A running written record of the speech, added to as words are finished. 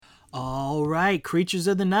All right, creatures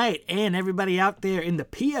of the night, and everybody out there in the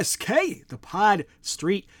PSK, the Pod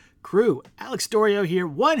Street crew. Alex Dorio here,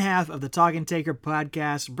 one half of the Talking Taker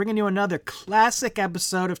podcast, bringing you another classic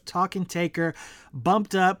episode of Talking Taker,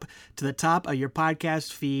 bumped up to the top of your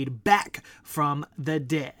podcast feed, back from the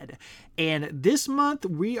dead. And this month,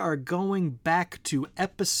 we are going back to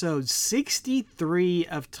episode 63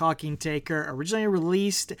 of Talking Taker, originally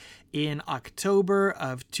released in October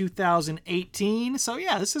of 2018. So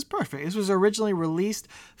yeah, this is perfect. This was originally released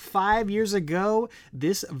 5 years ago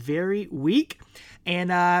this very week.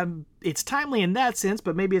 And it's timely in that sense,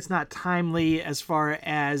 but maybe it's not timely as far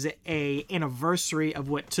as a anniversary of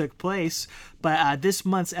what took place. But this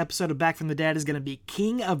month's episode of Back from the Dead is going to be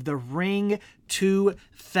King of the Ring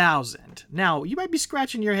 2000. Now, you might be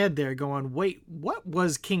scratching your head there going, wait, what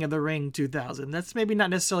was King of the Ring 2000? That's maybe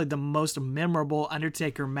not necessarily the most memorable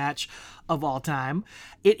Undertaker match of all time.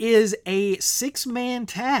 It is a six-man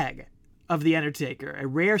tag of The Undertaker, a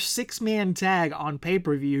rare six-man tag on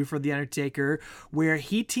pay-per-view for The Undertaker, where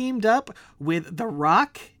he teamed up with The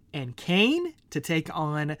Rock and Kane to take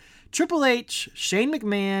on Triple H, Shane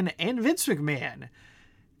McMahon, and Vince McMahon.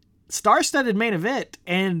 Star-studded main event,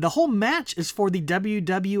 and the whole match is for the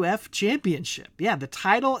WWF Championship. Yeah, the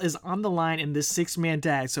title is on the line in this six-man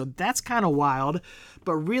tag, so that's kind of wild.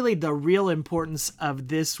 But really, the real importance of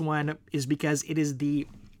this one is because it is the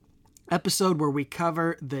episode where we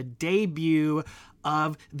cover the debut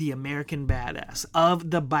of the American Badass,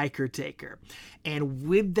 of the Biker Taker. And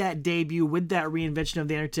with that debut, with that reinvention of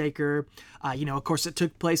the Undertaker, of course it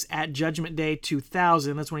took place at Judgment Day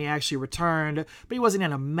 2000. That's when he actually returned, but he wasn't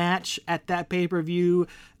in a match at that pay-per-view.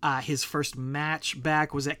 His first match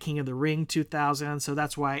back was at King of the Ring 2000, so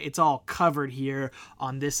that's why it's all covered here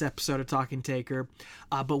on this episode of Talking Taker.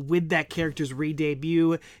 But with that character's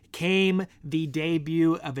re-debut came the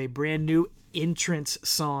debut of a brand new entrance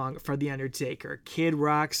song for The Undertaker, Kid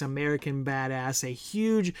Rock's American Badass, a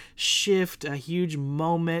huge shift, a huge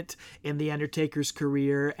moment in The Undertaker's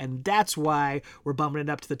career, and that's why we're bumping it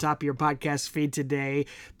up to the top of your podcast feed today,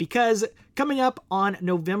 because coming up on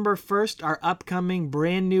November 1st, our upcoming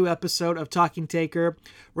brand new episode of Talking Taker,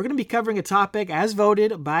 we're going to be covering a topic as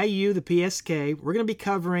voted by you, the PSK. We're going to be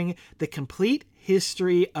covering the complete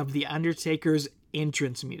history of The Undertaker's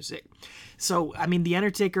entrance music. So, The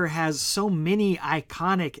Undertaker has so many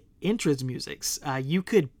iconic entrance musics. You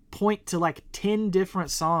could point to like 10 different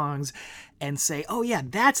songs and say, oh yeah,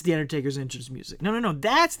 that's The Undertaker's entrance music. No,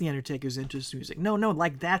 that's The Undertaker's entrance music. No,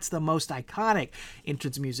 like that's the most iconic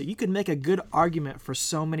entrance music. You could make a good argument for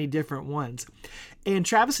so many different ones. And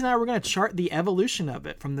Travis and I were going to chart the evolution of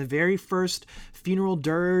it from the very first funeral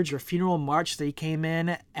dirge or funeral march that he came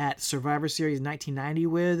in at Survivor Series 1990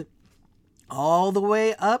 with, all the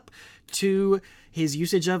way up to his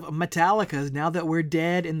usage of Metallica's Now That We're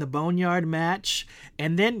Dead in the Boneyard match.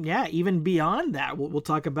 And then, even beyond that, we'll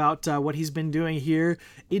talk about what he's been doing here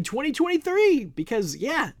in 2023. Because,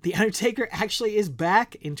 The Undertaker actually is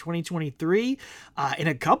back in 2023 in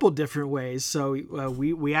a couple different ways. So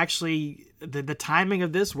we actually, the timing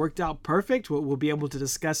of this worked out perfect. We'll be able to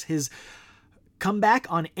discuss his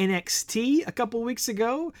comeback on NXT a couple weeks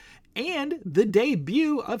ago, and the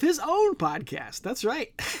debut of his own podcast. That's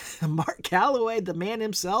right. Mark Calloway, the man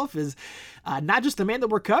himself, is not just the man that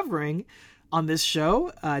we're covering on this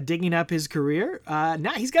show, digging up his career.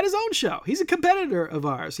 Now he's got his own show. He's a competitor of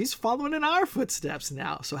ours. He's following in our footsteps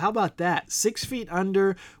now. So how about that? 6 Feet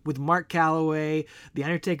Under with Mark Calloway, The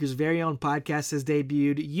Undertaker's very own podcast has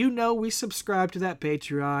debuted. You know we subscribe to that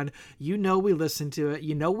Patreon. You know we listened to it.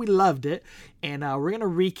 You know we loved it. And we're going to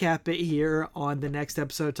recap it here on the next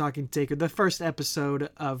episode of Talking Taker, the first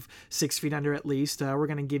episode of 6 Feet Under at least. We're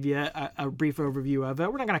going to give you a brief overview of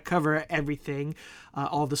it. We're not going to cover everything,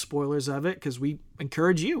 all the spoilers of it, because we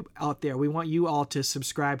encourage you out there. We want you all to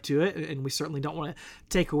subscribe to it, and we certainly don't want to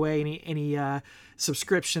take away any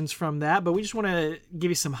subscriptions from that, but we just want to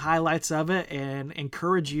give you some highlights of it and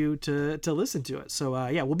encourage you to listen to it. So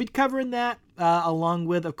we'll be covering that along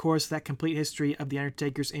with, of course, that complete history of The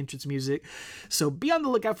Undertaker's entrance music. So be on the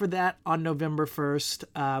lookout for that on November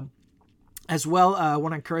 1st. As well, I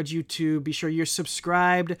want to encourage you to be sure you're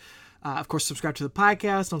subscribed. Of course, subscribe to the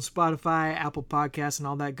podcast on Spotify, Apple Podcasts, and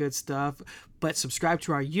all that good stuff. But subscribe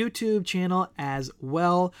to our YouTube channel as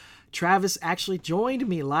well. Travis actually joined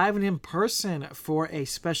me live and in person for a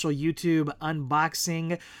special YouTube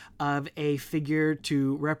unboxing of a figure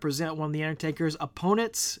to represent one of The Undertaker's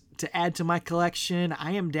opponents to add to my collection.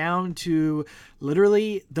 I am down to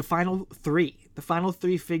literally the final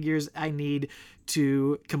three figures I need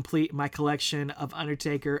to complete my collection of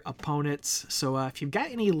Undertaker opponents. So if you've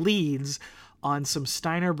got any leads on some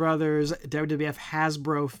Steiner Brothers WWF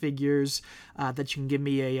Hasbro figures that you can give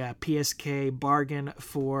me a PSK bargain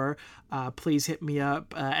for. Please hit me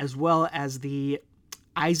up, as well as the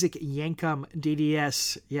Isaac Yankum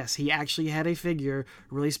DDS. Yes, he actually had a figure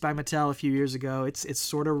released by Mattel a few years ago. It's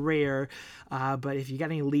sort of rare, but if you got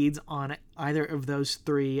any leads on either of those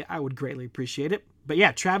three, I would greatly appreciate it. But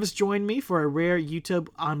yeah, Travis joined me for a rare YouTube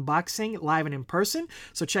unboxing live and in person,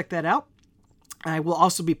 so check that out. I will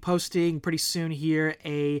also be posting pretty soon here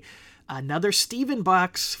another Steven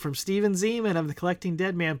box from Steven Zeman of the Collecting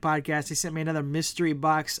Dead Man podcast. He sent me another mystery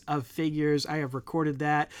box of figures. I have recorded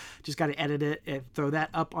that. Just got to edit it and throw that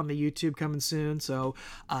up on the YouTube coming soon. So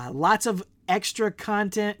lots of extra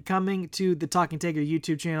content coming to the Talking Taker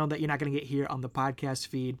YouTube channel that you're not going to get here on the podcast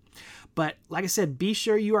feed. But like I said, be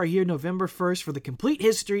sure you are here November 1st for the complete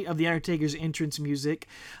history of The Undertaker's entrance music.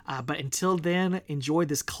 But until then, enjoy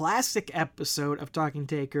this classic episode of Talking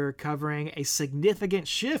Taker covering a significant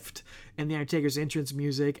shift in The Undertaker's entrance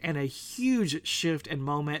music and a huge shift and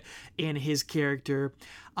moment in his character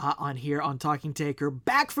on here on Talking Taker.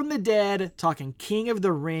 Back from the dead, talking King of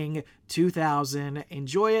the Ring 2000.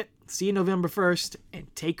 Enjoy it. See you November 1st,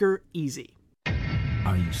 and take her easy.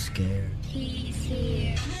 Are you scared? He's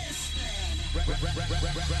here. I'm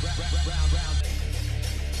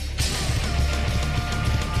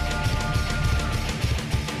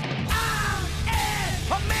an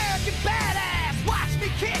American badass. Watch me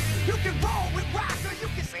kick. You can roll with rock or you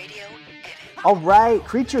can radio. All right,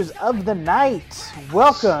 creatures of the night,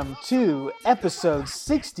 welcome to episode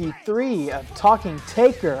 63 of Talking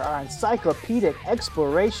Taker, our encyclopedic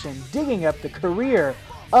exploration digging up the career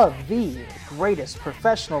of the greatest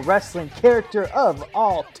professional wrestling character of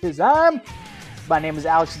all time. My name is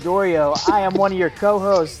Alex Dorio. I am one of your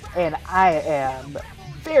co-hosts, and I am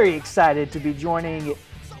very excited to be joining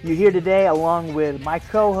you here today along with my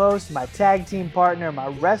co-host, my tag team partner, my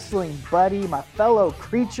wrestling buddy, my fellow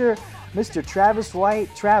creature, Mr. Travis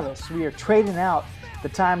White. Travis, we are trading out the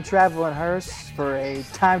time-traveling hearse for a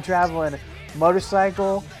time-traveling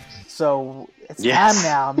motorcycle. So it's time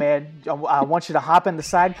now, man. I want you to hop in the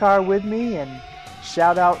sidecar with me and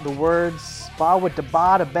shout out the words, ba with the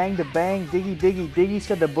ba, da bang da bang, diggy diggy diggy,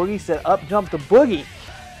 said the boogie, said up jump the boogie.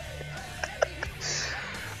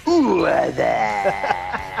 Ooh,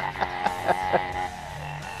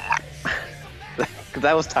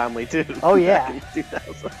 that was timely too. Oh yeah. In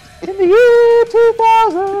 2000. In the year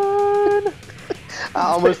 2000. I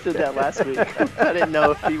almost did that last week. I didn't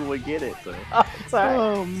know if people would get it. So. Oh, sorry.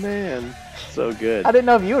 Oh man, so good. I didn't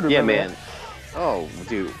know if you would remember. Yeah, man. Oh,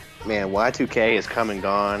 dude, man. Y2K is come and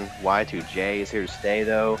gone. Y2J is here to stay,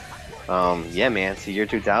 though. Yeah, man. It's the year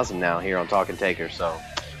 2000 now here on Talking Taker. So,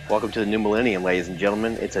 welcome to the new millennium, ladies and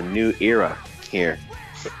gentlemen. It's a new era here.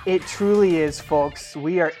 It truly is, folks.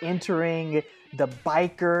 We are entering the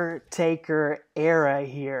Biker Taker era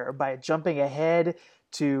here by jumping ahead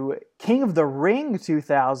to King of the Ring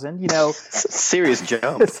 2000. You know, serious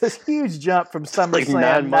jump. It's a huge jump from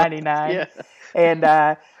SummerSlam 99. Yeah. And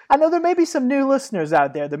I know there may be some new listeners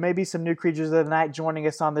out there. There may be some new creatures of the night joining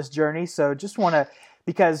us on this journey. So just want to,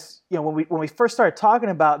 because you know when we first started talking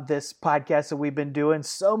about this podcast that we've been doing,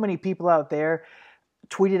 so many people out there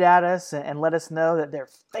tweeted at us and let us know that their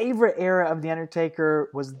favorite era of The Undertaker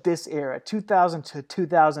was this era, 2000 to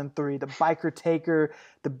 2003, the Biker Taker,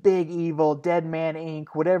 the Big Evil, Dead Man Inc.,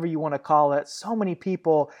 whatever you want to call it. So many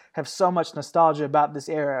people have so much nostalgia about this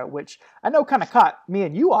era, which I know kind of caught me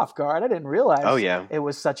and you off guard. I didn't realize it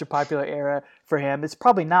was such a popular era for him. It's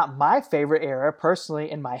probably not my favorite era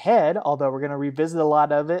personally in my head, although we're going to revisit a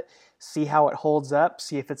lot of it, see how it holds up,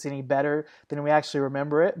 see if it's any better than we actually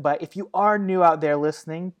remember it. But if you are new out there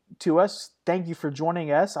listening to us, thank you for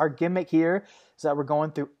joining us. Our gimmick here is that we're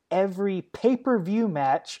going through every pay-per-view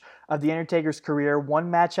match of The Undertaker's career, one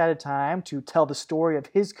match at a time, to tell the story of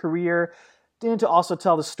his career, then to also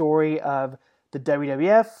tell the story of the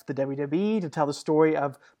WWF, the WWE, to tell the story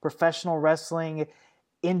of professional wrestling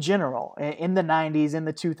in general, in the 90s, in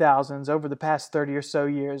the 2000s, over the past 30 or so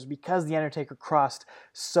years, because The Undertaker crossed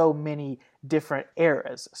so many different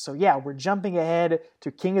eras. So yeah, we're jumping ahead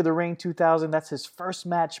to King of the Ring 2000. That's his first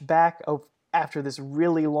match back after this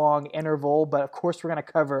really long interval, but of course we're going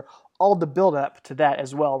to cover all the build-up to that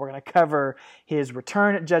as well. We're going to cover his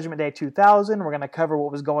return at Judgment Day 2000. We're going to cover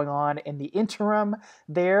what was going on in the interim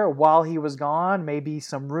there while he was gone, maybe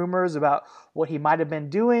some rumors about what he might have been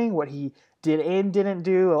doing, what he did and didn't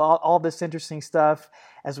do, all this interesting stuff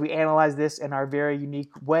as we analyze this in our very unique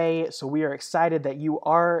way. So we are excited that you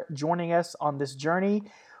are joining us on this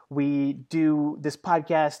journey. We do this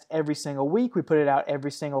podcast every single week. We put it out every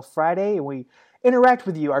single Friday, and we interact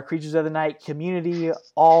with you, our Creatures of the Night community,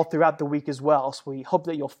 all throughout the week as well. So we hope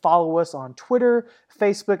that you'll follow us on Twitter,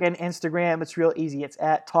 Facebook, and Instagram. It's real easy. It's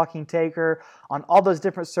at Talking Taker. On all those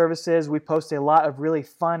different services, we post a lot of really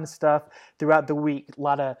fun stuff throughout the week. A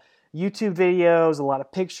lot of YouTube videos, a lot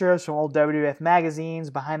of pictures from old WWF magazines,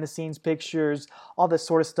 behind-the-scenes pictures, all this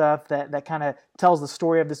sort of stuff that kind of tells the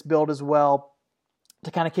story of this build as well,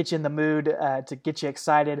 to kind of get you in the mood, to get you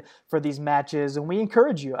excited for these matches. And we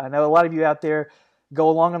encourage you. I know a lot of you out there go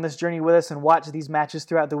along on this journey with us and watch these matches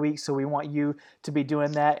throughout the week, so we want you to be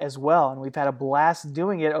doing that as well. And we've had a blast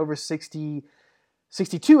doing it over 62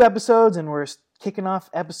 episodes, and we're kicking off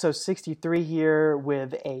episode 63 here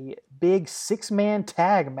with a big 6-man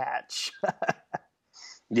tag match.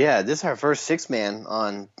 Yeah, this is our first 6-man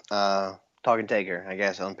on Talking Taker, I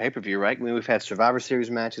guess, on pay-per-view, right? I mean, we've had Survivor Series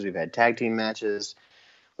matches, we've had tag team matches,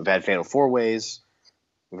 we've had Fatal 4-Ways,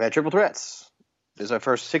 we've had triple threats. This is our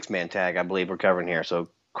first 6-man tag, I believe, we're covering here. So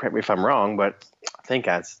correct me if I'm wrong, but I think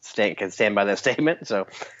I can stand by that statement. So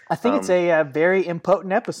I think it's a very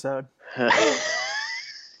impotent episode.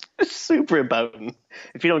 Super impotent.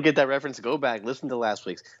 If you don't get that reference, go back, listen to last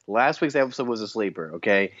week's. Last week's episode was a sleeper,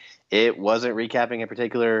 okay? It wasn't recapping a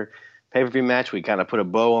particular pay-per-view match. We kind of put a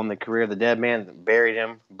bow on the career of the dead man, buried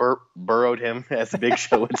him, burrowed him, as the Big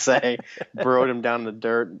Show would say, burrowed him down in the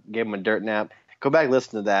dirt, gave him a dirt nap. Go back,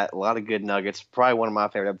 listen to that. A lot of good nuggets. Probably one of my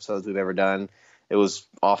favorite episodes we've ever done. It was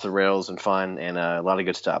off the rails and fun, and a lot of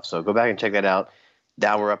good stuff. So go back and check that out.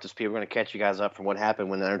 Now we're up to speed. We're going to catch you guys up from what happened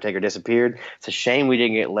when the Undertaker disappeared. It's a shame we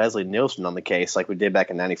didn't get Leslie Nielsen on the case like we did back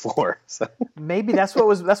in '94. So. Maybe that's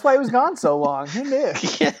why he was gone so long. Who knew?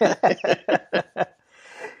 Yeah.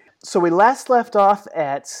 So we last left off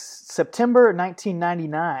at September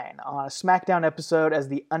 1999 on a SmackDown episode as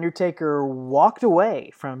The Undertaker walked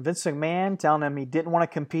away from Vince McMahon, telling him he didn't want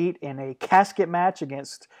to compete in a casket match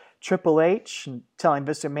against Triple H, and telling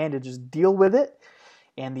Vince McMahon to just deal with it.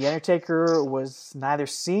 And The Undertaker was neither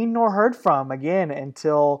seen nor heard from again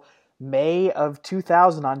until May of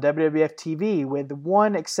 2000 on WWF TV, with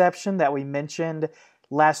one exception that we mentioned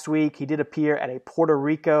last week. He did appear at a Puerto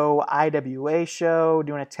Rico IWA show,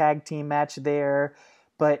 doing a tag team match there.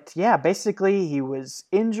 But yeah, basically he was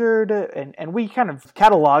injured, and we kind of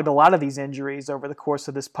cataloged a lot of these injuries over the course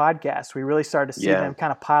of this podcast. We really started to see them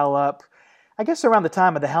kind of pile up. I guess around the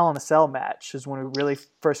time of the Hell in a Cell match is when we really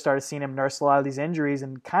first started seeing him nurse a lot of these injuries,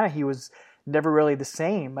 and kind of he was never really the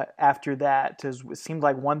same after that. It seemed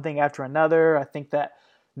like one thing after another. I think that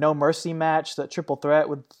No Mercy match, that triple threat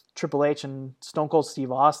with Triple H and Stone Cold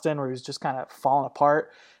Steve Austin, where he was just kind of falling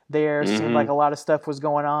apart there. Seemed like a lot of stuff was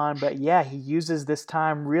going on. But yeah, he uses this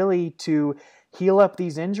time really to heal up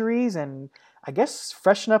these injuries and I guess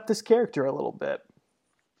freshen up this character a little bit.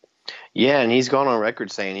 Yeah, and he's gone on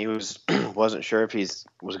record saying he wasn't sure if he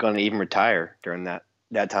was going to even retire during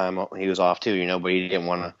that time he was off too, but he didn't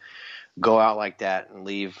want to go out like that and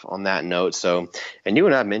leave on that note. So, and you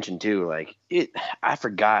and I mentioned too, I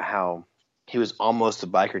forgot how he was almost a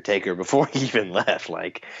biker taker before he even left.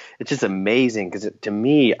 It's just amazing because to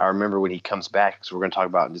me, I remember when he comes back, because we're going to talk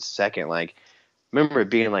about in just a second, remember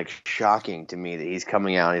it being shocking to me that he's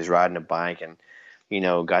coming out, he's riding a bike and,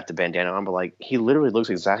 got the bandana on, but he literally looks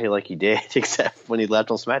exactly like he did, except when he left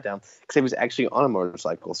on SmackDown, because he was actually on a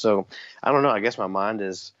motorcycle. So I don't know. I guess my mind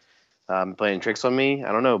is playing tricks on me.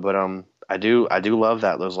 I don't know, but I do love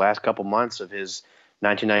those last couple months of his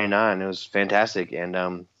 1999. It was fantastic,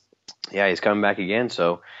 and yeah, he's coming back again.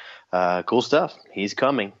 So cool stuff. He's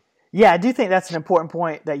coming. Yeah, I do think that's an important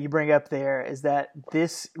point that you bring up there, is that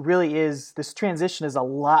this transition is a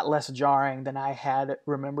lot less jarring than I had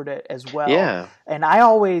remembered it as well. Yeah. And I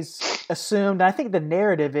always assumed, I think the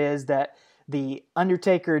narrative is that the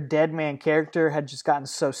Undertaker dead man character had just gotten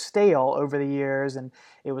so stale over the years, and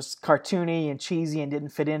it was cartoony and cheesy and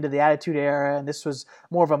didn't fit into the Attitude Era, and this was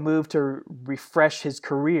more of a move to refresh his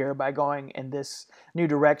career by going in this new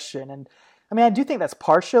direction. And I mean, I do think that's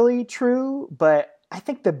partially true, but I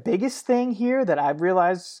think the biggest thing here that I've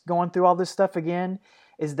realized going through all this stuff again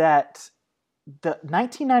is that the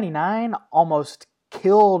 1999 almost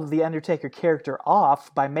killed the Undertaker character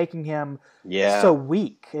off by making him so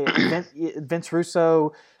weak. Vince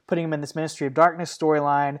Russo putting him in this Ministry of Darkness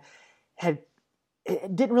storyline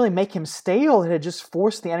it didn't really make him stale. It had just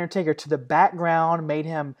forced the Undertaker to the background, made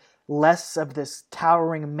him less of this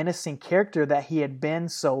towering, menacing character that he had been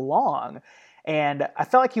so long. And I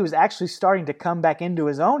felt like he was actually starting to come back into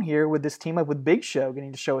his own here with this team up with Big Show,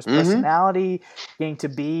 getting to show his personality, getting to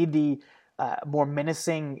be the more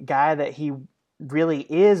menacing guy that he really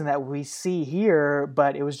is and that we see here,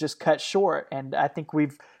 but it was just cut short. And I think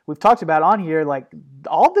we've talked about on here,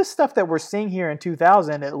 all this stuff that we're seeing here in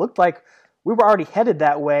 2000, it looked like we were already headed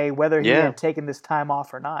that way, whether he Yeah. had taken this time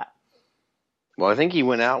off or not. Well, I think he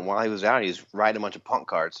went out, and while he was out, he was writing a bunch of punk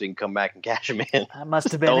cards so he can come back and cash them in. That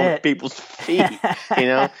must have been Throwing it. people's feet, you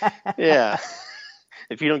know? Yeah.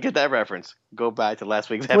 If you don't get that reference, go back to last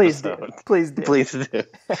week's Please do. episode. Please do. Please do.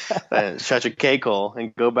 Shut your K-hole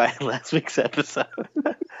and go back to last week's episode.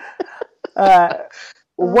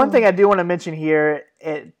 One thing I do want to mention here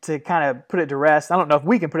to kind of put it to rest, I don't know if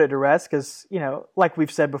we can put it to rest because, like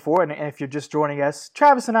we've said before, and if you're just joining us,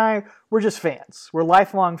 Travis and I, we're just fans. We're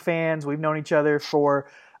lifelong fans. We've known each other for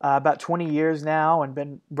about 20 years now,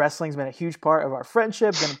 and wrestling's been a huge part of our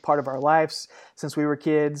friendship, been a part of our lives since we were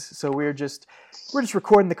kids. So we're just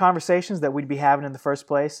recording the conversations that we'd be having in the first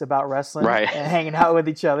place about wrestling Right. and hanging out with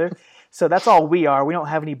each other. So that's all we are. We don't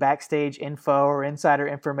have any backstage info or insider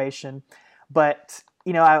information, but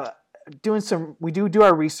we do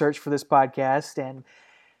our research for this podcast, and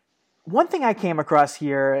one thing I came across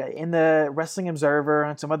here in the Wrestling Observer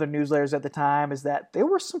and some other newsletters at the time is that there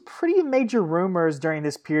were some pretty major rumors during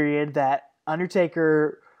this period that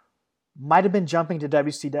Undertaker might have been jumping to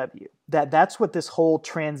WCW. That's what this whole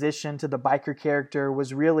transition to the biker character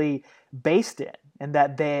was really based in, and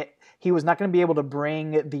that he was not going to be able to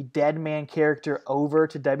bring the dead man character over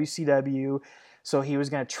to WCW, so he was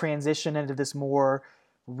going to transition into this more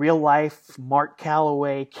real-life Mark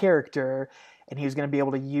Calloway character, and he was going to be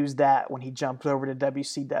able to use that when he jumped over to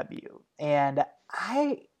WCW. And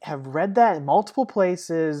I have read that in multiple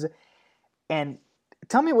places, and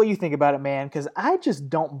tell me what you think about it, man, because I just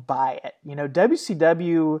don't buy it.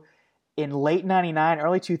 WCW in late 99,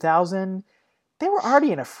 early 2000, they were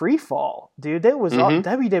already in a free fall, dude.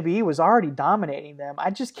 WWE was already dominating them.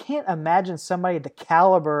 I just can't imagine somebody the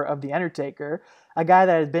caliber of The Undertaker, a guy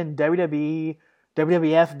that had been WWE,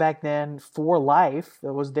 WWF back then for life,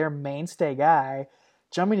 that was their mainstay guy,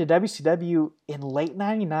 jumping to WCW in late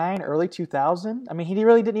 99, early 2000. I mean, he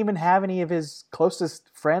really didn't even have any of his closest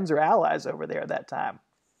friends or allies over there at that time.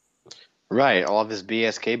 Right. All of his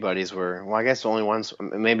BSK buddies were, well, I guess the only ones,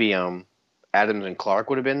 maybe Adams and Clark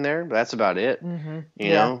would have been there, but that's about it. Mm-hmm. You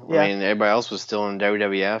know? I mean, everybody else was still in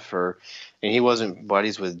WWF, and he wasn't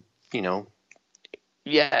buddies with,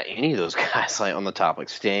 any of those guys like on the top, like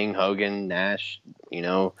Sting, Hogan, Nash,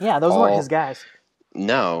 Yeah, those weren't his guys.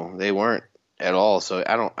 No, they weren't at all. So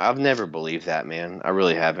I've never believed that, man. I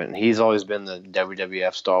really haven't. He's always been the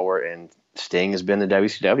WWF stalwart, and Sting has been the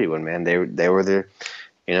WCW one, man. They were they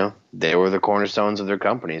were the cornerstones of their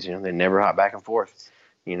companies. They never hop back and forth.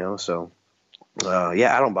 So I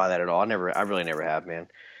don't buy that at all. I really never have, man.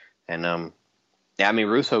 And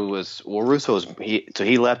Russo was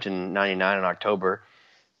he left in '99 in October.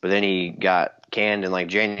 But then he got canned in like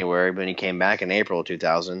January, but then he came back in April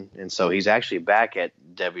 2000. And so he's actually back at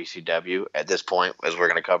WCW at this point, as we're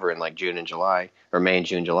going to cover in like June and July, or May and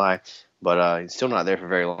June, July. But he's still not there for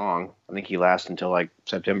very long. I think he lasts until like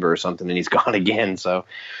September or something, and he's gone again. So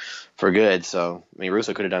for good. So,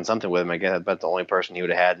 Russo could have done something with him. I guess about the only person he would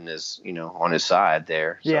have had in his, on his side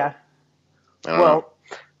there. So, yeah. I don't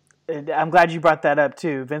know. I'm glad you brought that up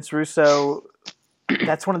too. Vince Russo,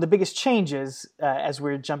 that's one of the biggest changes as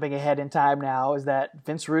we're jumping ahead in time now, is that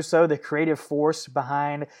Vince Russo, the creative force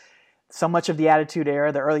behind so much of the Attitude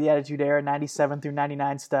Era, the early Attitude Era, 97 through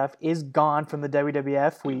 99 stuff, is gone from the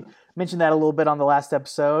WWF. We mentioned that a little bit on the last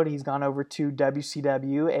episode. He's gone over to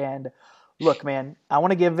WCW. And look, man, I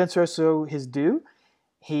want to give Vince Russo his due.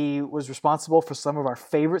 He was responsible for some of our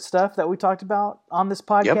favorite stuff that we talked about on this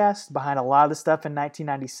podcast, behind a lot of the stuff in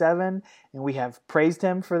 1997, and we have praised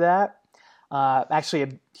him for that. Actually, a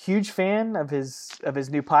huge fan of his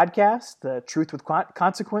new podcast, The Truth with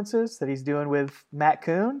Consequences, that he's doing with Matt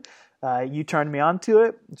Coon. You turned me on to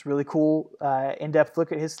it. It's really cool, in-depth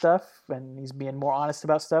look at his stuff, and he's being more honest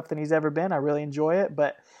about stuff than he's ever been. I really enjoy it.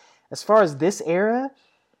 But as far as this era,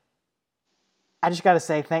 I just got to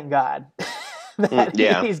say thank God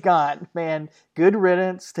that he's gone. Man, good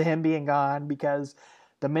riddance to him being gone, because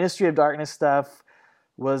the Ministry of Darkness stuff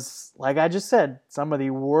was, like I just said, some of the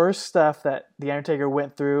worst stuff that The Undertaker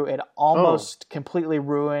went through. It almost completely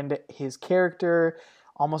ruined his character,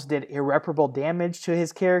 almost did irreparable damage to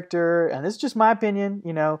his character. And this is just my opinion,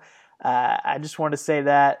 I just want to say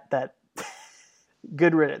that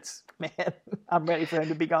good riddance, man. I'm ready for him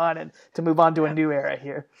to be gone and to move on to a new era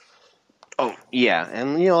here. Oh, yeah.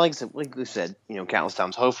 And, like we said, countless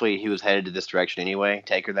times, hopefully he was headed to this direction anyway,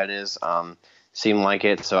 Taker, that is. Seemed like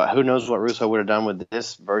it. So who knows what Russo would have done with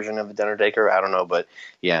this version of The Undertaker? I don't know. But,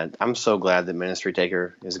 yeah, I'm so glad that Ministry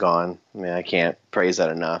Taker is gone. I can't praise that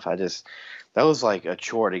enough. That was like a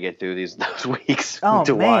chore to get through those weeks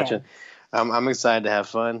to watch. And I'm excited to have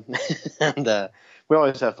fun. And but we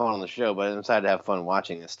always have fun on the show, but I'm excited to have fun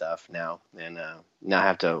watching this stuff now and not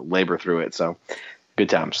have to labor through it. So good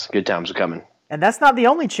times are coming. And that's not the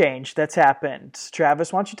only change that's happened.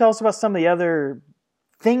 Travis, why don't you tell us about some of the other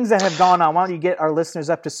things that have gone on? Why don't you get our listeners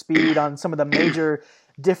up to speed on some of the major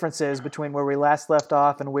differences between where we last left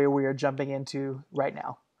off and where we are jumping into right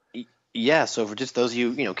now? Yeah, so for just those of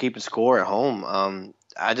you, keeping score at home,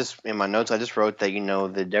 in my notes, I just wrote that,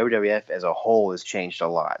 the WWF as a whole has changed a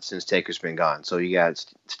lot since Taker's been gone. So you got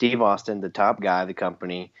Steve Austin, the top guy of the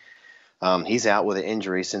company. He's out with an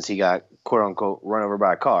injury since he got, quote unquote, run over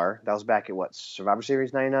by a car. That was back at Survivor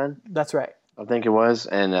Series 99? That's right. I think it was.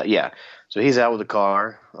 And so he's out with a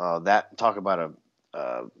car. Talk about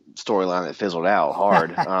a storyline that fizzled out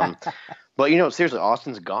hard. But seriously,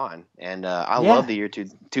 Austin's gone. And I love the year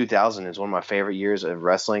 2000. It's one of my favorite years of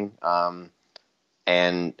wrestling.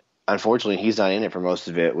 And unfortunately, he's not in it for most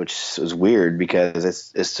of it, which is weird because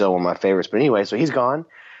it's still one of my favorites. But anyway, so he's gone.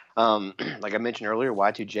 Like I mentioned earlier,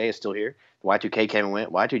 Y2J is still here. Y2K came and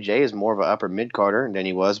went. Y2J is more of an upper mid-carder than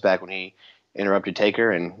he was back when he interrupted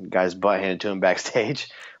Taker and got his butt handed to him backstage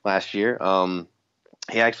last year.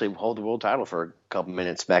 He actually held the world title for a couple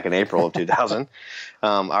minutes back in April of 2000.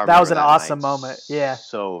 That was an awesome moment. Yeah.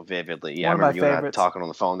 So vividly. Yeah, One I of remember my you and I favorites. talking on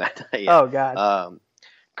the phone that night. Yeah. Oh, God.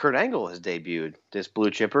 Kurt Angle has debuted, this blue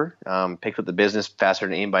chipper, picked up the business faster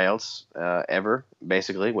than anybody else ever,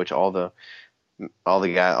 basically, which all the Hall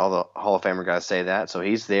of Famer guys say that. So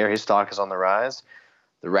he's there. His stock is on the rise.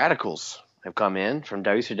 The Radicals have come in from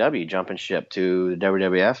WCW, jumping ship to the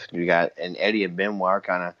WWF. You got an Eddie and Benoit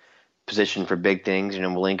kind of position for big things.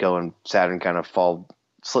 Malenko and Saturn kind of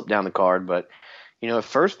slip down the card. But, at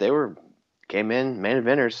first they came in main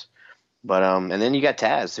eventers. But and then you got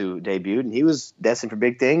Taz, who debuted, and he was destined for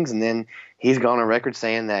big things. And then he's gone on record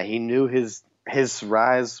saying that he knew his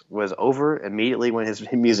rise was over immediately when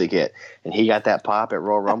his music hit, and he got that pop at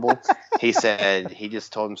Royal Rumble. He said he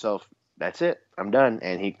just told himself, "That's it, I'm done."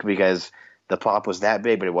 And because the pop was that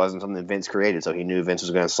big, but it wasn't something Vince created, so he knew Vince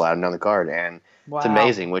was going to slide him down the card, and It's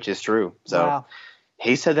amazing, which is true. So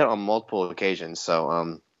he said that on multiple occasions.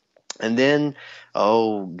 So and then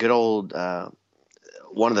good old.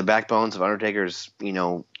 One of the backbones of Undertaker's,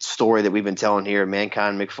 story that we've been telling here,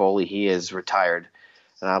 Mankind Mick Foley, he is retired.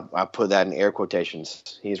 And I put that in air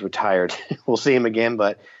quotations. He's retired. We'll see him again.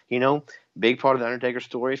 But, big part of the Undertaker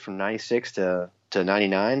story from 96 to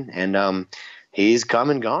 99. And he's come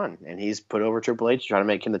and gone. And he's put over Triple H to try to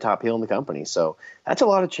make him the top heel in the company. So that's a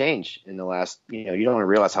lot of change in the last, you don't want to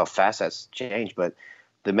realize how fast that's changed. But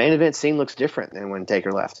the main event scene looks different than when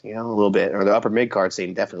Taker left, a little bit. Or the upper mid-card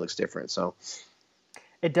scene definitely looks different. So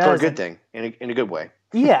it does. For a good thing, in a good way.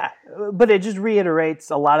 Yeah, but it just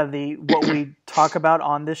reiterates a lot of what we talk about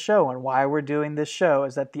on this show and why we're doing this show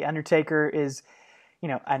is that The Undertaker is,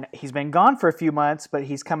 and he's been gone for a few months, but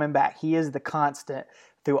he's coming back. He is the constant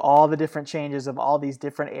through all the different changes of all these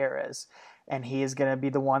different eras. And he is going to be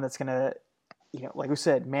the one that's going to, like we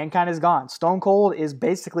said, Mankind is gone. Stone Cold is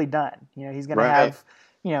basically done. He's going to have,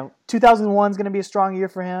 2001 is going to be a strong year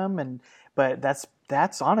for him. But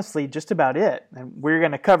that's honestly just about it. And we're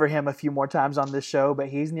going to cover him a few more times on this show, but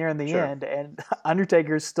he's nearing the end. And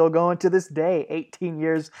Undertaker is still going to this day, 18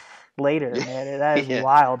 years later. Man, that is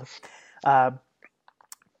wild.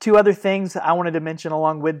 Two other things I wanted to mention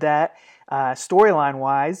along with that,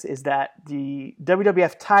 storyline-wise, is that the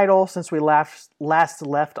WWF title, since we last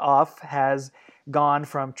left off, has gone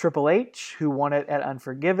from Triple H, who won it at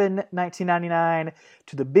Unforgiven 1999,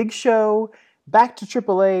 to The Big Show, back to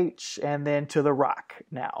Triple H, and then to The Rock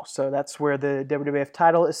now. So that's where the WWF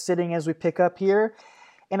title is sitting as we pick up here.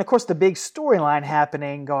 And of course, the big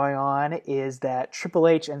storyline going on is that Triple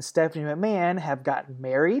H and Stephanie McMahon have gotten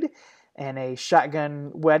married in a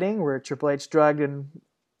shotgun wedding where Triple H drugged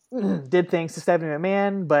and did things to Stephanie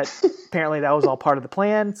McMahon, but apparently that was all part of the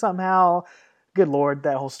plan somehow. Good Lord,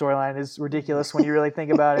 that whole storyline is ridiculous when you really think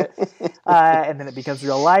about it. And then it becomes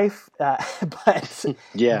real life. But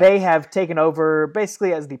they have taken over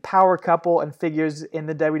basically as the power couple and figures in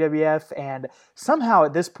the WWF. And somehow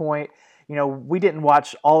at this point, we didn't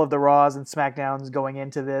watch all of the Raws and SmackDowns going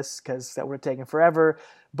into this because that would have taken forever.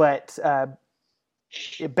 But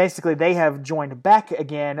basically they have joined back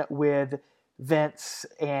again with Vince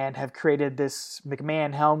and have created this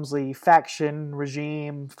McMahon-Helmsley faction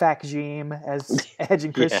regime, as Edge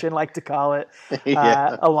and Christian like to call it,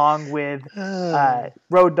 along with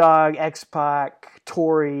Road Dogg, X-Pac,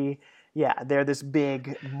 Tori. Yeah, they're this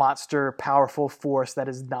big, monster, powerful force that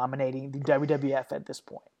is dominating the WWF at this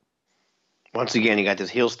point. Once again, you got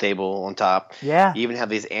this heel stable on top. Yeah. You even have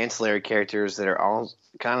these ancillary characters that are all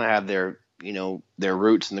kind of have their their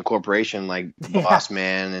roots in the corporation, like Boss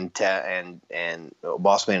Man and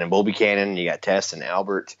Boss Man and Bull Buchanan. You got Test and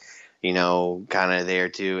Albert, kind of there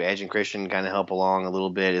too. Edge and Christian kind of help along a little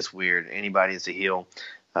bit. It's weird. Anybody that's a heel,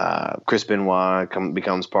 Chris Benoit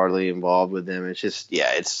becomes partly involved with them. It's just,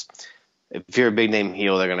 if you're a big name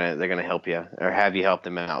heel, they're gonna help you or have you help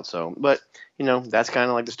them out. So, but that's kind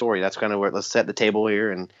of like the story. That's kind of where let's set the table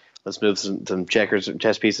here and let's move some checkers and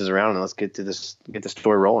chess pieces around and let's get the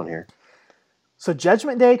story rolling here. So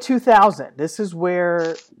Judgment Day 2000, this is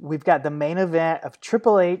where we've got the main event of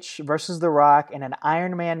Triple H versus The Rock in an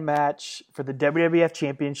Iron Man match for the WWF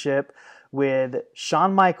Championship with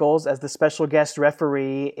Shawn Michaels as the special guest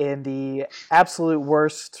referee in the absolute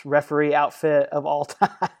worst referee outfit of all time.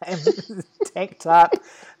 Tank top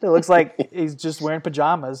that looks like he's just wearing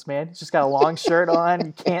pajamas, man. He's just got a long shirt on.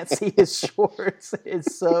 You can't see his shorts.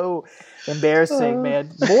 It's so embarrassing,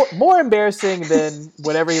 man. More embarrassing than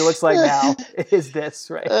whatever he looks like now is this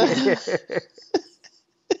right here.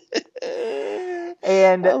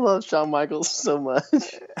 And I love Shawn Michaels so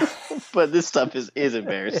much, but this stuff is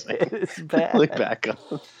embarrassing. It's bad. Look back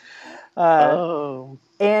on.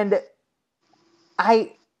 And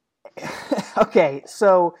okay,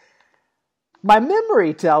 so my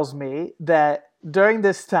memory tells me that during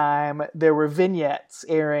this time there were vignettes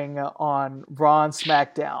airing on Raw and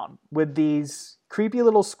SmackDown with these creepy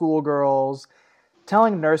little schoolgirls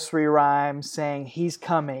telling nursery rhymes saying he's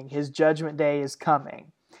coming, his judgment day is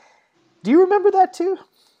coming. Do you remember that too?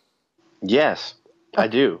 Yes, I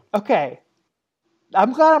do. Okay.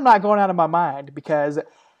 I'm glad I'm not going out of my mind because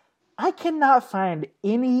I cannot find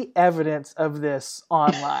any evidence of this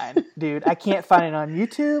online, dude. I can't find it on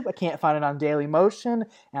YouTube. I can't find it on Daily Motion.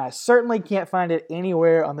 And I certainly can't find it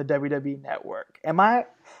anywhere on the WWE Network. I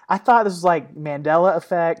thought this was like Mandela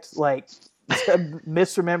effect, like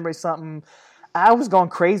misremembering something. I was going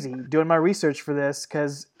crazy doing my research for this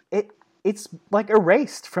because it's like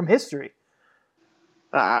erased from history.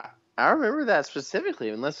 I remember that specifically,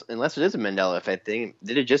 unless it is a Mandela effect thing.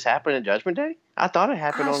 Did it just happen at Judgment Day? I thought it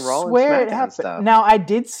happened on Raw and SmackDown stuff. Now,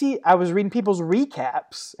 I was reading people's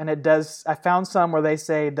recaps, and I found some where they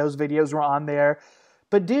say those videos were on there.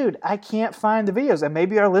 But, dude, I can't find the videos. And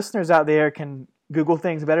maybe our listeners out there can Google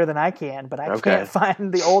things better than I can, but I can't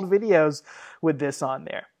find the old videos with this on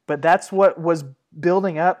there. But that's what was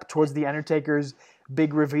building up towards The Undertaker's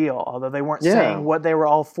big reveal, although they weren't saying what they were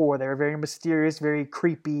all for. They were very mysterious, very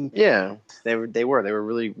creepy. Yeah, they were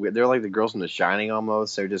really weird. They're like the girls from The Shining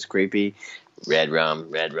almost. They're just creepy. Red rum.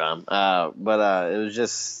 But it was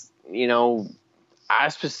just, I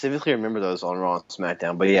specifically remember those on Raw and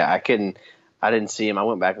SmackDown. But yeah, I didn't see them. I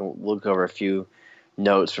went back and looked over a few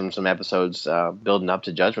notes from some episodes building up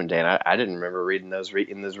to Judgment Day, and I didn't remember reading those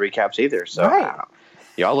in those recaps either. So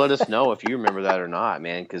y'all let us know if you remember that or not,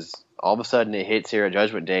 man, because all of a sudden it hits here at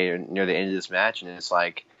Judgment Day near the end of this match, and it's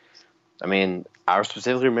like, I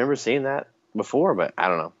specifically remember seeing that before, but I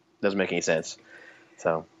don't know. It doesn't make any sense.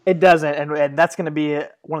 So it doesn't, and that's going to be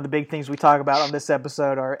one of the big things we talk about on this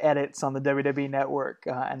episode, are edits on the WWE Network,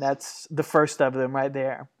 and that's the first of them right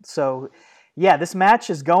there. So, yeah, this match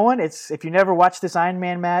is going. If you never watched this Iron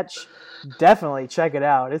Man match, definitely check it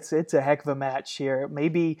out. It's a heck of a match here.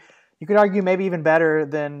 Maybe you could argue maybe even better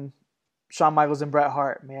than Shawn Michaels and Bret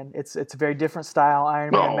Hart, man. It's a very different style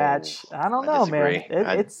Iron Man match. I don't know, man.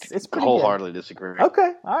 It's pretty wholeheartily good. disagree.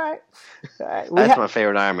 Okay, all right. That's my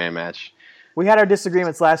favorite Iron Man match. We had our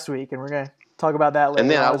disagreements last week, and we're going to talk about that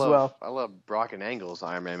later as well. I love Brock and Angle's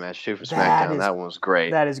Iron Man match too for SmackDown. That one was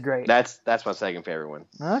great. That is great. That's my second favorite one.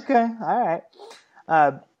 Okay, all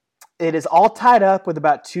right. It is all tied up with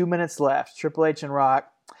about 2 minutes left, Triple H and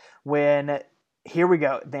Rock, when, here we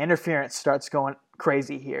go, the interference starts going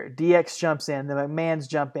crazy here. DX jumps in, the McMahons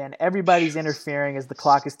jump in, everybody's interfering as the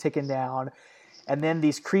clock is ticking down. And then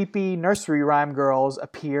these creepy nursery rhyme girls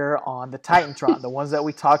appear on the Titantron, the ones that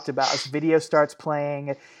we talked about. This video starts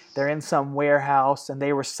playing. They're in some warehouse, and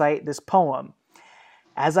they recite this poem.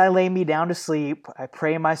 As I lay me down to sleep, I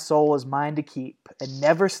pray my soul is mine to keep, and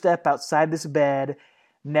never step outside this bed,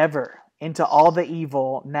 never into all the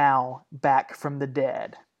evil now back from the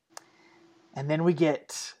dead. And then we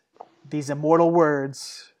get these immortal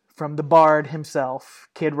words from the bard himself,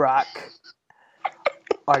 Kid Rock.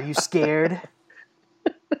 Are you scared?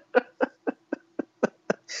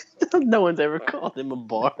 No one's ever called him a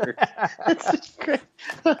bard. That's just great.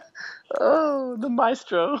 Oh, the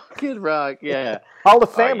maestro, Kid Rock, yeah. Hall of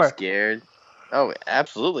Famer. Are you scared? Oh,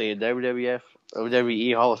 absolutely. A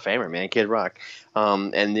WWE Hall of Famer, man, Kid Rock.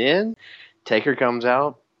 And then Taker comes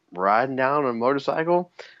out riding down on a motorcycle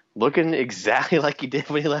looking exactly like he did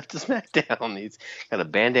when he left the SmackDown. He's got a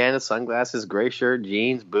bandana, sunglasses, gray shirt,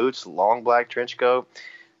 jeans, boots, long black trench coat.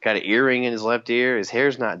 Got an earring in his left ear. His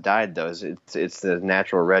hair's not dyed though. It's the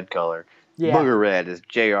natural red color. Yeah. Booger red, as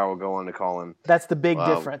JR will go on to call him. That's the big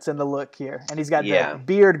difference in the look here. And he's got Yeah. the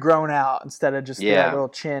beard grown out instead of just Yeah. the little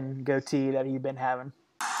chin goatee that he'd been having.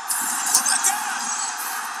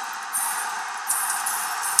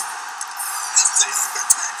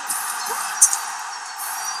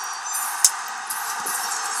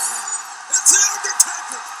 It's the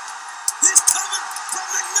Undertaker. He's coming from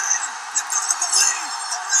McMahon. You gotta believe,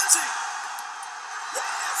 or is he?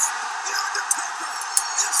 Yes, the Undertaker.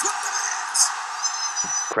 It's what it is.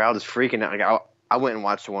 Crowd is freaking out. Like, I went and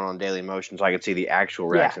watched the one on Daily Motion so I could see the actual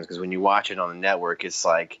reactions, because when you watch it on the network, it's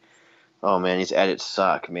like, oh man, these edits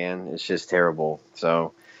suck, man. It's just terrible.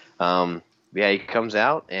 So, yeah, he comes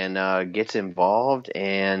out and gets involved,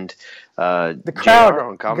 and The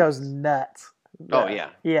crowd goes nuts. Oh, yeah.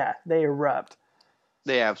 Yeah, they erupt.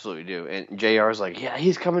 They absolutely do. And JR's like, yeah,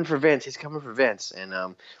 he's coming for Vince. He's coming for Vince.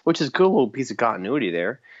 And which is a cool little piece of continuity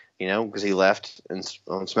there, because he left on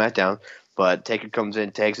SmackDown. But Taker comes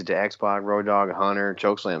in, takes it to X-Pac, Road Dogg, Hunter,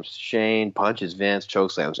 chokeslams Shane, punches Vince,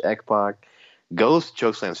 chokeslams X-Pac, goes to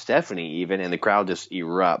chokeslam Stephanie even, and the crowd just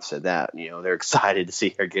erupts at that. They're excited to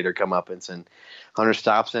see her get her comeuppance. And Hunter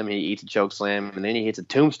stops him. He eats a chokeslam, and then he hits a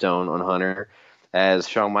tombstone on Hunter as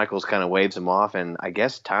Shawn Michaels kind of waves him off. And I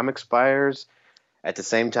guess time expires. At the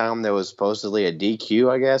same time, there was supposedly a DQ,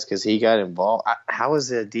 I guess, because he got involved. How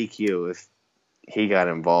is it a DQ if he got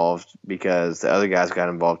involved because the other guys got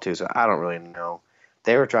involved too? So I don't really know.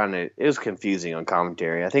 They were trying to – it was confusing on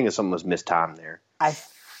commentary. I think something was mistimed there. I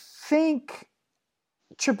think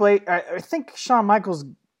I think Shawn Michaels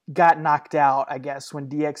got knocked out, I guess, when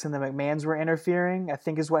DX and the McMahons were interfering, I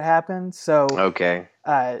think is what happened. So okay.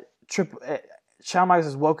 Shawn Michaels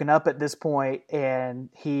is woken up at this point, and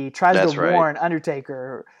he tries to warn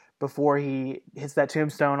Undertaker before he hits that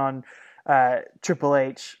tombstone on Triple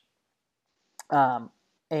H, or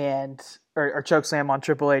chokeslam on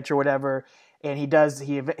Triple H or whatever. And he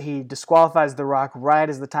disqualifies The Rock right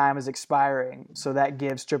as the time is expiring, so that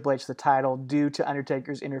gives Triple H the title due to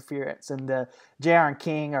Undertaker's interference. And the JR and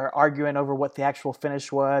King are arguing over what the actual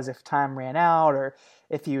finish was, if time ran out or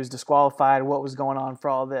if he was disqualified, what was going on for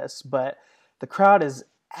all this. But the crowd is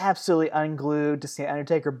absolutely unglued to see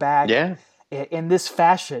Undertaker back in this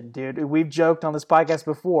fashion, dude. We've joked on this podcast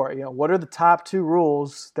before. What are the top 2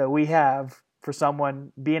 rules that we have for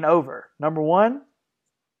someone being over? Number 1.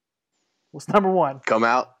 What's number 1? Come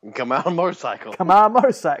out on a motorcycle. Come out on a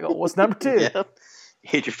motorcycle. What's number 2? Yep.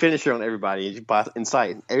 Hit your finisher on everybody in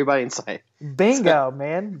sight. Everybody in sight. Bingo,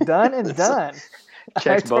 man. Done and done.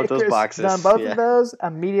 Checks both those boxes. Done both of those.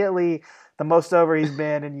 Immediately the most over he's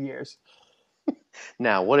been in years.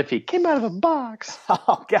 Now, what if he came out of a box?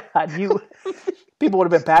 Oh, God. People would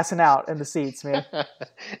have been passing out in the seats, man.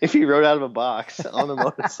 If he rode out of a box on a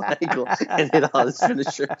motorcycle and hit all his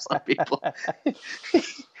finishers on people.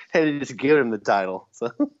 And they just give him the title.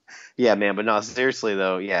 So, yeah, man. But no, seriously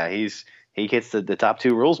though, yeah, he hits the top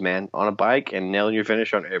 2 rules, man, on a bike and nailing your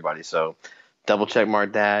finisher on everybody. So, double check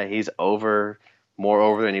mark that. He's more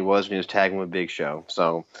over than he was when he was tagging with Big Show.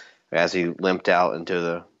 So, as he limped out into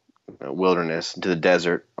the wilderness, into the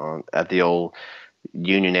desert at the old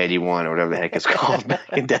Union 81 or whatever the heck it's called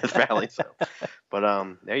back in Death Valley. So,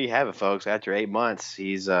 but there you have it, folks. After 8 months,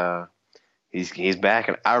 he's back.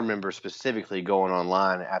 And I remember specifically going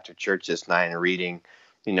online after church this night and reading,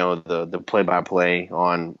 the play-by-play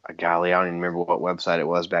on, golly, I don't even remember what website it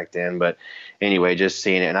was back then. But anyway, just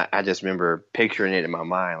seeing it. And I just remember picturing it in my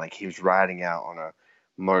mind, like he was riding out on a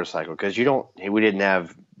motorcycle. Because we didn't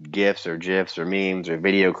have GIFs or GIFs or memes or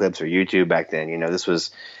video clips or YouTube back then. This was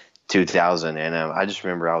 2000. And I just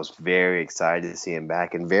remember I was very excited to see him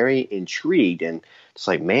back and very intrigued. And just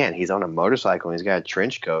like, man, he's on a motorcycle and he's got a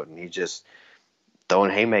trench coat and he's just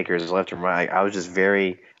throwing haymakers left and right. I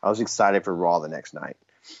was excited for Raw the next night.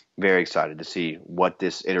 Very excited to see what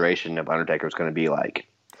this iteration of Undertaker is going to be like.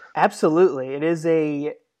 Absolutely. It is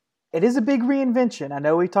a big reinvention. I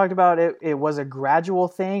know we talked about it. It was a gradual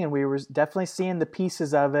thing and we were definitely seeing the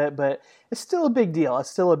pieces of it, but it's still a big deal. It's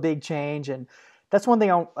still a big change. And that's one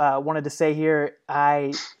thing I wanted to say here.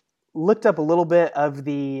 I looked up a little bit of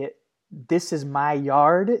the This Is My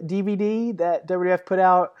Yard DVD that WWF put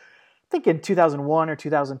out, I think in 2001 or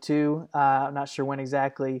 2002. I'm not sure when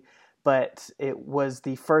exactly, but it was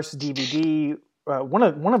the first DVD,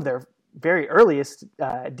 one of their very earliest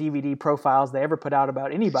DVD profiles they ever put out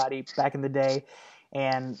about anybody back in the day.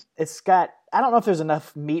 And it's got, I don't know if there's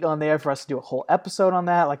enough meat on there for us to do a whole episode on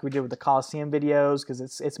that like we did with the Coliseum videos, because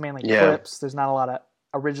it's mainly clips. There's not a lot of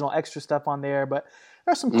original extra stuff on there, but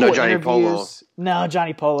there's some cool No Johnny interviews. No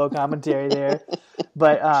Johnny Polo commentary there.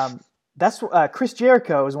 But that's Chris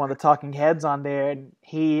Jericho is one of the talking heads on there, and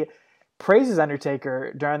he praises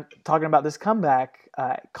Undertaker during talking about this comeback,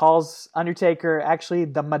 calls Undertaker actually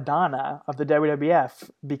the Madonna of the WWF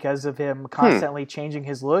because of him constantly changing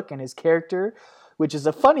his look and his character, which is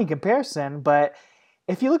a funny comparison, but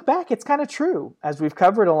if you look back, it's kind of true. As we've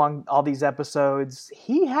covered along all these episodes,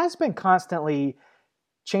 he has been constantly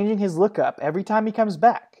changing his look up every time he comes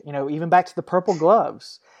back. You know, even back to the purple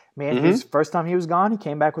gloves. Man, his first time he was gone, he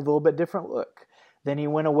came back with a little bit different look. Then he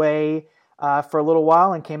went away for a little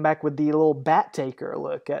while and came back with the little Bat Taker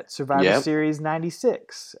look at Survivor Series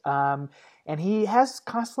 96. And he has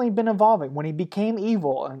constantly been evolving. When he became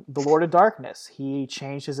evil and the Lord of Darkness, he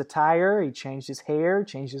changed his attire, he changed his hair,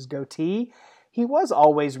 changed his goatee. He was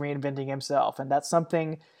always reinventing himself, and that's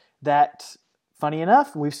something that, funny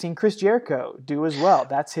enough, we've seen Chris Jericho do as well.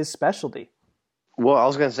 That's his specialty. Well, I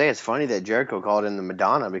was going to say it's funny that Jericho called him the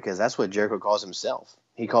Madonna because that's what Jericho calls himself.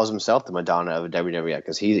 He calls himself the Madonna of WWF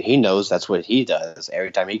because he knows that's what he does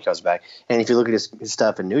every time he comes back. And if you look at his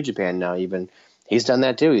stuff in New Japan now, even he's done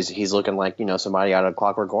that too. He's looking like, you know, somebody out of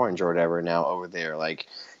Clockwork Orange or whatever now over there. Like,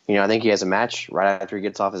 you know, I think he has a match right after he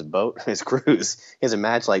gets off his boat, his cruise. He has a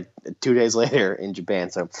match like 2 days later in Japan.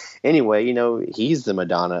 So anyway, you know, he's the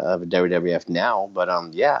Madonna of WWF now. But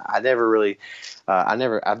yeah, I've never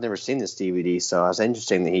seen this DVD, so it's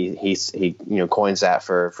interesting that he you know coins that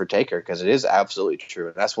for Taker because it is absolutely true.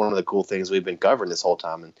 And that's one of the cool things we've been covering this whole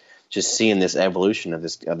time and just seeing this evolution of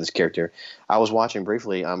this character. I was watching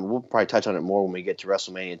briefly. We'll probably touch on it more when we get to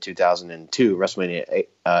WrestleMania 2002, WrestleMania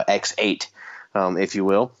X8. If you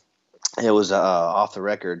will. It was off the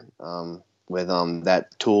record with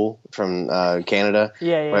that Tool from Canada,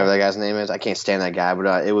 whatever that guy's name is. I can't stand that guy,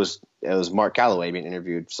 but it was Mark Calloway being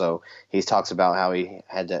interviewed. So he talks about how he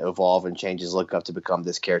had to evolve and change his look up to become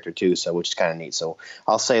this character too. So which is kind of neat. So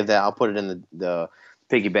I'll save that. I'll put it in the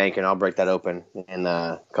piggy bank and I'll break that open in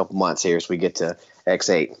a couple months here as we get to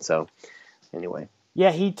X8. So anyway.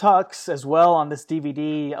 Yeah, he talks as well on this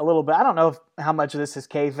DVD a little bit. I don't know how much of this is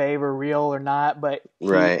kayfabe or real or not, but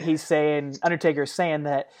he's saying, Undertaker's saying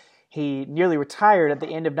that he nearly retired at the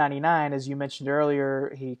end of 99, as you mentioned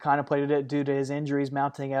earlier. He contemplated it due to his injuries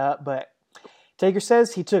mounting up, but Taker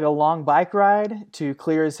says he took a long bike ride to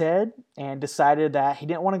clear his head and decided that he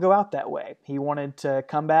didn't want to go out that way. He wanted to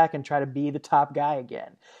come back and try to be the top guy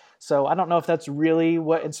again. So I don't know if that's really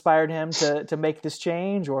what inspired him to make this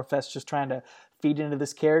change or if that's just trying to feed into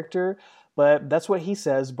this character, but that's what he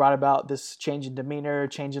says brought about this change in demeanor,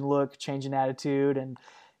 change in look, change in attitude, and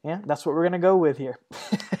yeah, that's what we're going to go with here.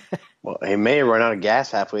 Well, he may have run out of gas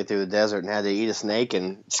halfway through the desert and had to eat a snake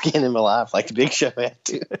and skin him alive like the Big Show had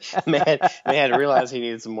to. Man had to realize he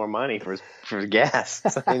needed some more money for gas,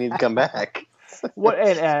 so he needed to come back.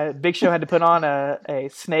 Big Show had to put on a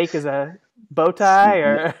snake as a bow tie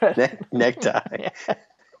or necktie. Yeah.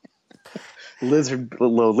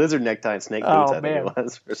 Lizard necktie and snake boots, I think it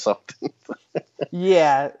was, or something.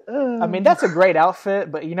 Yeah. I mean, that's a great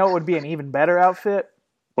outfit, but you know what would be an even better outfit?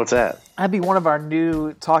 What's that? That'd be one of our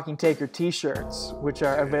new Talking Taker t-shirts, which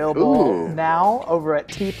are available now over at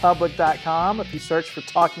tpublic.com. If you search for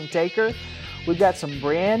Talking Taker, we've got some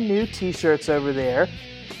brand new t-shirts over there.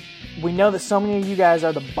 We know that so many of you guys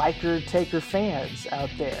are the Biker Taker fans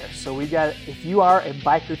out there. So we've got, if you are a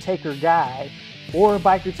Biker Taker guy, or a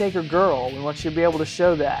Biker Taker girl, we want you to be able to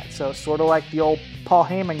show that. So sort of like the old Paul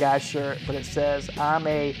Heyman guy shirt, but it says, I'm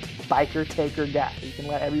a Biker Taker guy. You can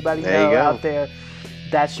let everybody know out there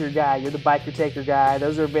that's your guy. You're the Biker Taker guy.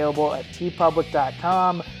 Those are available at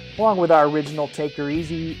tpublic.com, along with our original Taker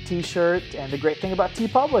Easy t-shirt. And the great thing about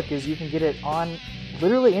TeePublic is you can get it on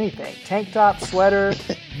literally anything. Tank top, sweater,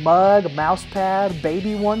 mug, mouse pad,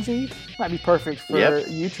 baby onesie. Might be perfect for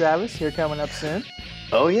you, Travis, here coming up soon.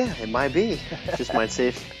 Oh, yeah, it might be. Just might see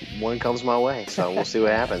if one comes my way, so we'll see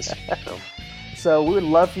what happens. So we would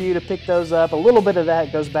love for you to pick those up. A little bit of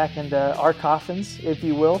that goes back into our coffins, if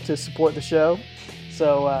you will, to support the show.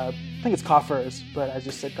 So I think it's coffers, but I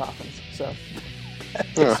just said coffins. So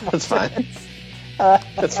that's fine.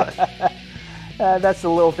 That's fine. That's the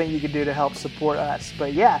little thing you can do to help support us.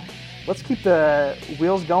 But yeah, let's keep the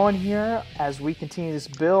wheels going here as we continue this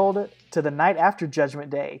build to the night after Judgment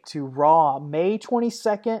Day, to Raw, May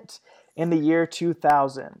 22nd in the year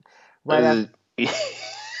 2000. Right after...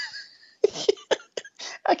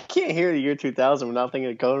 I can't hear the year 2000 without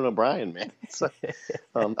thinking of Conan O'Brien, man. So,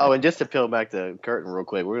 and just to peel back the curtain real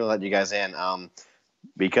quick, we're going to let you guys in.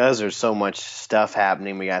 Because there's so much stuff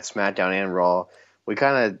happening, we got SmackDown and Raw, we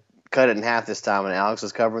kind of cut it in half this time, and Alex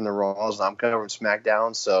is covering the Raws, and I'm covering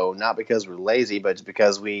SmackDown. So not because we're lazy, but it's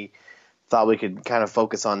because we thought we could kind of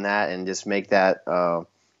focus on that and just make that,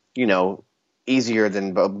 easier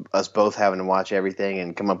than us both having to watch everything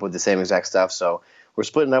and come up with the same exact stuff. So we're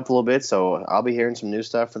splitting up a little bit. So I'll be hearing some new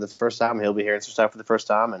stuff for the first time. He'll be hearing some stuff for the first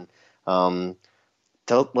time, and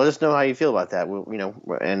let us know how you feel about that.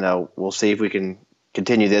 We'll see if we can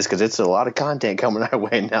continue this, because it's a lot of content coming our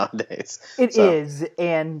way nowadays. It is,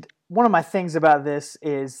 and one of my things about this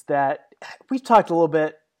is that we talked a little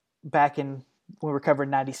bit back in when we were covering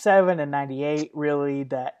 97 and 98, really,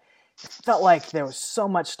 that it felt like there was so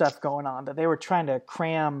much stuff going on that they were trying to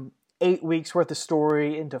cram 8 weeks worth of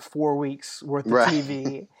story into 4 weeks worth of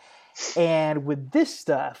TV. And with this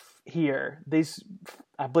stuff here,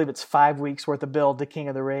 I believe it's 5 weeks worth of build to King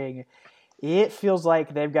of the Ring, it feels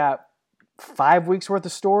like they've got 5 weeks worth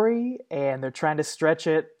of story, and they're trying to stretch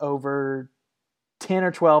it over 10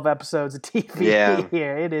 or 12 episodes of TV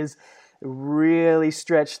here. It is really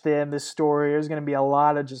stretched thin, this story. There's going to be a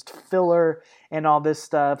lot of just filler and all this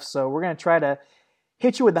stuff. So we're going to try to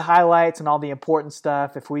hit you with the highlights and all the important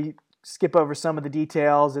stuff. If we skip over some of the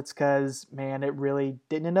details, it's because, man, it really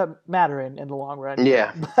didn't end up mattering in the long run.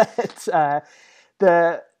 Yeah. But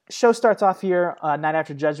the show starts off here night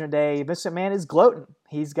after Judgment Day. Vince McMahon is gloating.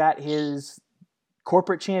 He's got his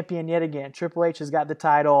corporate champion yet again. Triple H has got the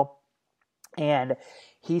title, and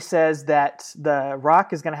he says that The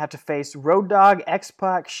Rock is going to have to face Road Dogg,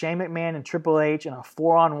 X-Pac, Shane McMahon, and Triple H in a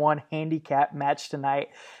 4-on-1 handicap match tonight,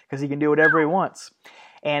 because he can do whatever he wants.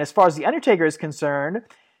 And as far as The Undertaker is concerned,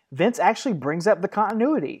 Vince actually brings up the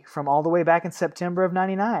continuity from all the way back in September of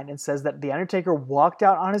 99 and says that The Undertaker walked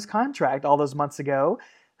out on his contract all those months ago.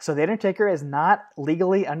 So The Undertaker is not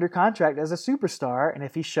legally under contract as a superstar, and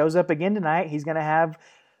if he shows up again tonight, he's going to have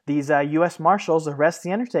these U.S. Marshals arrest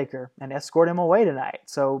The Undertaker and escort him away tonight.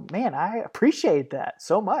 So, man, I appreciate that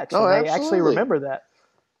so much. Oh, and I actually remember that.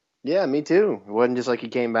 Yeah, me too. It wasn't just like he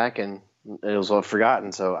came back and it was all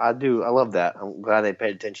forgotten. So I love that. I'm glad they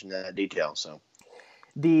paid attention to that detail. So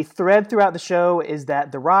the thread throughout the show is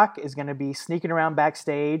that The Rock is going to be sneaking around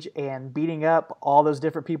backstage and beating up all those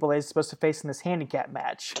different people that he's supposed to face in this handicap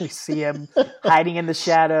match. We see him hiding in the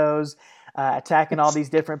shadows, attacking all these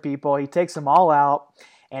different people. He takes them all out,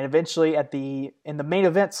 and eventually in the main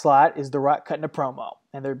event slot is The Rock cutting a promo.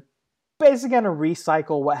 And they're basically going to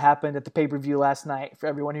recycle what happened at the pay-per-view last night for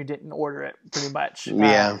everyone who didn't order it, pretty much.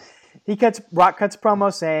 Yeah. Rock cuts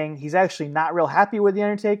promo saying he's actually not real happy with The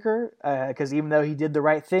Undertaker, because even though he did the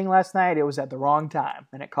right thing last night, it was at the wrong time,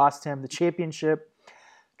 and it cost him the championship.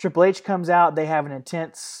 Triple H comes out. They have an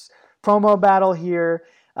intense promo battle here,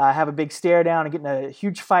 have a big stare down and getting a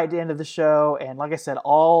huge fight at the end of the show. And like I said,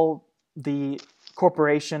 all the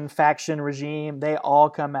corporation, faction, regime, they all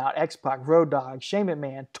come out. X-Pac, Road Dogg, Shane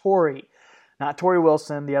McMahon, Tori, not Tori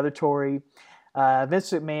Wilson, the other Tori,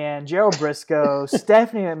 Vince McMahon, Gerald Briscoe,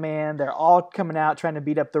 Stephanie McMahon, they're all coming out trying to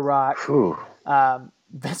beat up The Rock.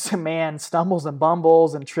 Vince McMahon stumbles and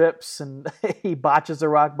bumbles and trips, and he botches the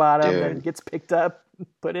rock bottom and gets picked up,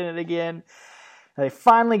 put in it again. They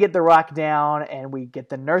finally get The Rock down, and we get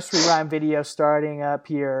the nursery rhyme video starting up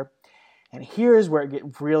here. And here's where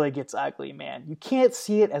it really gets ugly, man. You can't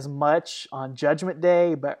see it as much on Judgment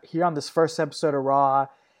Day, but here on this first episode of Raw,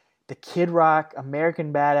 the Kid Rock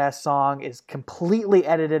American Badass song is completely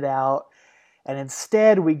edited out. And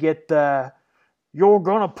instead we get the, you're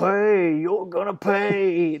gonna pay, you're gonna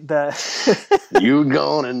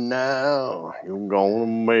now, you're gonna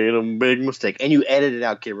make a big mistake. And you edited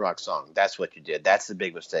out Kid Rock's song. That's what you did. That's the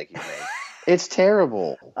big mistake you made. It's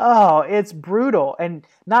terrible. Oh, it's brutal. And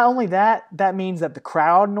not only that, that means that the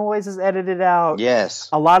crowd noise is edited out. Yes.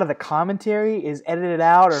 A lot of the commentary is edited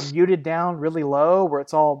out or muted down really low, where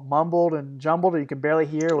it's all mumbled and jumbled, or you can barely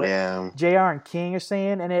hear what JR and King are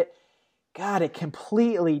saying. And it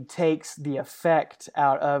completely takes the effect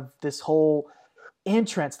out of this whole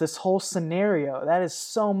entrance, this whole scenario. That is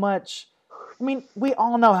so much. I mean, we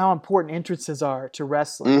all know how important entrances are to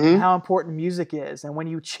wrestling, and how important music is. And when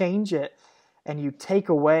you change it and you take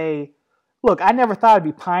away... Look, I never thought I'd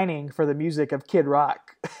be pining for the music of Kid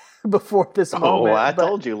Rock before this moment. Oh, I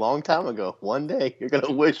told you a long time ago. One day you're going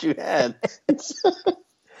to wish you had.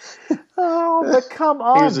 Oh, but come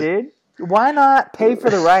on, dude. Why not pay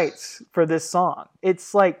for the rights for this song?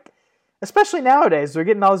 It's like, especially nowadays, they're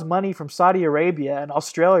getting all this money from Saudi Arabia and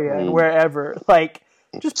Australia and wherever. Like,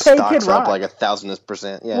 just pay Kid Rock. Up like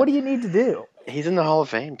 1,000%. Yeah. What do you need to do? He's in the Hall of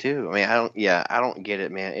Fame too. I mean, I don't get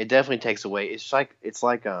it, man. It definitely takes away. It's like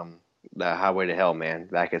the Highway to Hell, man.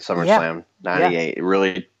 Back at SummerSlam '98, it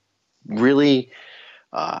really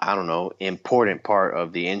I don't know, important part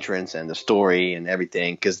of the entrance and the story and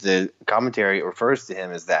everything, because the commentary refers to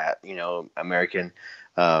him as that, American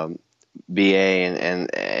BA,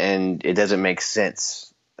 and it doesn't make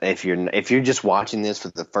sense if you're just watching this for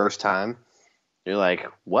the first time. You're like,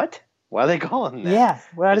 what? Why are they calling him that? Yeah,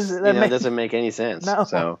 why does it? It doesn't make any sense. No.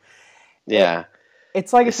 So, yeah,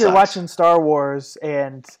 it's like if you're sucks. watching Star Wars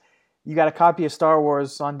and you got a copy of Star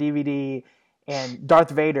Wars on DVD, and Darth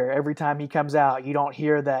Vader, every time he comes out, you don't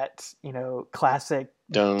hear that, classic.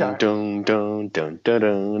 Dun, dun, dun, dun, dun,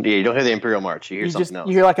 dun. Yeah, you don't hear the Imperial March. You hear something else.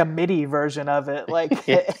 You hear like a MIDI version of it, like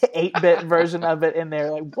 8-bit version of it in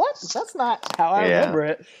there. Like, what? That's not how I remember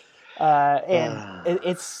it. I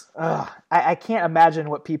can't imagine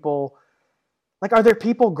what people like. Are there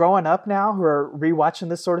people growing up now who are rewatching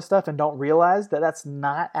this sort of stuff and don't realize that that's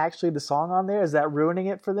not actually the song on there? Is that ruining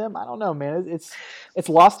it for them? I don't know, man. It's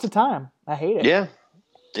lost to time. I hate it. Yeah.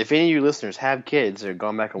 If any of you listeners have kids or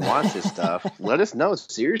gone back and watched this stuff, let us know,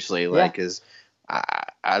 seriously. Like, because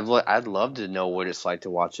I'd love to know what it's like to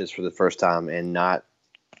watch this for the first time and not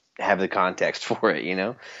have the context for it,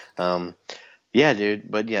 Yeah, dude.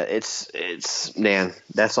 But yeah, it's man,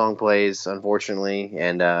 that song plays, unfortunately,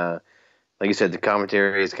 and like you said, the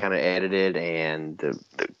commentary is kind of edited, and the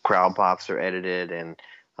crowd pops are edited, and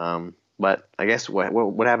but I guess what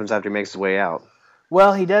happens after he makes his way out?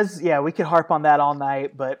 Well, he does. Yeah, we could harp on that all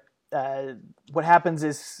night, but what happens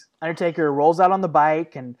is Undertaker rolls out on the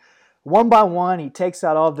bike, and one by one, he takes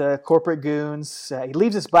out all the corporate goons. He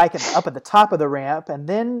leaves his bike up at the top of the ramp, and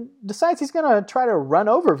then decides he's going to try to run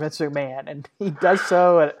over Vince McMahon, and he does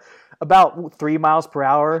so at about 3 miles per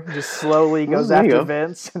hour. He just slowly goes after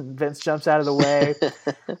Vince, and Vince jumps out of the way.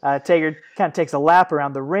 Taker kind of takes a lap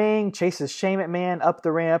around the ring, chases Shane McMahon up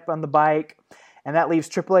the ramp on the bike, and that leaves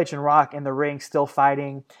Triple H and Rock in the ring still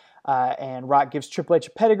fighting. And Rock gives Triple H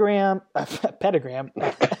a pedigram.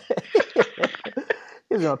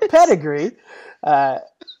 Gives him a pedigree.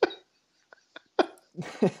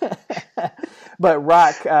 But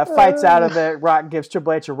Rock fights out of it. Rock gives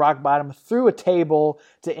Triple H a rock bottom through a table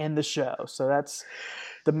to end the show. So that's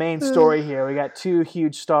the main story here. We got two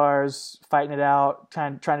huge stars fighting it out,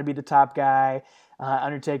 trying to be the top guy.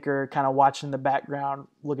 Undertaker kind of watching in the background,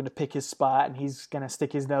 looking to pick his spot, and he's going to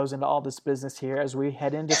stick his nose into all this business here as we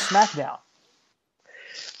head into SmackDown.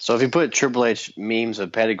 So if you put Triple H memes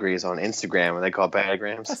of pedigrees on Instagram, are they called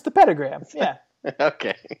pedigrams? That's the pedigram, yeah.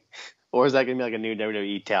 Okay. Or is that going to be like a new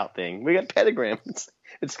WWE tout thing? We got pedigrams.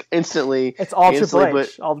 It's instantly... It's all Triple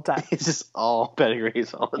H all the time. It's just all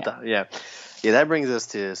pedigrees all the time, yeah. Yeah, that brings us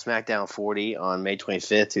to SmackDown 40 on May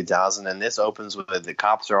 25th, 2000, and this opens with the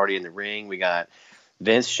cops are already in the ring. We got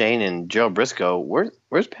Vince, Shane, and Joe Briscoe.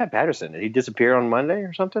 Where's Pat Patterson? Did he disappear on Monday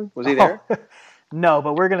or something? Was he there? No,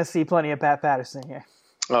 but we're going to see plenty of Pat Patterson here.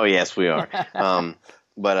 Oh, yes, we are.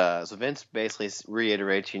 So Vince basically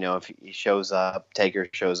reiterates, if he shows up, Taker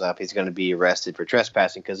shows up, he's going to be arrested for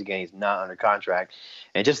trespassing because, again, he's not under contract.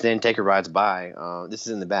 And just then Taker rides by. This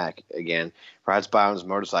is in the back again. Rides by on his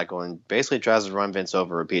motorcycle and basically tries to run Vince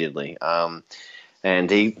over repeatedly.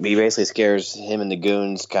 And he basically scares him and the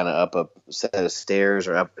goons kind of up a set of stairs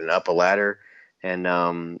or up a ladder. And,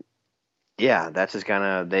 that's just kind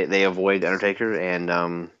of they avoid Undertaker.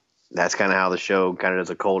 And that's kind of how the show kind of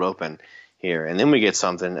does a cold open here. And then we get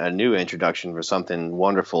a new introduction for something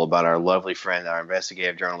wonderful about our lovely friend, our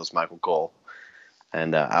investigative journalist, Michael Cole.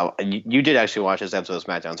 And you did actually watch this episode of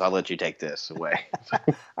SmackDown, so I'll let you take this away.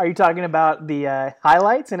 Are you talking about the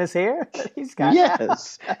highlights in his hair? He's got.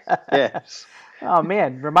 Yes. Yes. Oh,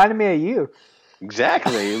 man. Reminded me of you.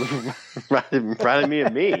 Exactly. Reminded me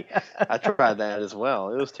of me. I tried that as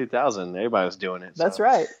well. It was 2000. Everybody was doing it. That's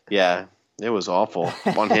right. Yeah. It was awful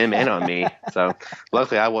on him and on me. So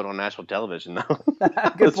luckily I wasn't on national television, though.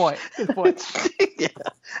 Good point. Yeah.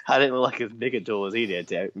 I didn't look like as big a tool as he did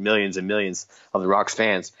to millions and millions of the Rock's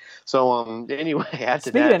fans. So anyway,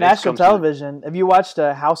 Speaking of national television, have you watched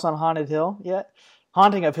House on Haunted Hill yet?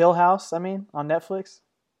 Haunting of Hill House, on Netflix?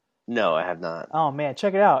 No, I have not. Oh, man,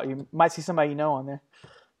 check it out. You might see somebody you know on there.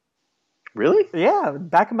 Really? Yeah,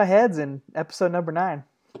 Back of My Head's in episode number 9.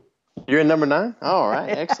 You're in number 9? Oh, all right,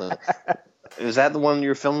 excellent. Is that the one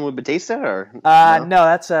you're filming with Batista, or no?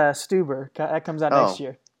 That's Stuber. That comes out next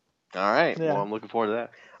year. All right. Yeah. Well, I'm looking forward to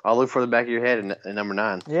that. I'll look for the back of your head in number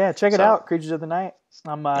 9. Yeah, check it out. Creatures of the Night.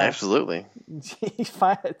 Absolutely.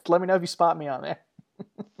 Let me know if you spot me on there.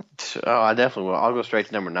 Oh, I definitely will. I'll go straight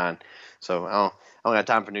to number 9. So I don't got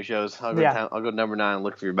time for new shows. I'll go to number 9 and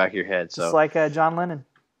look for your back of your head. So just like John Lennon.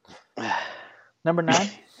 Number 9.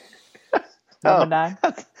 Number 9.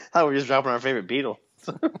 I thought we were just dropping our favorite Beatle.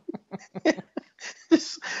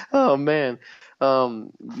 Oh man,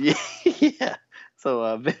 yeah.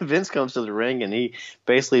 Vince comes to the ring and he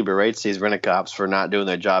basically berates these rent-a-cops for not doing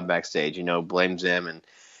their job backstage. Blames them and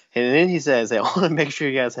then he says, "I want to make sure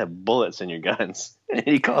you guys have bullets in your guns." And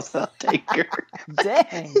he calls out Taker.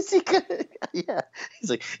 Dang. Yeah. He's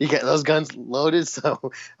like, "You got those guns loaded?"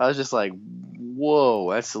 So I was just like,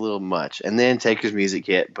 "Whoa, that's a little much." And then Taker's music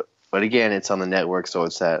hit, but again, it's on the network, so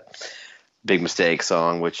it's that Big Mistake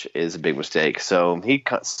song, which is a big mistake. So he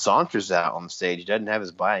saunters out on the stage. He doesn't have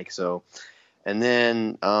his bike. So, and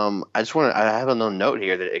then I have a little note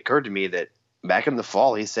here that it occurred to me that back in the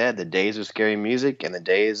fall, he said the days of scary music and the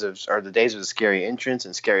days of the scary entrance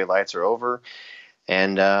and scary lights are over.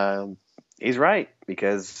 And he's right,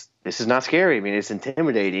 because this is not scary. I mean, it's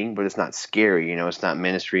intimidating, but it's not scary. It's not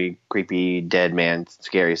Ministry, creepy, dead man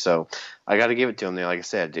scary. So I got to give it to him there. Like I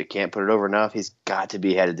said, I can't put it over enough. He's got to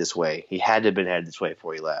be headed this way. He had to have been headed this way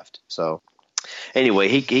before he left. So anyway,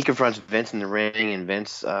 he confronts Vince in the ring, and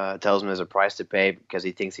Vince tells him there's a price to pay because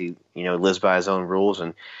he thinks he lives by his own rules.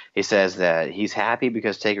 And he says that he's happy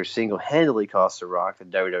because Taker single-handedly cost The Rock the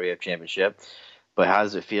WWF Championship. But how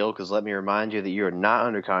does it feel? Because let me remind you that you are not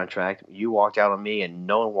under contract. You walked out on me, and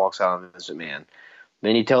no one walks out on Vince McMahon.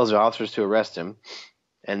 Then he tells the officers to arrest him.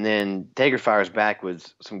 And then Taker fires back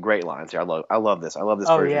with some great lines here. I love this. I love this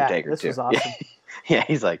version of Taker, this too. Was awesome. Yeah,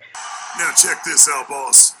 he's like, Now check this out,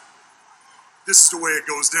 boss. This is the way it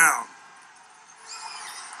goes down.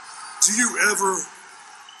 Do you ever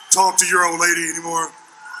talk to your old lady anymore?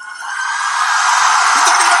 You're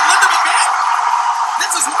talking about Linda McMahon?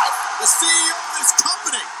 That's his wife, the CEO of this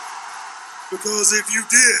company. Because if you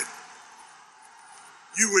did,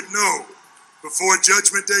 you would know before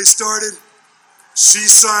Judgment Day started, she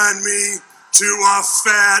signed me to a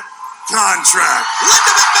fat contract.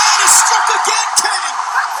 Linda McMahon is struck again, King.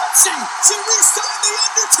 She re-signed The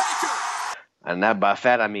Undertaker. and that by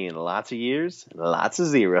fat, I mean lots of years, lots of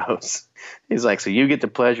zeros. He's like, so you get the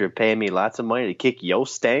pleasure of paying me lots of money to kick your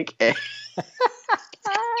stank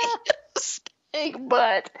stank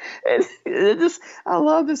butt. And I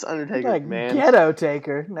love this Undertaker, Like man. ghetto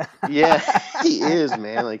Taker. Yeah, he is,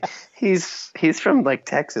 man. Like he's from like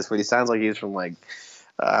Texas, but he sounds like he's from like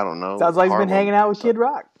I don't know. Sounds like he's been Harlem. hanging out with Kid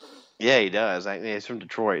Rock. Yeah, he does. He's from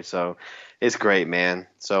Detroit, so it's great, man.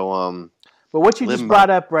 So But what you just Limbo. brought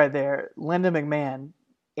up right there, Linda McMahon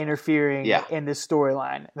interfering Yeah. in this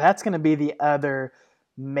storyline, that's going to be the other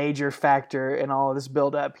major factor in all of this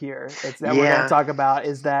build-up here. It's that we're going to talk about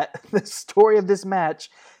is that the story of this match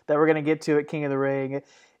that we're going to get to at King of the Ring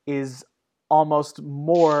is almost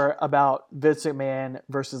more about Vince McMahon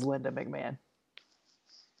versus Linda McMahon.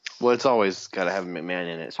 well, it's always got to have a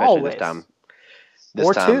McMahon in it, especially Always. this time.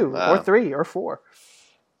 Or two, or three, or four.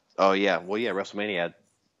 Oh yeah, well yeah, WrestleMania had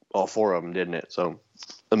all four of them, didn't it? So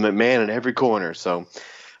a McMahon in every corner. So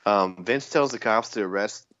Vince tells the cops to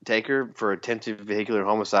arrest Taker for attempted vehicular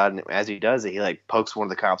homicide, and as he does it, he like pokes one of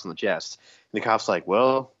the cops in the chest. And the cop's like,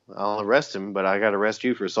 "Well, I'll arrest him, but I got to arrest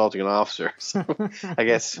you for assaulting an officer." So I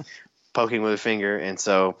guess poking with a finger, and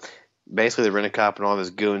so basically the rent-a-cop and all of his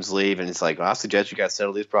goons leave, and it's like, well, I suggest you guys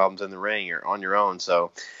settle these problems in the ring or on your own.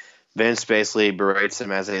 So Vince basically berates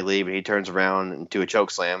them as they leave, and he turns around into a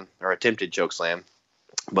chokeslam, or attempted chokeslam.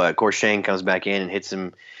 But of course Shane comes back in and hits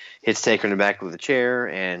Taker in the back with a chair,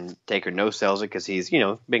 and Taker no-sells it because he's,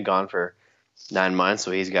 been gone for 9 months,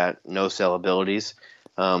 so he's got no-sell abilities.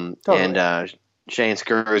 Totally. And Shane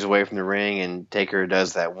scurries away from the ring, and Taker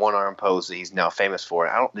does that one-arm pose that he's now famous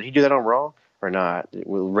for. Did he do that on Raw or not?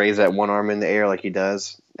 We'll raise that one arm in the air like he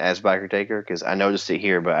does as Biker Taker, because I noticed it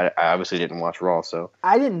here, but I obviously didn't watch Raw, so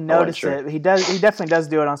I didn't notice sure. it. He definitely does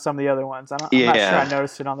do it on some of the other ones. I'm not sure I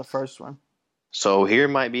noticed it on the first one. So here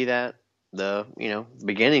might be the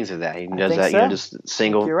beginnings of that. He does think that, so. just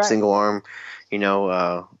single arm,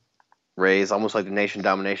 raise, almost like the Nation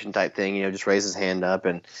Domination type thing. Just raise his hand up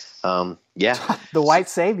and The White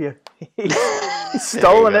Savior. He's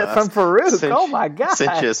stolen it from Farouk. Oh my God.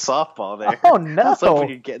 Sent you a softball there. Oh no. I was hoping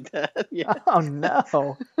you'd get that. Yeah. Oh no.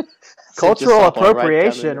 Sent you a Cultural softball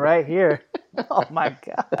appropriation right right here. Oh my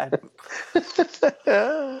God.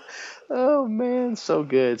 Oh man, so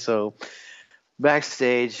good. So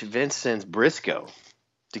backstage, Vince sends Briscoe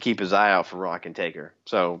to keep his eye out for Rock and Taker.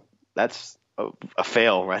 So that's a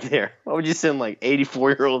fail right there. Why would you send like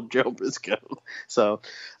 84-year-old Joe Briscoe? So,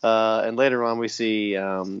 and later on we see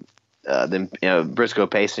Briscoe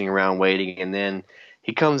pacing around waiting, and then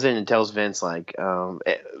he comes in and tells Vince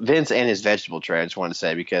Vince and his vegetable tray. I just want to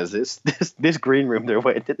say, because this green room they're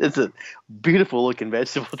waiting, it's a beautiful looking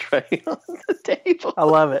vegetable tray on the table. I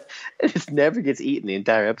love it. It just never gets eaten the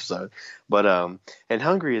entire episode. But and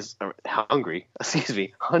Hunter.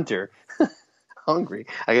 Hungry.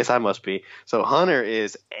 I guess I must be. So Hunter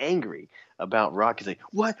is angry about Rock. He's like,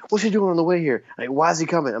 what? What's he doing on the way here? Like, why is he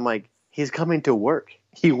coming? I'm like, he's coming to work.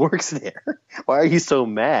 He works there. Why are you so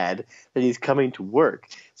mad that he's coming to work?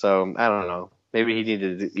 So I don't know. Maybe he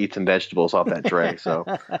needed to eat some vegetables off that tray. So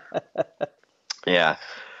yeah.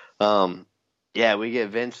 Yeah, we get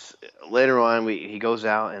Vince later on. He goes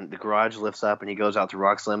out and the garage lifts up and he goes out to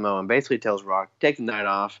Rock's limo and basically tells Rock take the night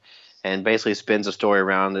off, and basically spins a story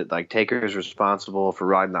around it like Taker is responsible for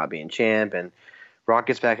Rock not being champ. And Rock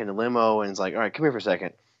gets back in the limo and is like, all right, come here for a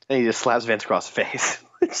second. And he just slaps Vince across the face,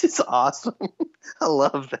 which is awesome. I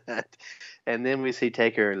love that. And then we see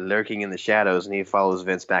Taker lurking in the shadows and he follows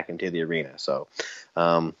Vince back into the arena. So,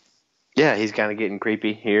 yeah, he's kind of getting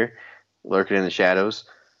creepy here, lurking in the shadows.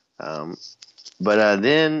 But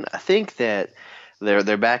then I think that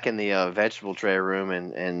they're back in the vegetable tray room,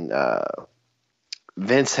 and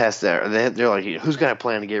Vince has they're like, who's got a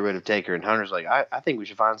plan to get rid of Taker? And Hunter's like, I think we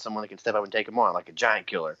should find someone that can step up and take him on, like a giant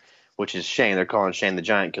killer, which is Shane. They're calling Shane the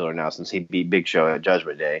Giant Killer now since he beat Big Show at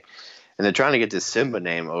Judgment Day. And they're trying to get this Simba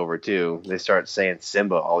name over, too. They start saying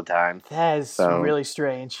Simba all the time. That is really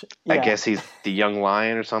strange. Yeah. I guess he's the young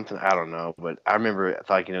lion or something. I don't know. But I remember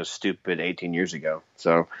thinking it was stupid 18 years ago.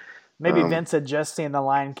 So maybe Vince had just seen The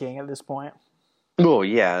Lion King at this point. Well,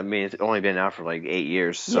 yeah. I mean, it's only been out for like 8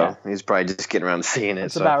 years. So he's probably just getting around to seeing it.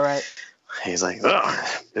 That's about right. He's like,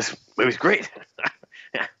 oh, this movie's great.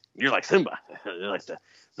 You're like Simba. You're like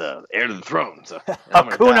the heir to the throne. So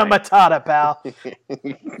Hakuna Matata, pal.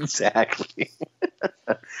 Exactly.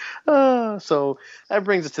 So that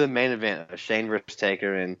brings us to the main event of Shane versus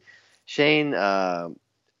Taker. And Shane,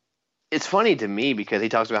 it's funny to me because he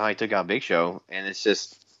talks about how he took out Big Show, and it's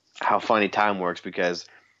just how funny time works because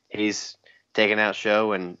he's taking out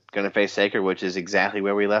Show and going to face Taker, which is exactly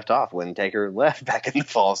where we left off when Taker left back in the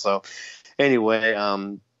fall. So anyway,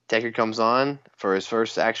 Taker comes on for his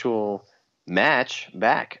first actual match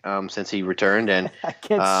back since he returned, and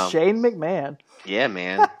against Shane McMahon. Yeah,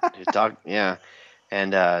 man.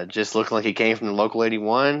 And just looking like he came from the local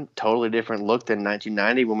 81. Totally different look than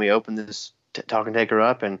 1990 when we opened this Talking Taker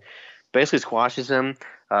up, and basically squashes him.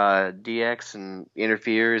 DX and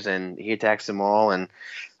interferes, and he attacks them all, and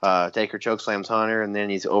Taker chokeslams Hunter, and then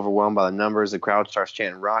he's overwhelmed by the numbers. The crowd starts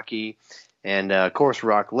chanting Rocky, and of course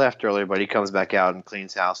Rock left earlier, but he comes back out and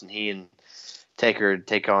cleans house, and he and Taker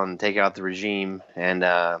take out the regime,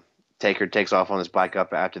 and Taker takes off on his bike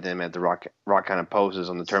up after them at the Rock kind of poses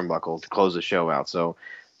on the turnbuckle to close the show out. So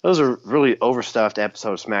those are really overstuffed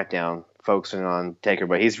episodes of SmackDown focusing on Taker,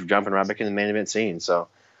 but he's jumping right back in the main event scene. So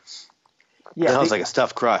yeah, that was like a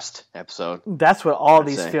stuffed crust episode. That's what all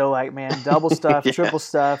these feel like, man. Double stuffed, triple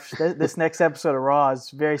stuffed. This next episode of Raw is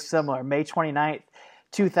very similar. May 29th,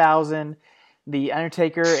 2000. The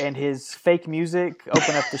Undertaker and his fake music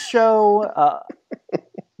open up the show.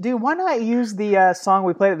 Dude, why not use the song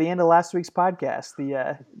we played at the end of last week's podcast?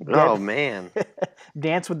 Oh, man.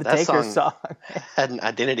 Dance with the Taker song. Had an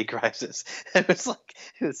identity crisis. It was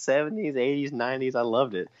 70s, 80s, 90s. I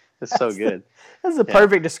loved it. It's so good. That's a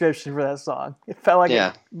perfect description for that song. It felt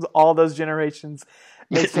like all those generations.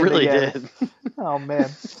 It really did. Oh,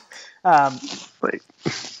 man.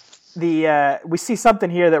 We see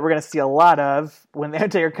something here that we're going to see a lot of. When the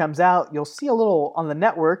Undertaker comes out, you'll see a little, on the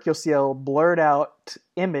network, you'll see a blurred out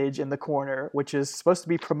image in the corner, which is supposed to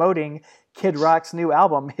be promoting Kid Rock's new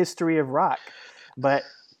album, History of Rock. But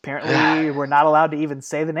apparently we're not allowed to even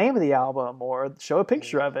say the name of the album or show a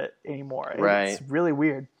picture of it anymore. Right. It's really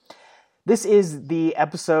weird. This is the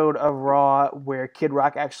episode of Raw where Kid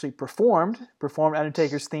Rock actually performed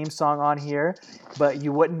Undertaker's theme song on here, but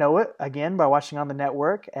you wouldn't know it, again, by watching on the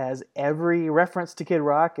network, as every reference to Kid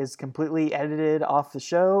Rock is completely edited off the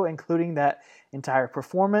show, including that entire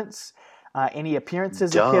performance. Any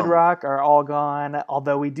appearances of Kid Rock are all gone,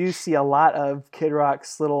 although we do see a lot of Kid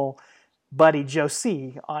Rock's little buddy Joe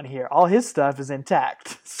C on here. All his stuff is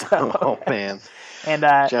intact. So, oh, man.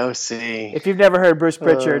 And Joe C. If you've never heard Bruce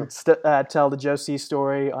Pritchard tell the Joe C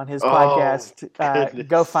story on his podcast,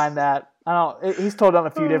 go find that. He's told it on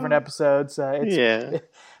a few different episodes. I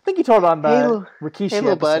think he told it on the Rikishi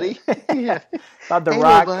episode. Buddy. Yeah. About the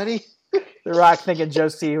Rock. Buddy. The Rock thinking Joe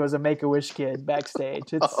C was a Make-A-Wish kid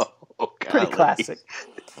backstage. It's pretty classic.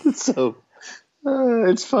 It's so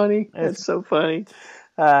it's funny. It's so funny.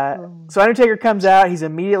 So Undertaker comes out. He's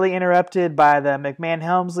immediately interrupted by the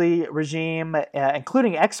McMahon-Helmsley regime,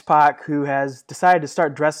 including X-Pac, who has decided to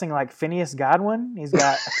start dressing like Phineas Godwin. He's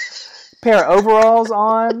got a pair of overalls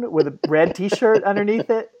on with a red T-shirt underneath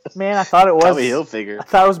it. Man, I thought it was Tommy Hilfiger. I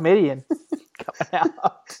thought it was Midian coming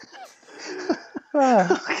out.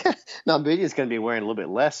 No, Midian's going to be wearing a little bit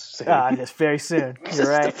less soon. Just very soon. You're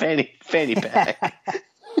right. The fanny pack.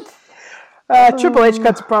 Triple H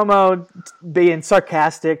cuts a promo being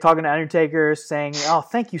sarcastic, talking to Undertaker, saying, "Oh,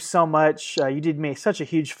 thank you so much. You did me such a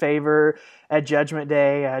huge favor at Judgment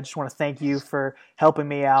Day. I just want to thank you for helping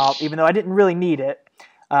me out, even though I didn't really need it."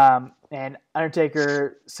 And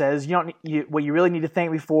Undertaker says, what you really need to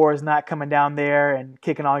thank me for is not coming down there and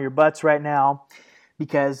kicking all your butts right now,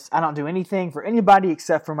 because I don't do anything for anybody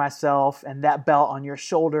except for myself, and that belt on your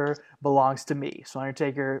shoulder belongs to me. So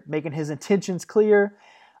Undertaker making his intentions clear.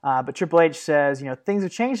 But Triple H says, things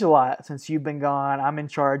have changed a lot since you've been gone. I'm in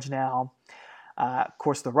charge now. Of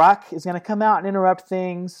course, The Rock is going to come out and interrupt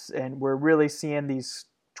things, and we're really seeing these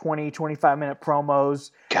 20, 25-minute promos.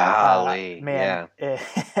 Golly, man,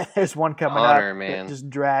 there's one coming Honor, up man. that just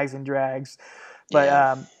drags and drags.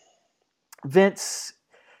 But Vince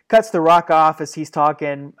cuts The Rock off as he's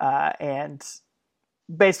talking and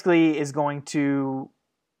basically is going to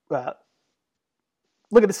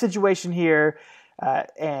look at the situation here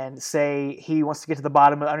and say he wants to get to the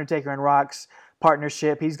bottom of Undertaker and Rock's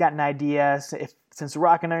partnership. He's got an idea. Since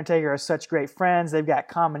Rock and Undertaker are such great friends, they've got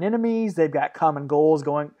common enemies, they've got common goals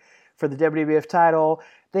going for the WWF title.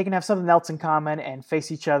 They can have something else in common and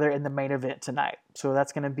face each other in the main event tonight. So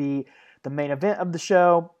that's going to be the main event of the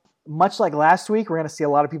show. Much like last week, we're going to see a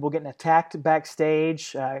lot of people getting attacked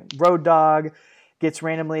backstage. Road Dogg gets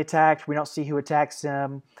randomly attacked. We don't see who attacks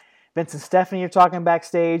him. Vince and Stephanie are talking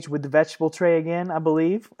backstage with the vegetable tray again, I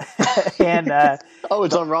believe. And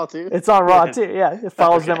it's on Raw too? It's on Raw too, yeah. It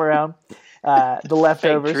follows them around. The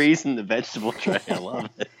leftovers. Fake trees in the vegetable tray. I love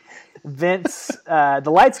it. Vince, the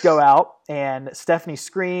lights go out, and Stephanie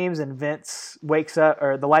screams, and Vince wakes up,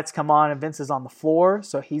 or the lights come on, and Vince is on the floor,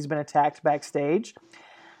 so he's been attacked backstage.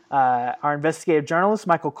 Our investigative journalist,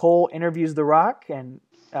 Michael Cole, interviews The Rock, and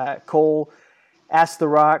Cole asks The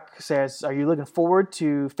Rock, says, "Are you looking forward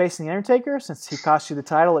to facing The Undertaker since he cost you the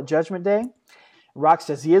title at Judgment Day?" Rock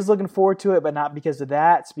says he is looking forward to it, but not because of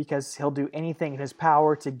that. It's because he'll do anything in his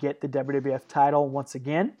power to get the WWF title once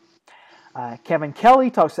again. Kevin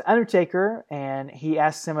Kelly talks to Undertaker, and he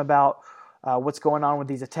asks him about what's going on with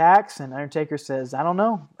these attacks. And Undertaker says, "I don't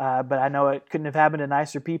know, but I know it couldn't have happened to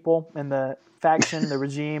nicer people in the faction, the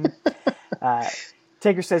regime."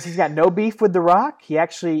 Taker says he's got no beef with The Rock. He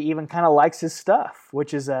actually even kind of likes his stuff,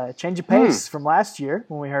 which is a change of pace from last year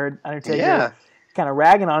when we heard Undertaker kind of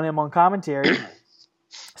ragging on him on commentary.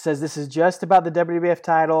 Says this is just about the WWF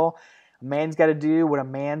title. A man's got to do what a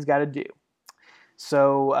man's got to do.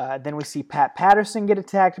 So then we see Pat Patterson get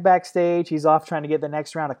attacked backstage. He's off trying to get the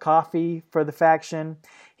next round of coffee for the faction.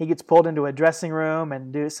 He gets pulled into a dressing room,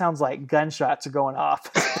 and dude, it sounds like gunshots are going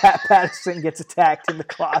off. Pat Patterson gets attacked in the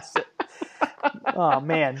closet. Oh,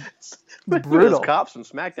 man. Brutal. Those cops from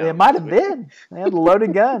SmackDown. It might have been. They had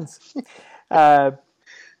loaded guns. Oh,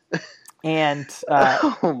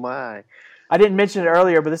 my. I didn't mention it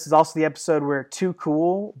earlier, but this is also the episode where Too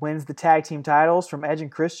Cool wins the tag team titles from Edge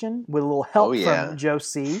and Christian with a little help from Joe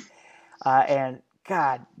C. And,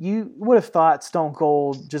 God, you would have thought Stone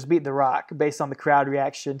Cold just beat The Rock based on the crowd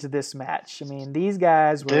reaction to this match. I mean, these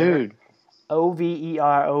guys were OVER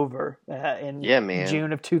over in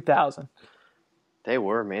June of 2000. They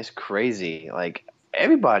were, man. It's crazy. Like,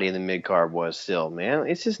 everybody in the mid-card was still, man.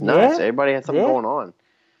 It's just nuts. Everybody had something going on.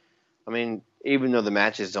 I mean, even though the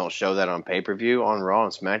matches don't show that on pay-per-view, on Raw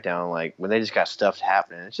and SmackDown, like, when they just got stuff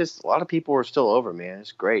happening, it's just a lot of people were still over, man.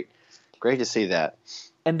 It's great. Great to see that.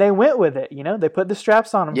 And they went with it, They put the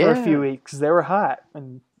straps on them for a few weeks. They were hot.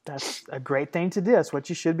 And that's a great thing to do. That's what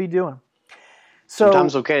you should be doing. So,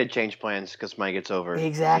 sometimes it's okay to change plans because somebody gets over.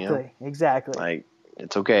 Exactly. Like,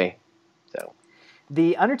 it's okay. So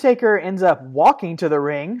the Undertaker ends up walking to the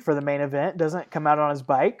ring for the main event. Doesn't come out on his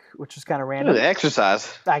bike, which is kind of random. The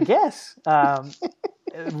exercise. I guess.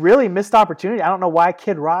 Really missed opportunity. I don't know why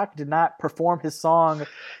Kid Rock did not perform his song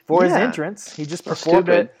for his entrance. He just performed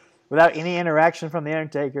it without any interaction from the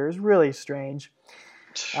Undertaker. It's really strange.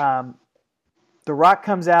 The Rock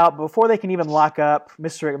comes out. Before they can even lock up,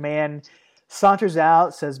 Mr. McMahon saunters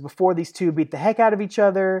out, says before these two beat the heck out of each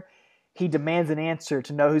other, he demands an answer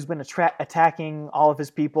to know who's been attacking all of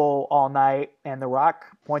his people all night. And The Rock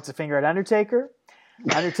points a finger at Undertaker.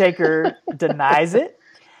 Undertaker denies it.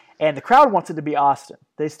 And the crowd wants it to be Austin.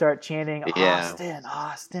 They start chanting, Austin,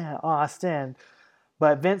 Austin, Austin.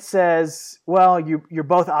 But Vince says, well, you're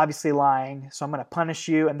both obviously lying, so I'm going to punish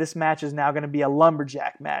you. And this match is now going to be a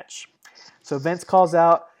lumberjack match. So Vince calls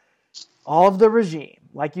out all of the regime.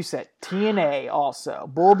 Like you said, TNA also,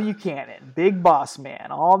 Bull Buchanan, Big Boss Man,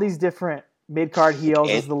 all these different mid-card heels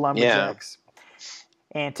as the Lumberjacks.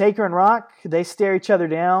 And Taker and Rock, they stare each other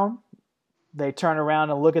down. They turn around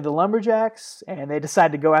and look at the Lumberjacks, and they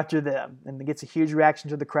decide to go after them. And it gets a huge reaction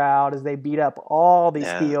to the crowd as they beat up all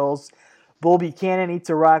these heels. Bull Buchanan eats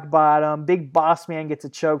a rock bottom. Big Boss Man gets a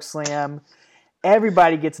choke slam.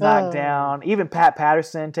 Everybody gets knocked down. Even Pat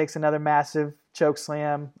Patterson takes another massive choke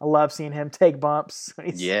slam. I love seeing him take bumps when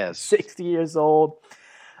he's Yes. 60 years old.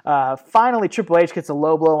 Finally, Triple H gets a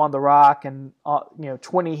low blow on The Rock, and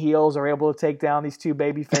 20 heels are able to take down these two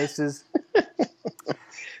baby faces.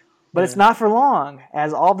 But it's not for long,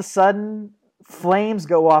 as all of a sudden, flames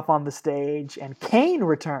go off on the stage, and Kane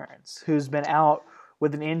returns, who's been out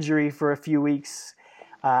with an injury for a few weeks.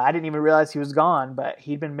 I didn't even realize he was gone, but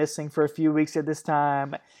he'd been missing for a few weeks at this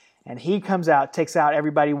time. And he comes out, takes out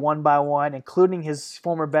everybody one by one, including his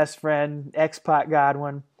former best friend, X-Pac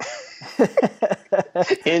Godwin.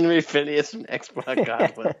 Henry Phineas and X-Pac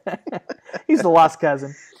Godwin. He's the lost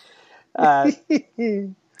cousin.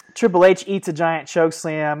 Triple H eats a giant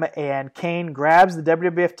chokeslam, and Kane grabs the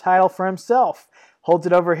WWF title for himself, holds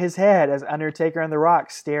it over his head as Undertaker and The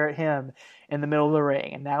Rock stare at him in the middle of the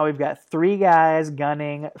ring. And now we've got 3 guys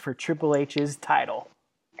gunning for Triple H's title.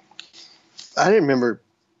 I didn't remember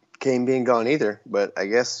Kane being gone either, but I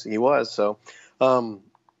guess he was. So,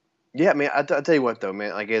 yeah, man, I'll tell you what, though,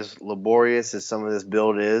 man, like as laborious as some of this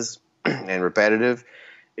build is and repetitive,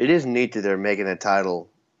 it is neat that they're making the title,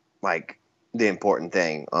 like, the important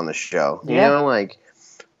thing on the show. You know, like,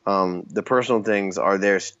 the personal things are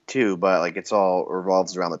theirs too, but, like, it's all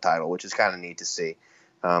revolves around the title, which is kind of neat to see.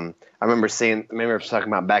 I remember talking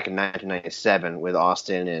about back in 1997 with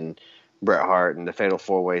Austin and Bret Hart and the Fatal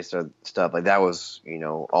 4-Way stuff. Like, that was,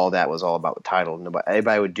 all that was all about the title.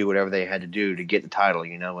 Everybody would do whatever they had to do to get the title,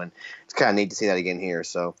 and it's kind of neat to see that again here.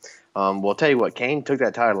 So, we'll tell you what, Kane took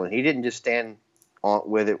that title, and he didn't just stand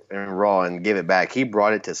with it in Raw and give it back. He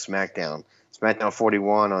brought it to SmackDown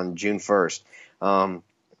 41 on June 1st.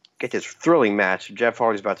 Get this thrilling match. Jeff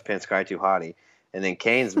Hardy's about to pin Sky Too Hottie, and then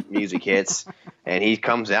Kane's music hits, and he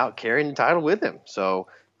comes out carrying the title with him. So,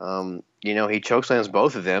 he chokeslams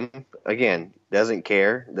both of them. Again, doesn't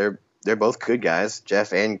care. They're both good guys,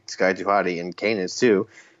 Jeff and Sky Too Hottie, and Kane is too.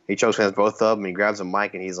 He chokeslams both of them. He grabs a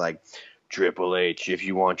mic and he's like, "Triple H, if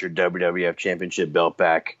you want your WWF Championship belt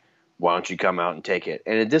back, why don't you come out and take it?"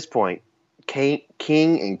 And at this point, King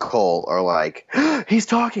and Cole are like, he's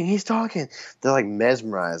talking. They're like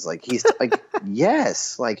mesmerized. Like, he's like,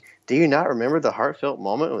 yes. Like, do you not remember the heartfelt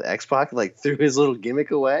moment with X-Pac, like, threw his little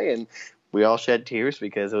gimmick away, and we all shed tears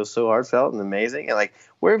because it was so heartfelt and amazing. And, like,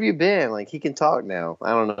 where have you been? Like, he can talk now.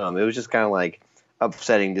 I don't know. It was just kind of, like,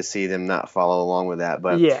 upsetting to see them not follow along with that.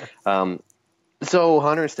 But, yeah. So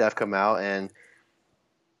Hunter and Steph come out, and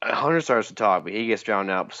Hunter starts to talk, but he gets drowned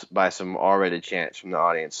out by some R-rated chants from the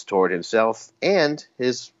audience toward himself and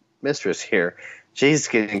his mistress here. She's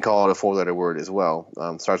getting called a 4-letter word as well.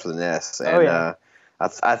 Starts with an S. And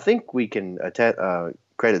I think we can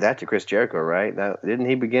credit that to Chris Jericho, right? Didn't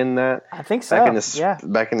he begin that? I think so.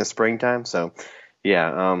 Back in the springtime. So,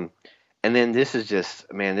 yeah. And then this is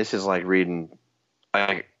just, man, this is like reading,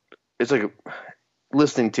 it's like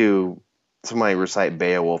listening to somebody recite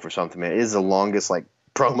Beowulf or something, man. It is the longest, like,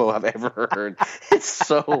 promo I've ever heard. It's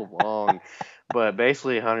so long. But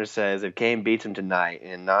basically, Hunter says if Kane beats him tonight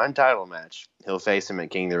in a non-title match, he'll face him at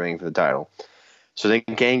King of the Ring for the title. So then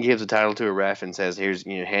Kane gives the title to a ref and says, here's,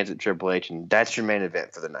 hands it to Triple H, and that's your main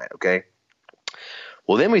event for the night, okay?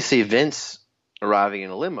 Well, then we see Vince arriving in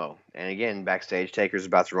a limo. And again, backstage, Taker's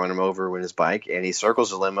about to run him over with his bike, and he circles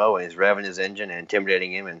the limo, and he's revving his engine and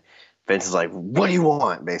intimidating him, and Vince is like, what do you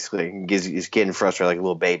want, basically? He's getting frustrated like a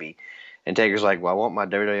little baby. And Taker's like, well, I want my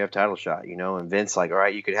WWF title shot, And Vince's like, all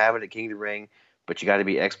right, you could have it at King of the Ring, but you got to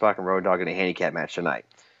be X-Pac and Road Dogg in a handicap match tonight.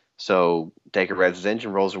 So Taker revs his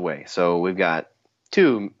engine, rolls away. So we've got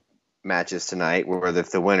 2 matches tonight where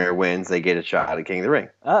if the winner wins, they get a shot at King of the Ring.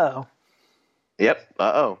 Uh-oh. Yep,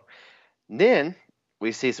 uh-oh. Then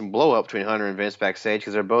we see some blow-up between Hunter and Vince backstage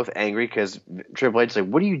because they're both angry because Triple H is like,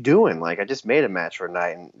 what are you doing? Like, I just made a match for a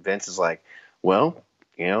night. And Vince is like, well,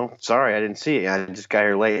 sorry, I didn't see it. I just got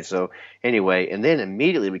here late. So anyway, and then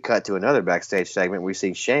immediately we cut to another backstage segment. We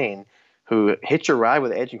see Shane, who hitched a ride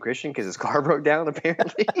with Edge and Christian because his car broke down,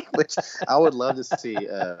 apparently, which I would love to see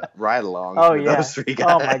ride along with those 3 guys.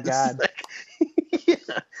 Oh, my God. Yeah,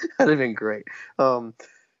 that'd have been great.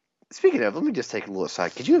 Speaking of, let me just take a little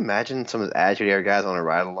aside. Could you imagine some of the Attitude Era guys on a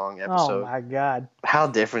ride-along episode? Oh, my God. How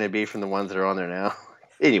different it'd be from the ones that are on there now.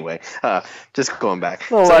 Anyway, just going back.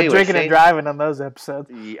 A lot of drinking and driving on those episodes.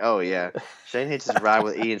 Oh, yeah. Shane hitches a ride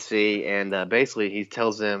with E&C, and basically he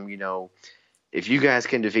tells them, if you guys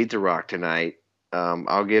can defeat The Rock tonight,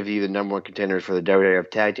 I'll give you the number 1 contenders for the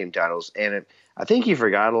WWF Tag Team titles. And I think he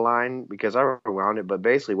forgot a line because I rewound it, but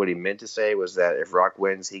basically what he meant to say was that if Rock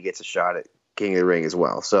wins, he gets a shot at King of the Ring as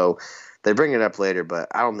well. So they bring it up later, but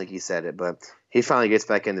I don't think he said it. But he finally gets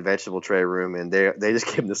back in the vegetable tray room, and they just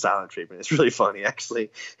give him the silent treatment. It's really funny, actually,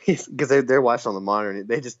 because they're watching on the monitor,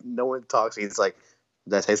 and no one talks. He's like,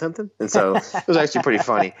 "Did I say something?" And so it was actually pretty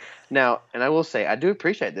funny. Now, and I will say, I do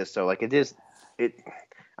appreciate this, though. Like,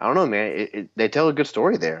 I don't know, man. They tell a good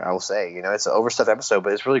story there, I will say. It's an overstuffed episode,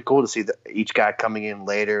 but it's really cool to see each guy coming in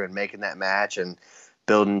later and making that match and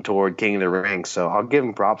building toward King of the Ring. So I'll give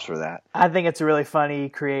him props for that. I think it's a really funny,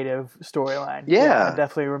 creative storyline. Yeah. I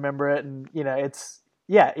definitely remember it. And,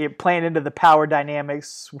 you're playing into the power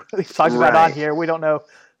dynamics we've talked about on here. We don't know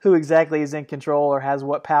who exactly is in control or has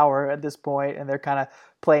what power at this point, and they're kind of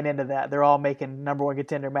playing into that. They're all making number one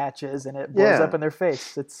contender matches, and it blows up in their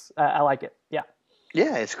face. I like it. Yeah.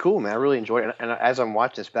 Yeah, it's cool, man. I really enjoyed it. And as I'm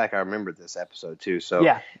watching this back, I remember this episode too. So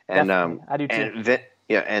yeah, and I do too.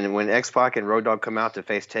 And when X-Pac and Road Dogg come out to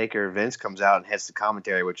face Taker, Vince comes out and heads the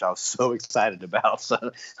commentary, which I was so excited about. So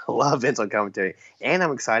I love Vince on commentary, and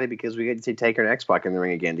I'm excited because we get to see Taker and X-Pac in the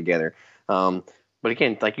ring again together. But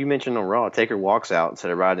again, like you mentioned on Raw, Taker walks out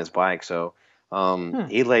instead of riding his bike, so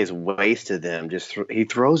he lays waste to them. He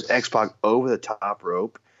throws X-Pac over the top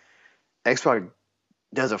rope. X-Pac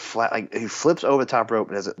does a flat, like he flips over the top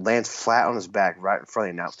rope and lands flat on his back right in front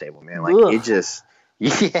of the announce table, man. Like it just,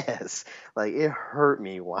 yes, like it hurt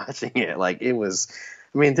me watching it. Like it was,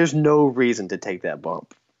 there's no reason to take that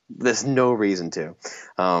bump. There's no reason to.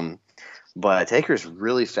 But Taker's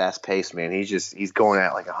really fast paced, man. He's going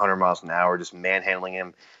at like 100 miles an hour, just manhandling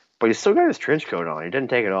him. But he's still got his trench coat on. He didn't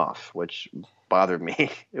take it off, which bothered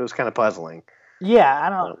me. It was kind of puzzling.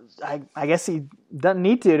 Yeah, I guess he doesn't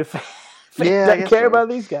need to doesn't care about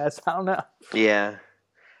these guys. I don't know. Yeah.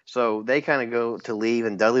 So they kind of go to leave,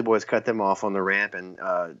 and Dudley Boys cut them off on the ramp, and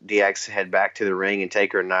DX head back to the ring, and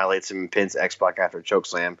Taker annihilates him and pins X-Pac after a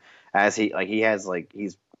chokeslam. As he's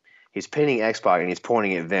pinning X-Pac and he's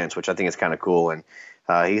pointing at Vince, which I think is kind of cool, and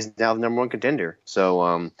he's now the number one contender.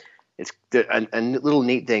 So it's a little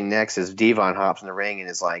neat thing next is Devon hops in the ring and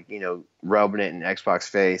is like, rubbing it in X-Pac's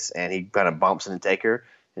face, and he kind of bumps into Taker.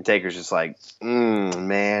 And Taker's just like,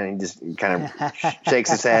 man, and he just kind of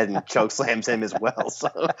shakes his head and chokeslams him as well.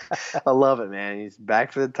 So I love it, man. He's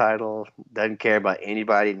back for the title, doesn't care about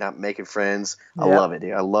anybody, not making friends. I love it,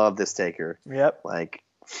 dude. I love this Taker. Yep. Like,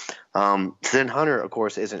 so then Hunter, of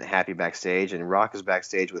course, isn't happy backstage, and Rock is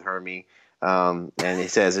backstage with Hermie, and he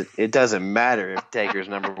says it doesn't matter if Taker's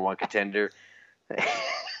number one contender.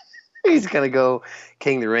 He's going to go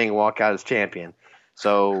King of the Ring and walk out as champion.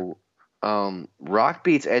 So Rock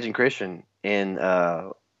beats Edge and Christian in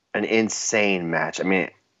an insane match.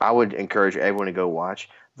 I would encourage everyone to go watch.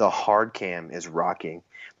 The hard cam is rocking.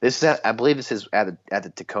 I believe this is at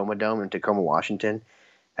the Tacoma Dome in Tacoma, Washington.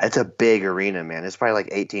 It's a big arena, man. It's probably like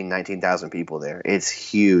 18,000, 19,000 people there. It's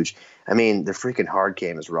huge. The freaking hard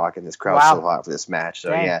cam is rocking. This crowd's so hot for this match.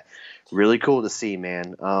 So, yeah, really cool to see,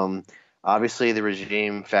 man. Obviously,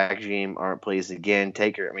 the Fact Regime aren't pleased again.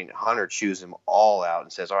 Hunter chews them all out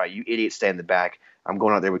and says, all right, you idiots stay in the back. I'm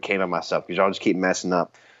going out there with Kane by myself because y'all just keep messing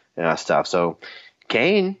up and stuff. So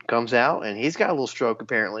Kane comes out, and he's got a little stroke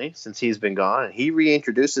apparently since he's been gone. And he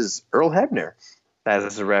reintroduces Earl Hebner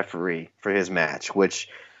as a referee for his match, which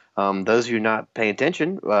those of you not paying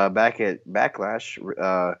attention, back at Backlash,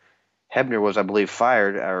 Hebner was, I believe,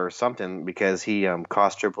 fired or something because he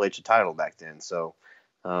cost Triple H the title back then. So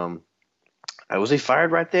was he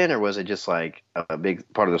fired right then, or was it just like a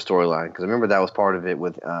big part of the storyline? Because I remember that was part of it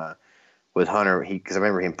with Hunter. Because I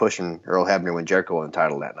remember him pushing Earl Hebner when Jericho won the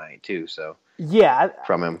title that night too. So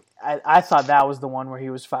from him. I thought that was the one where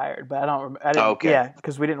he was fired, but I didn't. Okay. Yeah,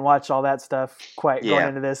 because we didn't watch all that stuff quite going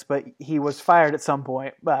into this. But he was fired at some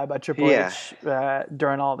point by Triple H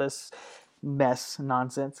during all this mess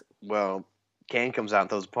nonsense. Well, Kane comes out and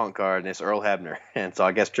throws a punt card, and it's Earl Hebner, and so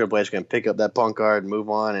I guess Triple H can pick up that punt card and move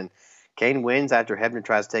on. And Kane wins after Hebner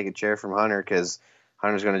tries to take a chair from Hunter because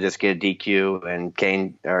Hunter's going to just get a DQ, and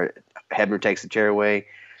Hebner takes the chair away.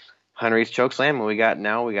 Hunter eats chokeslam, and we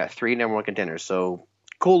got 3 number one contenders. So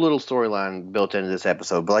cool little storyline built into this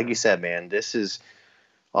episode. But like you said, man, this is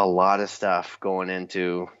a lot of stuff going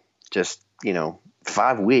into just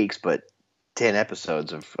 5 weeks, but 10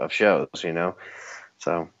 episodes of shows.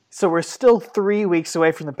 So we're still 3 weeks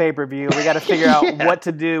away from the pay-per-view. We got to figure out what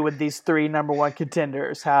to do with these 3 number one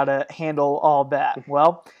contenders, how to handle all that.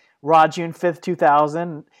 Well, Raw June 5th,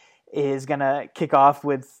 2000 is going to kick off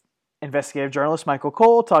with investigative journalist Michael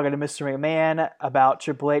Cole talking to Mr. McMahon about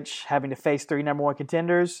Triple H having to face 3 number one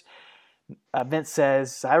contenders. Vince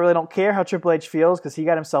says, I really don't care how Triple H feels because he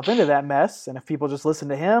got himself into that mess, and if people just listened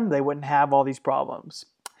to him, they wouldn't have all these problems.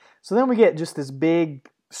 So then we get just this big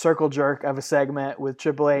circle jerk of a segment with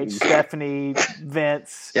Triple H, Stephanie,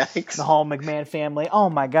 Vince, Yikes. the whole McMahon family. Oh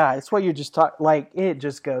my God, it's what you just talked. Like it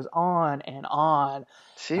just goes on and on.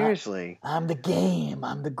 Seriously. I'm the game.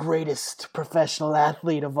 I'm the greatest professional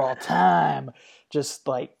athlete of all time. Just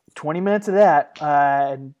like 20 minutes of that.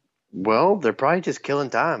 Well, they're probably just killing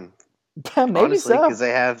time. Maybe honestly, so. because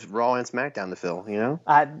they have Raw and SmackDown to fill,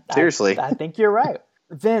 Seriously. I think you're right.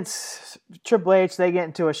 Vince, Triple H, they get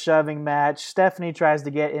into a shoving match. Stephanie tries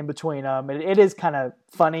to get in between them. It is kind of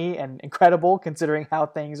funny and incredible considering how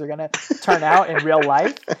things are going to turn out in real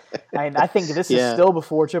life. I think this is still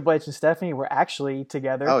before Triple H and Stephanie were actually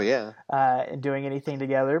together. Oh, yeah. And doing anything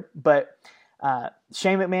together. But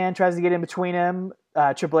Shane McMahon tries to get in between them,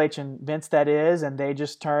 Triple H and Vince, that is, and they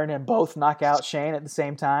just turn and both knock out Shane at the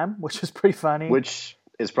same time, which is pretty funny. Which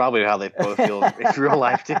is probably how they both feel in real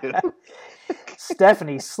life, too.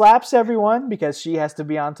 Stephanie slaps everyone because she has to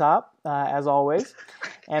be on top, as always.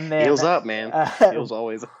 And then Heels up, man. Heels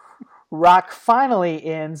always up. Rock finally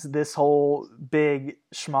ends this whole big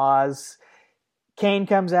schmoz. Kane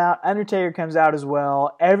comes out. Undertaker comes out as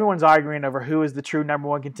well. Everyone's arguing over who is the true number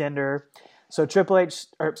one contender. So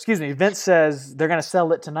Vince says they're going to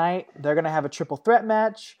settle it tonight. They're going to have a triple threat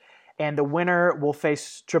match, and the winner will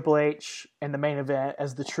face Triple H in the main event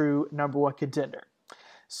as the true number one contender.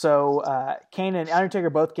 So Kane and Undertaker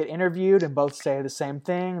both get interviewed and both say the same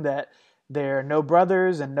thing, that they're no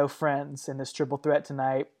brothers and no friends in this triple threat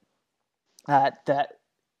tonight. That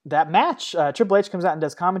match, Triple H comes out and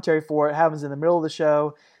does commentary for it. It happens in the middle of the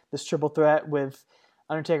show, this triple threat with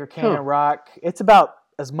Undertaker, Kane, and Rock. It's about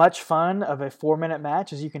as much fun of a 4-minute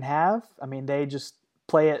match as you can have. I mean, they just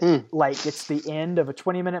play it like it's the end of a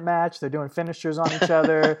 20-minute match. They're doing finishers on each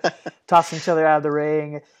other, tossing each other out of the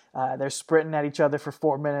ring. They're sprinting at each other for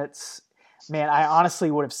 4 minutes. Man, I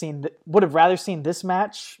honestly would have rather seen this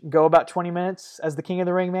match go about 20 minutes as the King of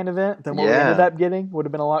the Ring main event than what we ended up getting. Would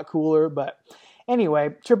have been a lot cooler. But anyway,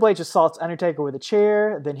 Triple H assaults Undertaker with a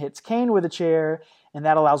chair, then hits Kane with a chair, and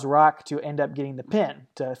that allows Rock to end up getting the pin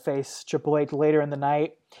to face Triple H later in the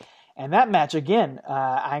night. And that match, again,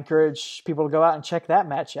 I encourage people to go out and check that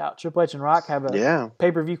match out. Triple H and Rock have a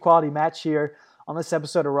pay-per-view quality match here on this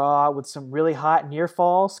episode of Raw with some really hot near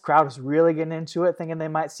falls. Crowd is really getting into it, thinking they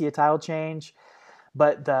might see a title change.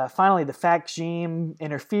 But finally, the Fact Gene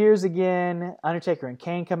interferes again. Undertaker and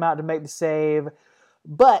Kane come out to make the save.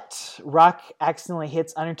 But Rock accidentally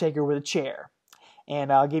hits Undertaker with a chair.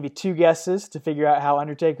 And I'll give you 2 guesses to figure out how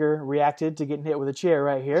Undertaker reacted to getting hit with a chair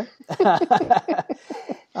right here.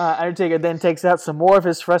 Undertaker then takes out some more of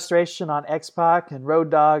his frustration on X-Pac and Road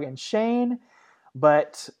Dogg and Shane.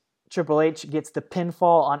 But Triple H gets the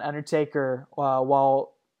pinfall on Undertaker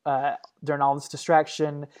while during all this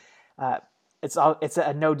distraction. It's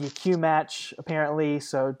a no DQ match, apparently,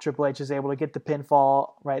 so Triple H is able to get the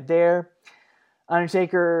pinfall right there.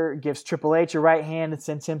 Undertaker gives Triple H a right hand and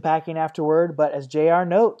sends him packing afterward, but as JR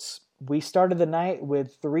notes, we started the night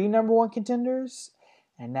with 3 number one contenders,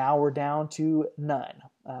 and now we're down to none.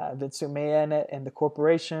 Vince McMahon and the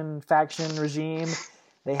corporation faction regime,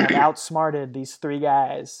 they have outsmarted these 3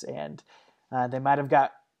 guys, and they might have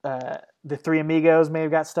got the 3 amigos may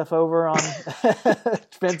have got stuff over on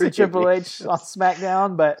Vince and Triple H on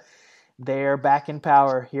SmackDown, but they're back in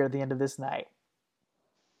power here at the end of this night.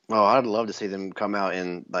 Oh, I'd love to see them come out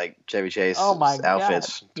in like Chevy Chase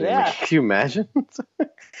outfits. Yeah. Can you imagine?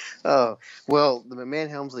 Oh, well, the McMahon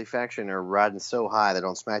Helmsley faction are riding so high that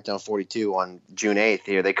on SmackDown 42 on June 8th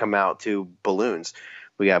here, they come out to balloons.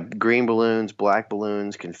 We got green balloons, black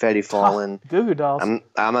balloons, confetti falling. Goo Goo Dolls. I'm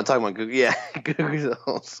not talking about Goo Goo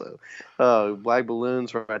Dolls. So, black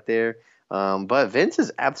balloons right there. But Vince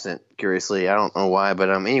is absent, curiously. I don't know why, but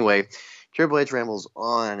anyway, Triple H rambles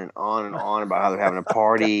on and on and on about how they're having a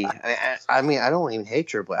party. I mean, I don't even hate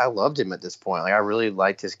Triple H. I loved him at this point. Like, I really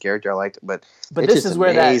liked his character. But this is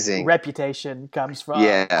where that reputation comes from.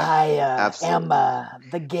 Yeah, I am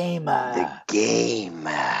the gamer. The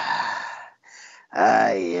gamer.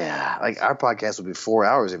 Like our podcast would be 4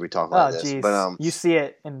 hours if we talk like this. Geez. But you see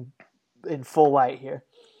it in full light here.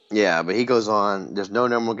 Yeah, but he goes on. There's no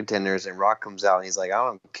number one contenders, and Rock comes out and he's like, "I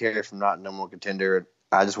don't care if I'm not a number one contender.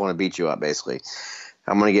 I just want to beat you up, basically.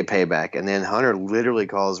 I'm going to get payback." And then Hunter literally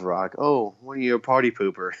calls Rock, "Oh, what are you, a party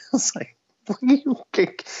pooper?" It's like, what are you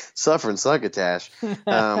suffering succotash? He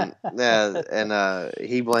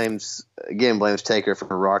blames Taker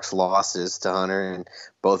for Rock's losses to Hunter, and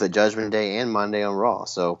both at Judgment Day and Monday on Raw.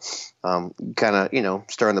 So kind of,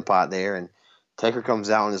 stirring the pot there. And Taker comes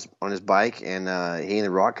out on his bike, and he and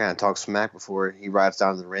The Rock kind of talk smack before he rides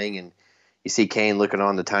down to the ring, and you see Kane looking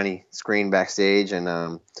on the tiny screen backstage,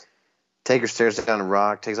 and Taker stares down at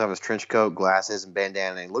Rock, takes off his trench coat, glasses, and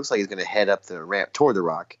bandana, and it looks like he's going to head up the ramp toward the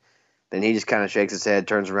Rock. Then he just kind of shakes his head,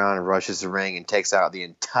 turns around, and rushes the ring and takes out the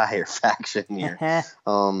entire faction here,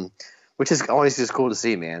 which is always just cool to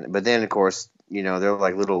see, man. But then, of course, they're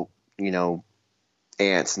like little,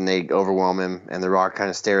 ants, and they overwhelm him, and the Rock kind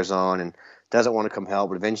of stares on and doesn't want to come help,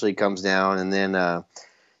 but eventually comes down, and then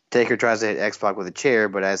Taker tries to hit X-Pac with a chair,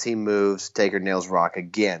 but as he moves, Taker nails Rock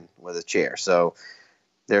again with a chair. So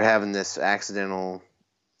they're having this accidental,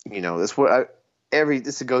 this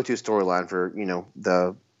is a go-to storyline for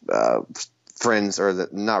the friends, or the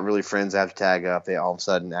not really friends, have to tag up. They all of a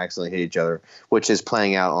sudden accidentally hit each other, which is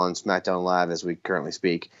playing out on SmackDown Live as we currently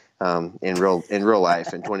speak, in real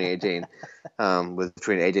life in 2018,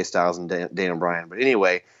 between AJ Styles and Daniel Bryan. But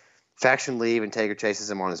anyway, faction leave and Taker chases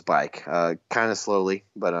him on his bike, kind of slowly,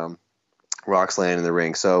 but Rock's laying in the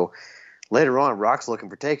ring. So later on, Rock's looking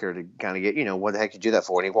for Taker to kind of get, what the heck did you do that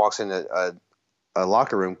for? And he walks into a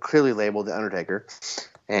locker room clearly labeled The Undertaker,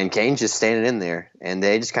 and Kane's just standing in there, and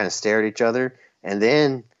they just kind of stare at each other, and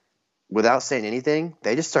then without saying anything,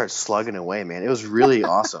 they just start slugging away, man. It was really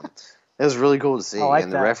awesome. It was really cool to see. I like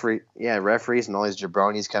and that. the referees and all these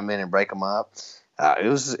jabronis come in and break them up. It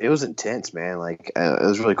was intense, man. Like, it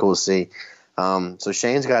was really cool to see. So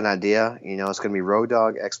Shane's got an idea. It's going to be Road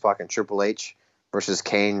Dogg, X-Pac, and Triple H versus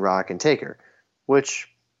Kane, Rock, and Taker, which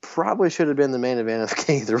probably should have been the main event of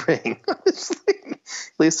King of the Ring. Honestly.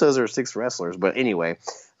 At least those are 6 wrestlers. But anyway,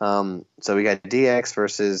 so we got DX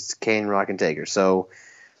versus Kane, Rock, and Taker. So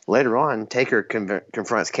later on, Taker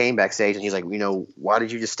confronts Kane backstage, and he's like, why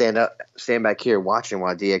did you just stand back here watching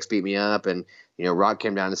while DX beat me up? And, Rock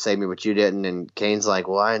came down to save me, but you didn't. And Kane's like,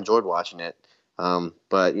 well, I enjoyed watching it.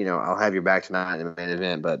 But, I'll have your back tonight in the main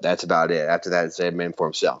event, but that's about it. After that, it's a man for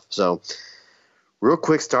himself. So real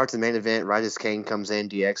quick start to the main event. Right as Kane comes in,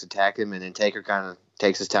 DX attack him, and then Taker kind of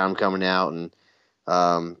takes his time coming out, and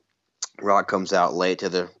Rock comes out late to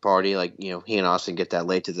the party. Like, he and Austin get that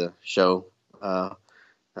late to the show.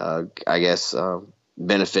 I guess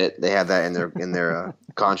benefit. They have that in their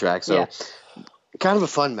contract. So kind of a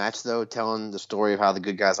fun match, though, telling the story of how the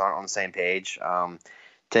good guys aren't on the same page.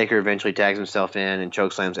 Taker eventually tags himself in and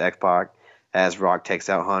chokeslams X-Pac as Rock takes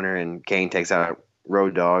out Hunter and Kane takes out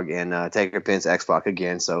Road Dogg, and Taker pins X-Pac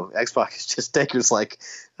again. So X-Pac is just Taker's like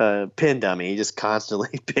pin dummy. He just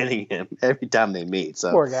constantly pinning him every time they meet.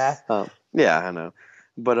 So Poor guy. Yeah, I know.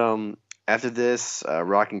 But after this,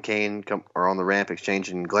 Rock and Kane are on the ramp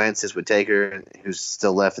exchanging glances with Taker, who's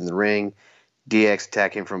still left in the ring. DX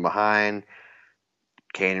attack him from behind.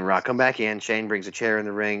 Kane and Rock come back in. Shane brings a chair in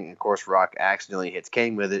the ring. And of course, Rock accidentally hits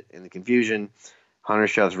Kane with it in the confusion. Hunter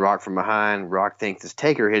shoves Rock from behind. Rock thinks it's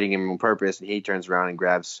Taker hitting him on purpose, and he turns around and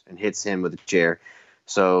grabs and hits him with a chair.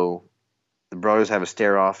 So the brothers have a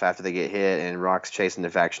stare-off after they get hit, and Rock's chasing the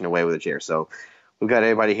faction away with a chair. So we've got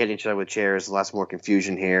everybody hitting each other with chairs. Lots more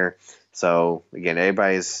confusion here. So, again,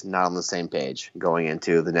 everybody's not on the same page going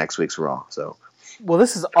into the next week's Raw. So, Well,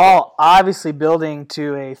 this is all obviously building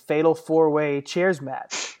to a fatal 4-way chairs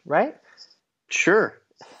match, right? sure.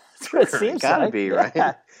 That's what it seems It's gotta like. be, right?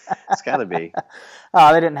 Yeah. It's got to be.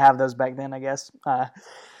 They didn't have those back then, I guess.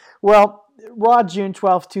 Well, Raw June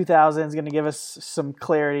 12th, 2000 is going to give us some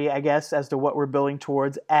clarity, I guess, as to what we're building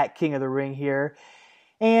towards at King of the Ring here.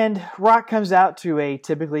 And Rock comes out to a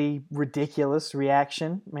typically ridiculous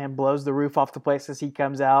reaction. Man blows the roof off the place as he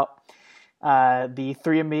comes out. The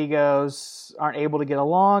three amigos aren't able to get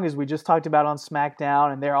along, as we just talked about on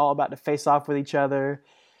SmackDown, and they're all about to face off with each other.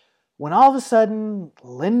 When all of a sudden,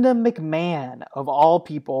 Linda McMahon, of all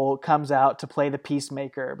people, comes out to play the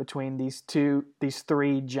peacemaker between these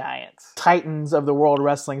three giants. Titans of the World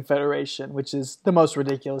Wrestling Federation, which is the most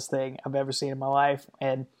ridiculous thing I've ever seen in my life.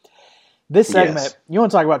 And this segment, You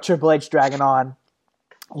want to talk about Triple H dragging on.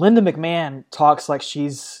 Linda McMahon talks like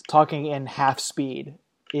she's talking in half speed.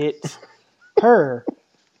 Her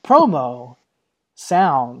promo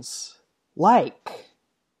sounds like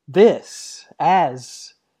this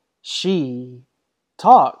as she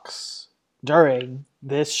talks during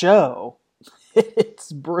this show.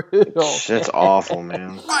 It's brutal. It's awful,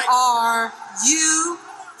 man. Are you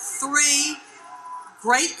three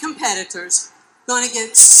great competitors going to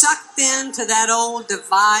get sucked into that old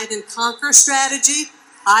divide and conquer strategy?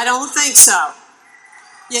 I don't think so.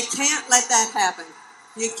 You can't let that happen.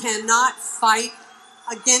 You cannot fight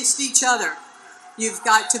against each other. You've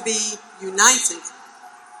got to be united.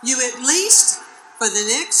 You at least, for the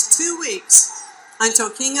next 2 weeks, until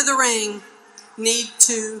King of the Ring, need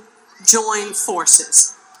to join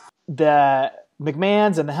forces. The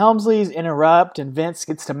McMahons and the Helmsleys interrupt, and Vince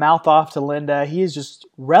gets to mouth off to Linda. He is just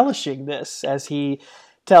relishing this as he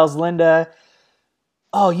tells Linda,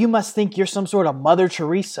 "Oh, you must think you're some sort of Mother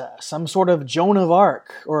Teresa, some sort of Joan of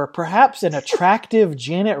Arc, or perhaps an attractive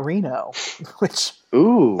Janet Reno," which...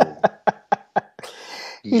 Ooh.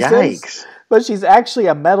 Yikes. Says, but she's actually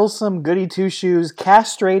a meddlesome goody two-shoes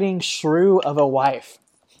castrating shrew of a wife.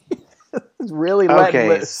 Really letting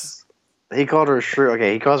loose. He called her a shrew.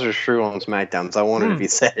 Okay, he calls her a shrew on SmackDown, so I wondered if he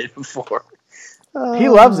said it before. He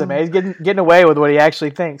loves it, man. He's getting away with what he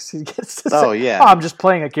actually thinks. He gets to say, yeah. "Oh, I'm just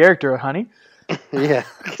playing a character, honey." Yeah.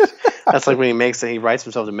 That's like when he writes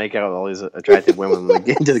himself to make out with all these attractive women when they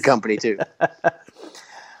get into the company, too.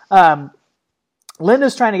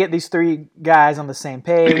 Linda's trying to get these three guys on the same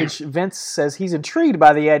page. Vince says he's intrigued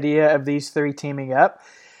by the idea of these three teaming up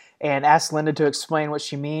and asks Linda to explain what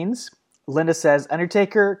she means. Linda says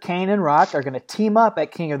Undertaker, Kane, and Rock are going to team up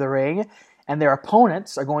at King of the Ring, and their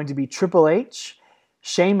opponents are going to be Triple H,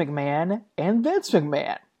 Shane McMahon, and Vince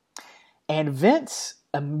McMahon. And Vince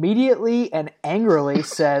immediately and angrily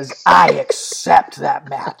says, "I accept that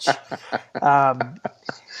match."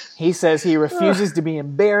 He says he refuses to be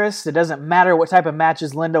embarrassed. It doesn't matter what type of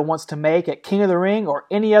matches Linda wants to make at King of the Ring or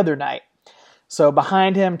any other night. So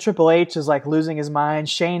behind him, Triple H is like losing his mind.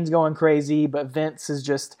 Shane's going crazy, but Vince is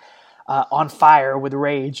just on fire with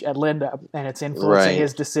rage at Linda, and it's influencing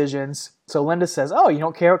his decisions. So Linda says, "Oh, you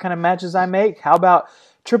don't care what kind of matches I make? How about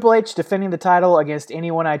Triple H defending the title against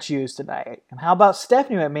anyone I choose tonight? And how about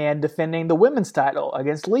Stephanie McMahon defending the women's title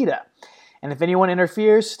against Lita? And if anyone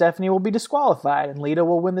interferes, Stephanie will be disqualified and Lita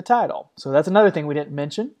will win the title." So that's another thing we didn't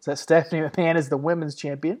mention, is that Stephanie McMahon is the women's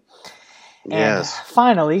champion. And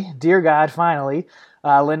finally, dear God, finally,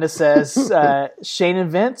 Linda says Shane and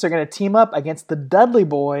Vince are going to team up against the Dudley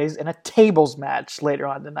Boys in a tables match later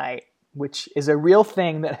on tonight, which is a real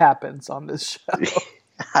thing that happens on this show.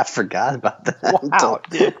 I forgot about that. Wow,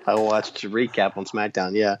 dude. I watched a recap on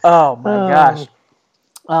SmackDown, yeah. Oh, my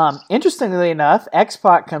gosh. Interestingly enough,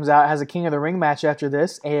 X-Pac comes out, has a King of the Ring match after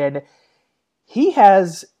this, and he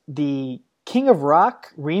has the King of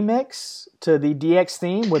Rock remix to the DX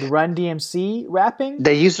theme with Run DMC rapping.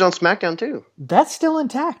 They used it on SmackDown, too. That's still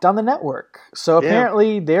intact on the network. So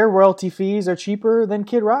apparently their royalty fees are cheaper than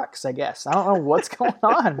Kid Rock's, I guess. I don't know what's going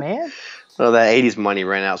on, man. Well, that 80s money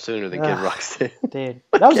ran out sooner than Kid Rock's did. Dude,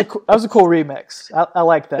 that was a cool remix. I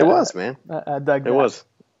like that. It was, man. I dug that. It was.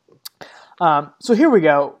 So here we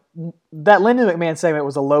go. That Linda McMahon segment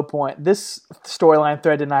was a low point. This storyline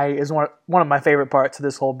thread tonight is one of my favorite parts of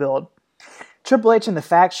this whole build. Triple H and the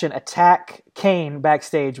faction attack Kane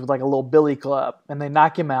backstage with like a little billy club, and they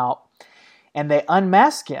knock him out, and they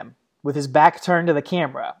unmask him with his back turned to the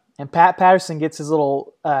camera. And Pat Patterson gets his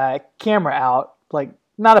little camera out, like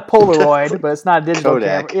not a Polaroid, but it's not a digital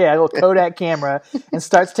Kodak. camera. Yeah, a little Kodak camera, and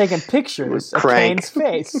starts taking pictures of Kane's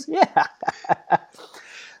face. Yeah.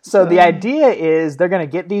 So the idea is they're going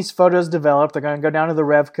to get these photos developed. They're going to go down to the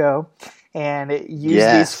Revco and use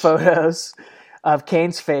these photos of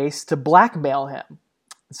Kane's face to blackmail him,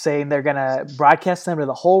 saying they're going to broadcast them to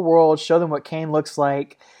the whole world, show them what Kane looks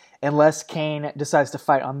like, unless Kane decides to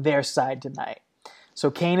fight on their side tonight. So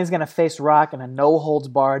Kane is going to face Rock in a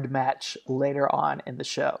no-holds-barred match later on in the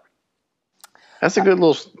show. That's a good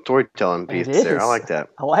little storytelling piece there. I like that.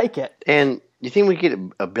 I like it. And you think we get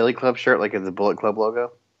a Billy Club shirt like the Bullet Club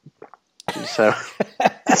logo? So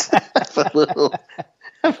have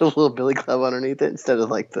a little Billy Club underneath it instead of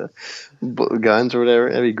like the guns or whatever.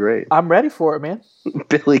 That'd be great. I'm ready for it, man.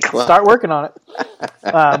 Billy Club. Start working on it.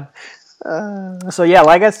 So yeah,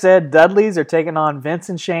 like I said, Dudleys are taking on Vince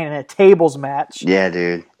and Shane in a tables match. Yeah,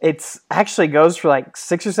 dude. It's actually goes for like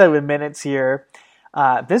 6 or 7 minutes here.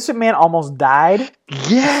 Vince McMahon almost died.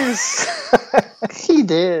 Yes, he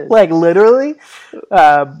did. Like literally,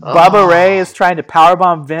 Bubba Ray is trying to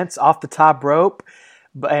powerbomb Vince off the top rope,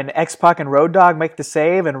 and X-Pac and Road Dogg make the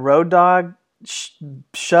save, and Road Dogg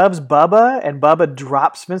shoves Bubba, and Bubba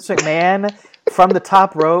drops Vince McMahon from the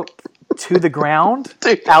top rope to the ground,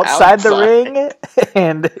 dude, outside the ring,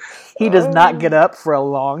 and he does not get up for a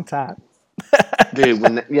long time. Dude,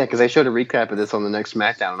 because they showed a recap of this on the next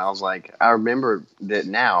SmackDown, and I was like, I remember that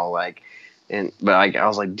now, like, but I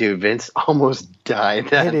was like, dude, Vince almost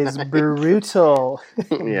died. It is brutal.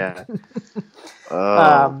 Yeah.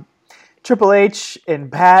 Triple H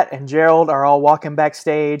and Pat and Gerald are all walking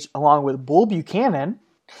backstage along with Bull Buchanan,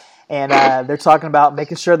 and they're talking about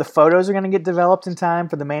making sure the photos are going to get developed in time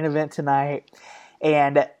for the main event tonight.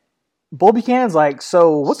 And Bull Buchanan's like,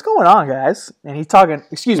 "So what's going on, guys?" And he's talking,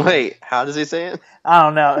 excuse me. Wait, how does he say it? I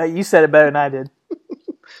don't know. You said it better than I did.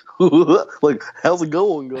 Like, how's it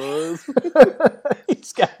going, guys?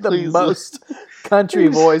 He's got the most country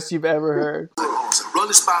voice you've ever heard. Run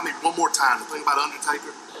this by me one more time. The thing about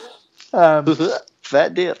Undertaker.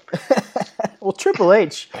 Fat dip. Well, Triple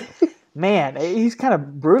H, man, he's kind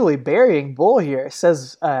of brutally burying Bull here. It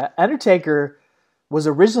says Undertaker was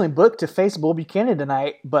originally booked to face Bull Buchanan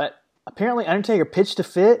tonight, but apparently Undertaker pitched a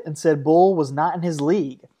fit and said Bull was not in his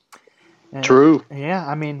league. And, True. Yeah,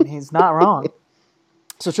 I mean, he's not wrong.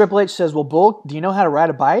 So Triple H says, well, Bull, do you know how to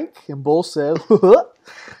ride a bike? And Bull says,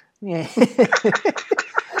 yeah.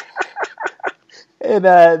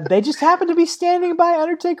 And they just happen to be standing by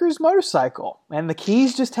Undertaker's motorcycle, and the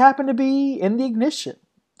keys just happen to be in the ignition.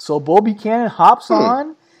 So Bull Buchanan hops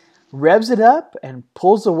on, revs it up, and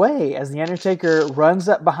pulls away as the Undertaker runs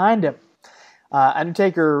up behind him.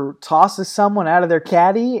 Undertaker tosses someone out of their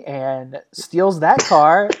caddy and steals that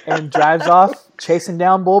car and drives off chasing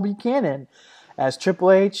down Bull Buchanan as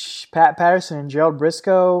Triple H, Pat Patterson, and Gerald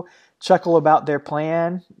Briscoe chuckle about their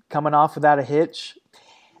plan, coming off without a hitch.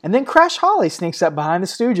 And then Crash Holly sneaks up behind the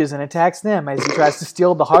Stooges and attacks them as he tries to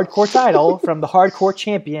steal the hardcore title from the hardcore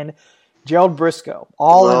champion, Gerald Briscoe,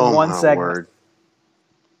 all in one segment. Word.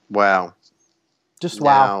 Wow. Just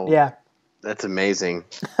wow. Yeah. That's amazing.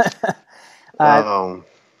 Crash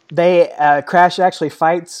actually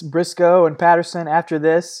fights Briscoe and Patterson after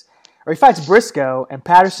this. Or he fights Briscoe and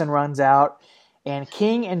Patterson runs out. And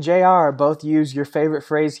King and JR both use your favorite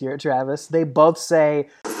phrase here, Travis. They both say,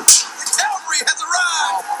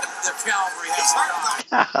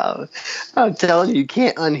 I'm telling you, you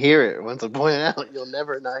can't unhear it. Once I point it out, you'll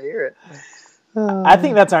never not hear it. I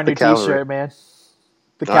think that's our new T-shirt, man.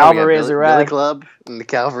 The Cavalry has arrived. Billy Club and the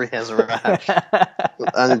Cavalry has arrived.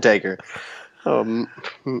 Undertaker. Oh,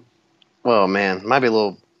 well, man, might be a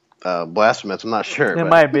little blasphemous. I'm not sure. It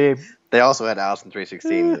might be. They also had Alice in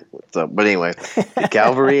 316. So, but anyway, the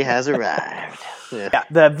Cavalry has arrived. Yeah.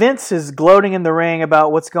 The Vince is gloating in the ring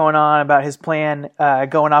about what's going on, about his plan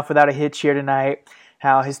going off without a hitch here tonight,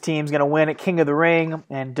 how his team's going to win at King of the Ring,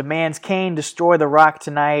 and demands Kane destroy The Rock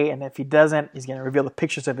tonight, and if he doesn't, he's going to reveal the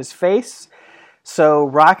pictures of his face. So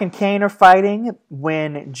Rock and Kane are fighting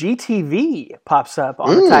when GTV pops up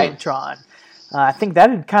on the Titantron. I think that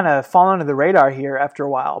had kind of fallen under the radar here after a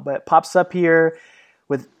while, but it pops up here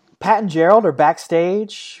with Pat and Gerald are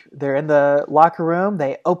backstage. They're in the locker room.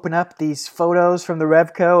 They open up these photos from the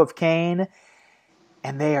Revco of Kane,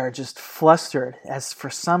 and they are just flustered as for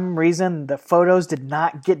some reason the photos did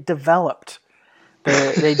not get developed.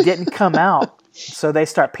 They didn't come out. So they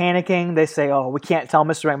start panicking. They say, oh, we can't tell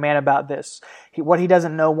Mr. McMahon about this. What he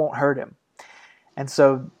doesn't know won't hurt him. And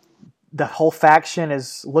so the whole faction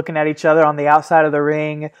is looking at each other on the outside of the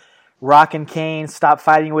ring. Rock and Kane stop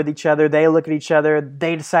fighting with each other. They look at each other.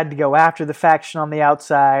 They decide to go after the faction on the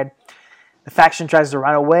outside. The faction tries to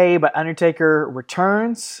run away, but Undertaker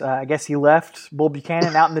returns. I guess he left Bull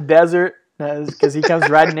Buchanan out in the desert because he comes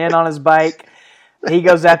riding in on his bike. He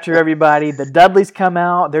goes after everybody. The Dudleys come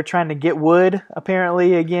out. They're trying to get wood,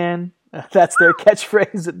 apparently, again. That's their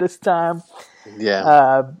catchphrase at this time.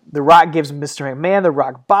 Yeah. The Rock gives Mr. McMahon the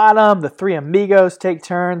rock bottom. The three amigos take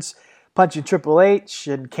turns punching Triple H,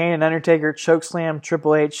 and Kane and Undertaker chokeslam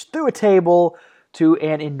Triple H through a table to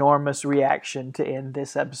an enormous reaction to end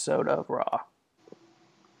this episode of Raw.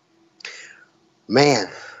 Man,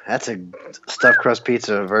 that's a stuffed crust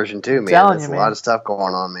pizza version too, man. There's a lot of stuff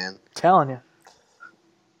going on, man. Telling you.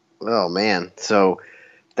 Oh, man. So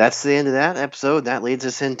that's the end of that episode. That leads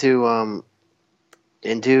us into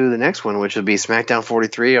the next one, which will be SmackDown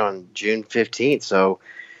 43 on June 15th. So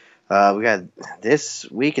we got this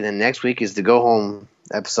week, and then next week is the go-home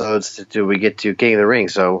episodes till we get to King of the Ring.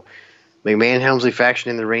 So McMahon Helmsley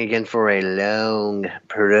faction in the ring again for a long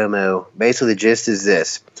promo. Basically, the gist is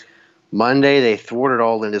this. Monday, they thwarted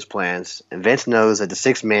all Linda's plans, and Vince knows that the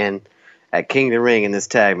sixth man at King of the Ring in this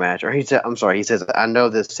tag match, or he says, I know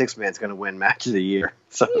this sixth man's going to win match of the year.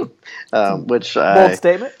 So, which bold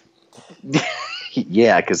statement.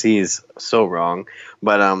 Yeah, because he's so wrong.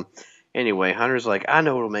 But anyway, Hunter's like, I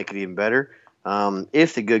know what'll make it even better.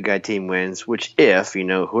 If the good guy team wins, which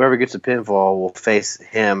whoever gets the pinfall will face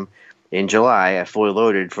him in July at Fully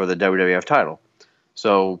Loaded for the WWF title.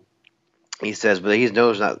 So he says, but he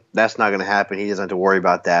knows that's not going to happen. He doesn't have to worry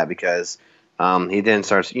about that because he then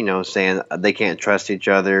starts, saying they can't trust each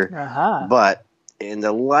other. Uh-huh. But in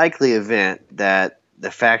the likely event that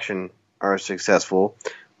the faction are successful,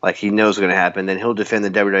 like he knows going to happen, then he'll defend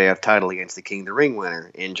the WWF title against the King of the Ring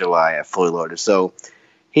winner in July at Fully Loaded. So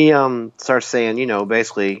he starts saying,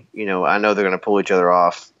 basically, I know they're going to pull each other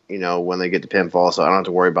off, when they get the pinfall, so I don't have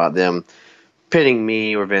to worry about them pinning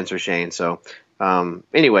me or Vince or Shane. So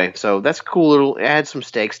anyway, so that's cool. It adds some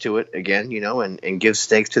stakes to it again, and gives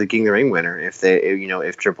stakes to the King of the Ring winner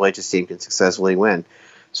if Triple H's team can successfully win.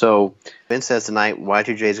 So Vince says tonight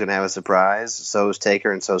Y2J is going to have a surprise. So is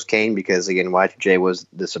Taker and so is Kane because, again, Y2J was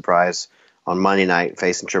the surprise on Monday night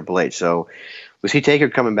facing Triple H. So we see Taker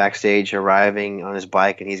coming backstage, arriving on his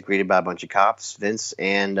bike, and he's greeted by a bunch of cops, Vince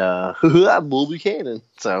and Bull Buchanan.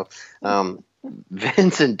 So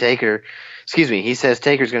Vince and Taker, he says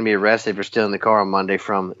Taker's going to be arrested for stealing the car on Monday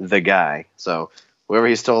from the guy. So whoever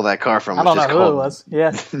he stole that car from, I don't know who it was.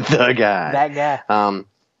 Yeah, the guy. That guy.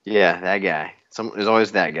 Yeah, that guy. There's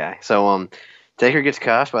always that guy. So Taker gets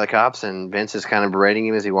cuffed by the cops, and Vince is kind of berating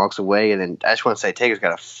him as he walks away. And then I just want to say Taker's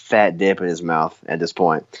got a fat dip in his mouth at this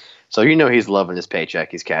point. So he's loving his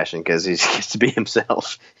paycheck he's cashing because he gets to be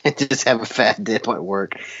himself and just have a fat dip at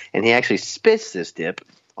work. And he actually spits this dip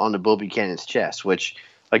onto Bull Buchanan's chest, which,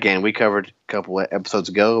 again, we covered a couple of episodes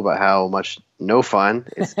ago about how much no fun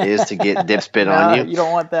it is to get dip spit on you. You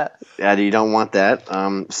don't want that. You don't want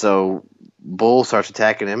that. So Bull starts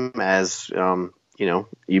attacking him as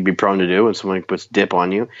you'd be prone to do when someone puts dip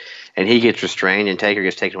on you, and he gets restrained, and Taker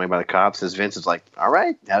gets taken away by the cops as Vince is like, all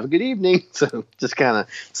right, have a good evening. So just kind of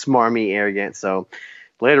smarmy, arrogant. So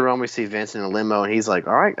later on we see Vince in a limo, and he's like,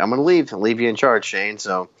 all right, I'm going to leave. I'll leave you in charge, Shane.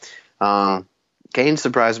 So Kane's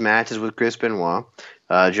surprise matches with Chris Benoit.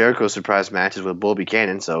 Jericho's surprise matches with Bull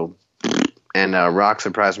Buchanan. And Rock's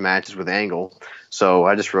surprise matches with Angle. So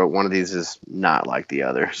I just wrote one of these is not like the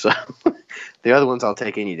other. So the other ones I'll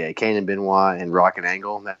take any day. Kane and Benoit and Rock and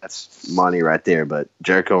Angle, that's money right there. But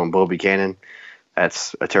Jericho and Bull Buchanan,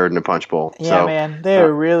 that's a turd in a punch bowl. Yeah, so, man.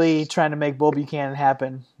 They're really trying to make Bull Buchanan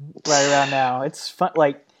happen right around now. It's fun.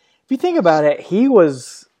 Like, if you think about it, he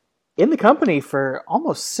was in the company for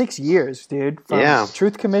almost 6 years, dude. From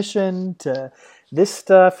Truth Commission to this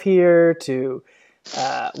stuff here to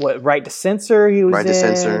Right to Censor he was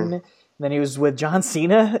in. And then he was with John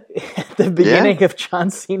Cena at the beginning of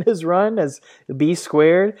John Cena's run as B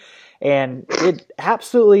Squared. And it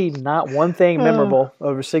absolutely not one thing memorable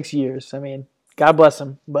over 6 years. I mean, God bless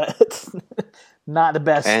him, but it's not the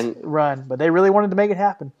best run. But they really wanted to make it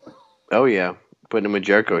happen. Oh, yeah. Putting him with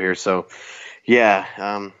Jericho here. So,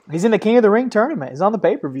 yeah. He's in the King of the Ring tournament. He's on the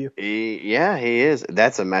pay-per-view. He is.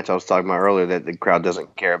 That's a match I was talking about earlier that the crowd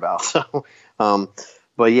doesn't care about. So,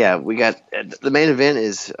 but yeah, we got the main event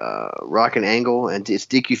is Rock and Angle, and it's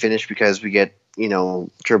DQ finish because we get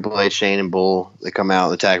Triple H, Shane, and Bull. They come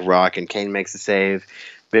out and attack Rock, and Kane makes the save.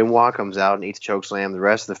 Benoit comes out and eats a chokeslam. The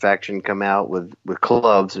rest of the faction come out with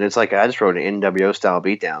clubs, and it's like I just wrote an NWO style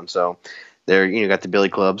beatdown. So they're got the Billy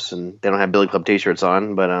Clubs, and they don't have Billy Club T-shirts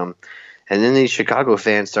on, but and then these Chicago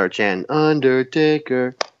fans start chanting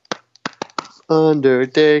Undertaker,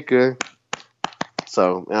 Undertaker.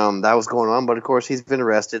 So that was going on, but of course he's been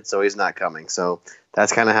arrested, so he's not coming. So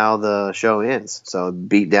that's kind of how the show ends. So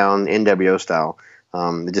beat down NWO style.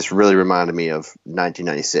 It just really reminded me of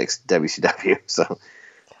 1996 WCW. So.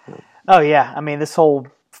 Oh yeah, I mean this whole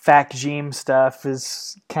Fact-Gym stuff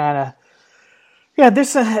is kind of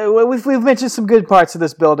There's we've mentioned some good parts of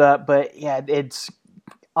this build up, but it's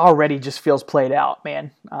already just feels played out,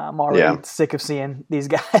 man. I'm already sick of seeing these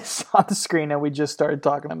guys on the screen, and we just started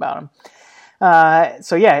talking about them.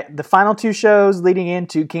 The final two shows leading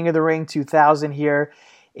into King of the Ring 2000 here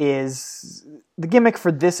is the gimmick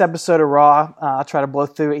for this episode of Raw. I'll try to blow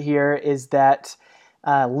through it here. Is that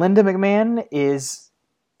Linda McMahon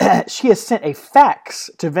she has sent a fax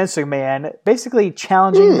to Vince McMahon, basically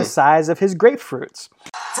challenging the size of his grapefruits.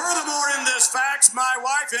 Furthermore, in this fax, my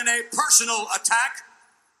wife, in a personal attack,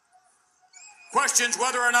 questions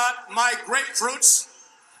whether or not my grapefruits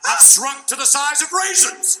have shrunk to the size of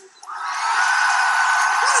raisins.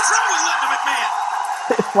 What is wrong with Linda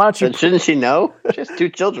McMahon? Why don't you? Shouldn't she know? She has 2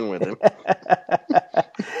 children with him.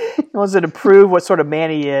 He wants her to prove what sort of man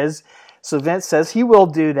he is. So Vince says he will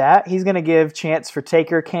do that. He's going to give chance for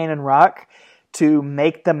Taker, Kane, and Rock to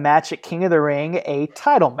make the match at King of the Ring a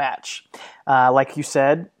title match. Like you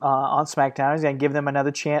said on SmackDown, he's going to give them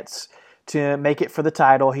another chance to make it for the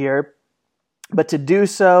title here. But to do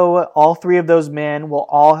so, all 3 of those men will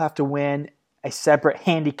all have to win a separate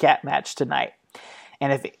handicap match tonight.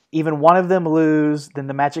 And if even one of them lose, then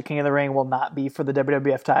the match at King of the Ring will not be for the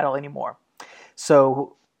WWF title anymore.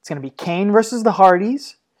 So it's going to be Kane versus the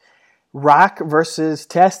Hardys, Rock versus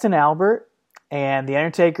Test and Albert, and The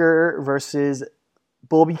Undertaker versus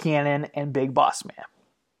Bull Buchanan and Big Boss Man.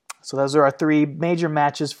 So those are our 3 major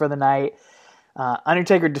matches for the night.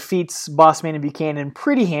 Undertaker defeats Boss Man and Buchanan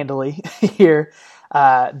pretty handily here.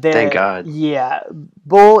 Thank God. Yeah.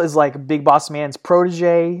 Bull is like Big Boss Man's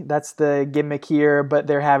protege. That's the gimmick here, but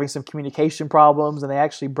they're having some communication problems, and they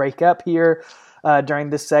actually break up here during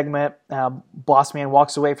this segment. Boss Man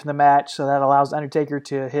walks away from the match, so that allows Undertaker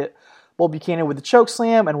to hit Bull Buchanan with the choke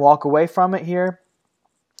slam and walk away from it here.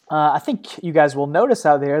 I think you guys will notice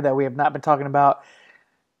out there that we have not been talking about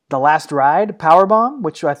The Last Ride, Powerbomb,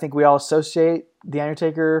 which I think we all associate The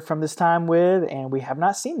Undertaker from this time with, and we have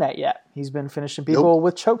not seen that yet. He's been finishing people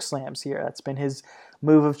with choke slams here. That's been his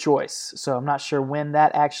move of choice. So I'm not sure when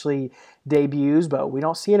that actually debuts, but we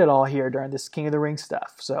don't see it at all here during this King of the Ring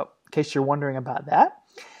stuff. So in case you're wondering about that.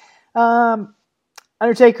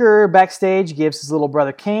 Undertaker backstage gives his little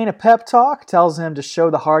brother Kane a pep talk, tells him to show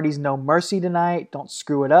the Hardys no mercy tonight, don't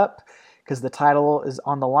screw it up, because the title is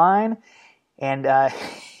on the line. And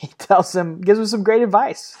he gives him some great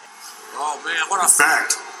advice. Oh, man, what a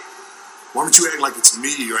fact. Why don't you act like it's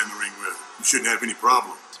me you're in the ring with? You shouldn't have any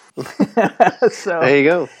problem. So There you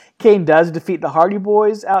go. Kane does defeat the Hardy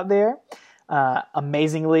Boys out there.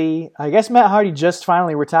 Amazingly, I guess Matt Hardy just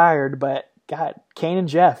finally retired, but God, Kane and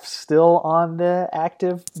Jeff still on the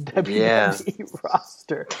active WWE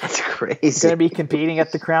roster. That's crazy. Going to be competing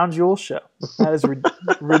at the Crown Jewel show. That is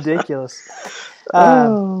ridiculous.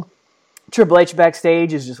 Triple H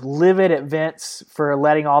backstage is just livid at Vince for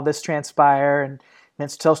letting all this transpire, and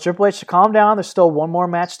Vince tells Triple H to calm down. There's still one more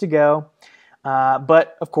match to go.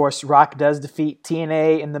 But, of course, Rock does defeat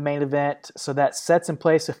TNA in the main event, so that sets in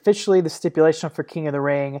place officially the stipulation for King of the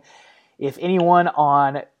Ring. If anyone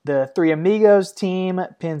on the Three Amigos team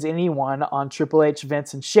pins anyone on Triple H,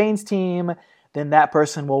 Vince, and Shane's team, then that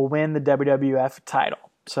person will win the WWF title.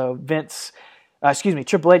 So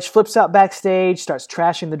Triple H flips out backstage, starts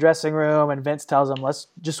trashing the dressing room, and Vince tells him, let's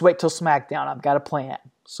just wait till SmackDown. I've got a plan.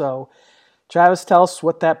 So, Travis, tell us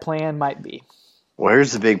what that plan might be. Well,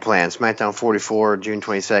 here's the big plan. SmackDown 44, June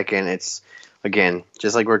 22nd. It's, again,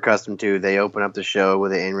 just like we're accustomed to, they open up the show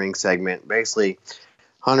with an in-ring segment. Basically,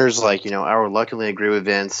 Hunter's like, I reluctantly agree with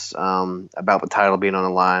Vince about the title being on the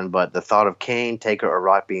line, but the thought of Kane, Taker, or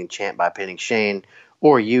Rock being champed by pinning Shane,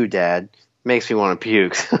 or you, Dad, makes me want to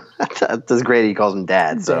puke. That's great he calls him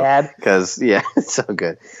Dad. So, Dad. Because, yeah, it's so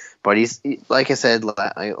good. But like I said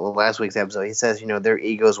last week's episode, he says, their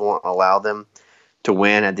egos won't allow them to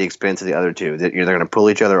win at the expense of the other two. They're going to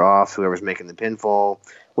pull each other off, whoever's making the pinfall,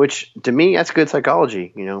 which to me, that's good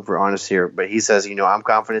psychology, if we're honest here. But he says, I'm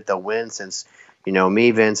confident they'll win since,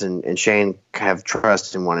 me, Vince, and Shane have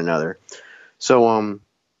trust in one another. So,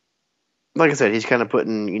 like I said, he's kind of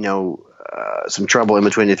putting, some trouble in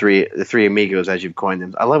between the three amigos, as you've coined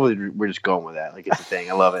them. I love it. We're just going with that. Like, it's the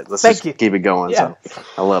thing. I love it. Let's just keep it going. Yeah. So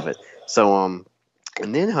I love it. So,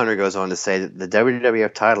 and then Hunter goes on to say that the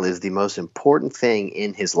WWF title is the most important thing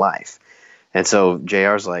in his life. And so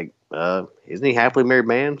JR's like, isn't he a happily married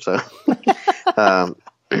man? So, but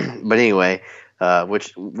anyway,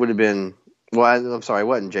 which would have been, well, I'm sorry, it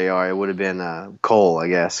wasn't JR. It would have been Cole, I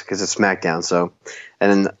guess, because it's SmackDown. So,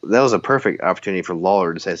 and then that was a perfect opportunity for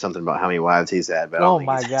Lawler to say something about how many wives he's had. But oh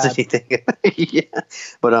my God! Yeah,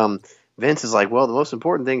 but Vince is like, well, the most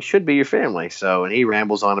important thing should be your family. So, and he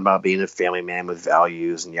rambles on about being a family man with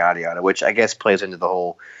values and yada yada, which I guess plays into the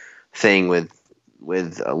whole thing with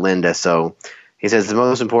Linda. So he says the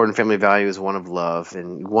most important family value is one of love,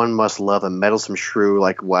 and one must love a meddlesome shrew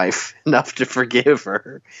like wife enough to forgive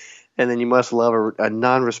her. And then you must love a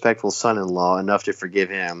non-respectful son-in-law enough to forgive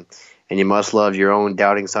him. And you must love your own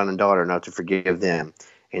doubting son and daughter enough to forgive them.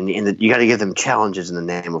 And you got to give them challenges in the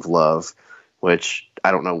name of love, which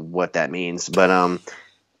I don't know what that means. But I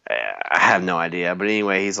have no idea. But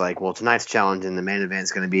anyway, he's like, well, tonight's challenge in the main event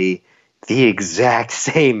is going to be the exact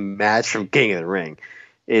same match from King of the Ring.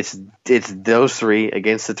 It's those three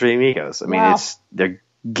against the Three Amigos. I mean, they're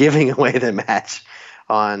giving away the match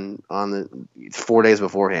on the 4 days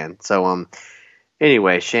beforehand. So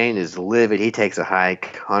anyway, Shane is livid. He takes a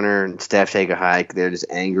hike. Hunter and Steph take a hike. They're just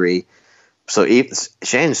angry. So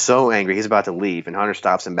Shane's so angry he's about to leave, and Hunter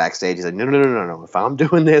stops him backstage. He's like, no. If I'm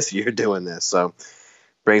doing this, you're doing this. So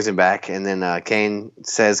brings him back, and then Kane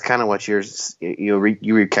says kind of what you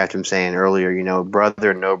recapped him saying earlier.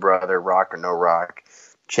 Brother, no brother, Rock or no Rock.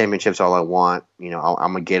 Championship's all I want. I'm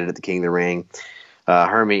gonna get it at the King of the Ring.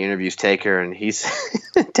 Hermie interviews Taker, and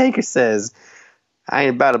Taker says, I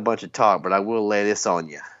ain't about a bunch of talk, but I will lay this on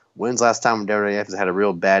you. When's the last time WWF has had a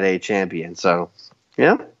real bad A champion? So,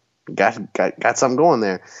 got something going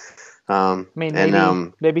there.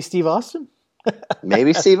 Maybe Steve Austin?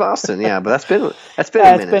 Maybe Steve Austin, yeah. But that's been a minute. It's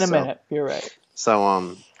been a minute. You're right.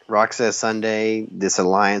 So, Rock says Sunday, this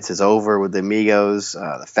alliance is over with the Amigos.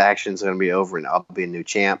 The faction's going to be over, and I'll be a new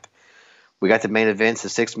champ. We got the main event, the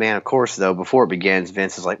sixth man, of course, though. Before it begins,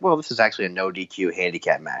 Vince is like, well, this is actually a no DQ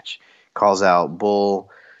handicap match. Calls out Bull,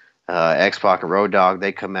 X-Pac, and Road Dogg.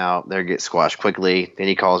 They come out. They get squashed quickly. Then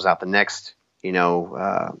he calls out the next,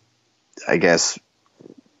 I guess,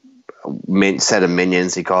 set of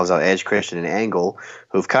minions. He calls out Edge, Christian, and Angle,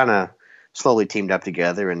 who've kind of slowly teamed up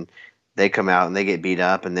together. And they come out and they get beat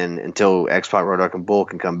up, and then until X-Pac, Road Dogg, and Bull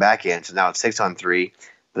can come back in. So now it's 6-on-3.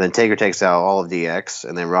 But then Taker takes out all of DX,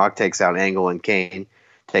 and then Rock takes out Angle, and Kane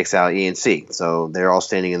takes out ENC. So they're all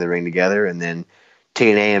standing in the ring together, and then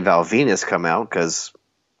TNA and Val Venus come out because.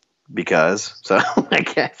 So I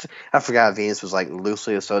guess I forgot Venus was like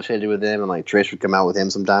loosely associated with them, and like Trish would come out with him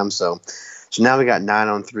sometimes. So now we got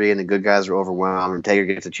 9-on-3, and the good guys are overwhelmed. And Taker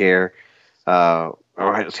gets a chair,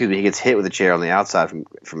 he gets hit with a chair on the outside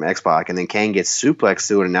from X-Pac, and then Kane gets suplexed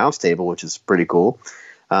to an announce table, which is pretty cool.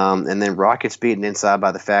 And then Rock gets beaten inside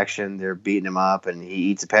by the faction. They're beating him up, and he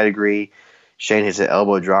eats a pedigree. Shane hits an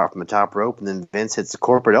elbow drop from the top rope, and then Vince hits a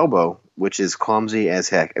corporate elbow, which is clumsy as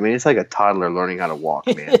heck. I mean, it's like a toddler learning how to walk,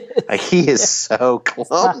 man. Like, he is so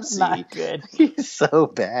clumsy. Not good. He's so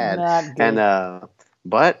bad. Not good. And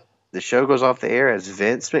but the show goes off the air as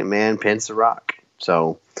Vince McMahon pins The Rock.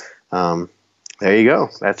 So there you go.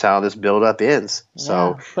 That's how this build-up ends.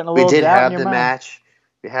 So we did have the match.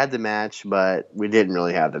 We had the match, but we didn't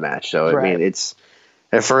really have the match. So I mean, it's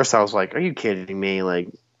at first I was like, "Are you kidding me?" Like.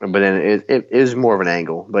 But then it is more of an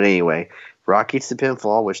angle. But anyway, Rock eats the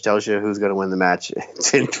pinfall, which tells you who's going to win the match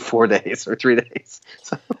in 4 days or 3 days.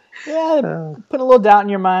 So, put a little doubt in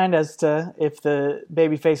your mind as to if the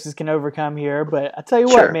baby faces can overcome here. But I tell you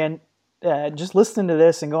what, man, just listening to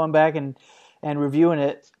this and going back and reviewing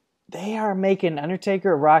it, they are making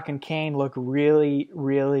Undertaker, Rock, and Kane look really,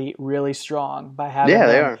 really, really strong by having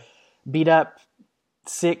them beat up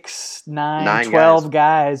 6, 9, 12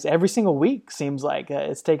 guys every single week. Seems like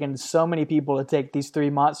it's taken so many people to take these three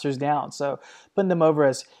monsters down. So putting them over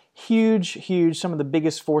as huge, some of the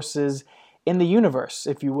biggest forces in the universe,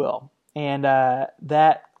 if you will. And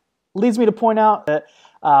that leads me to point out that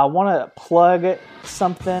I want to plug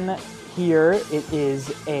something here. It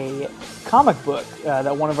is a comic book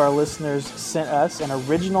that one of our listeners sent us, an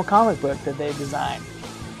original comic book that they designed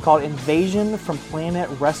called Invasion from Planet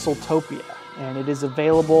WrestleTopia. And it is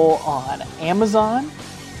available on Amazon.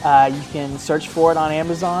 You can search for it on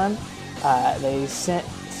Amazon. They sent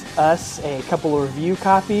us a couple of review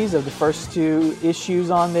copies of the first 2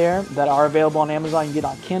 issues on there that are available on Amazon. You can get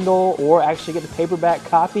on Kindle or actually get the paperback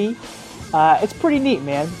copy. It's pretty neat,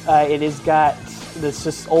 man. It has got this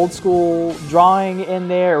just old school drawing in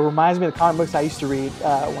there. It reminds me of the comic books I used to read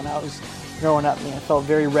when I was growing up. Man, it felt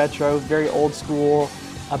very retro, very old school,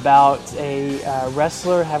 about a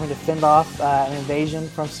wrestler having to fend off an invasion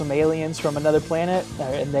from some aliens from another planet,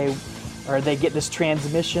 and they get this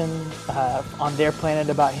transmission on their planet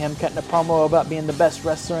about him cutting a promo about being the best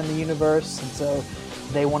wrestler in the universe, and so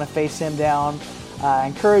they want to face him down. I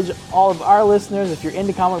encourage all of our listeners, if you're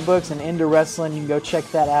into comic books and into wrestling, you can go check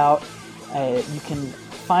that out. You can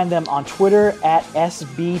find them on Twitter at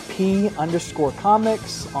SBP_comics,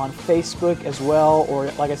 on Facebook as well, or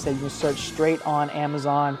like I said, you can search straight on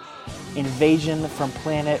Amazon, Invasion from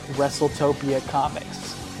Planet WrestleTopia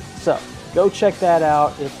Comics. So go check that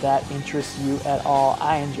out if that interests you at all.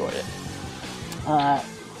 I enjoyed it.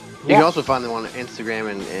 You can also find them on Instagram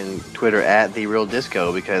and Twitter at The Real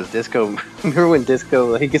Disco, because Disco, remember when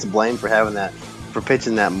Disco, he gets blamed for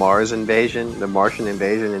pitching that Mars invasion, the Martian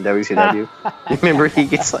invasion in WCW. Remember,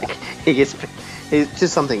 it's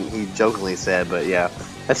just something he jokingly said, but yeah,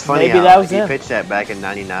 that's funny. Maybe how that was he him. Pitched that back in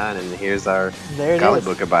 '99, and here's our comic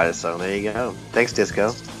book about it. So there you go. Thanks,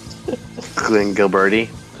 Disco. Glenn Gilberti.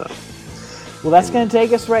 So. Well, that's going to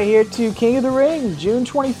take us right here to King of the Ring, June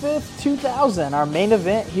 25th, 2000, our main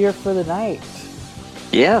event here for the night.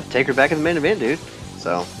 Yeah, take her back in the main event, dude.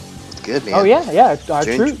 So. Good, man. Oh, yeah.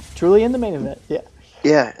 Truly in the main event, yeah.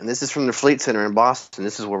 Yeah, and this is from the Fleet Center in Boston.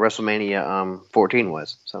 This is where WrestleMania 14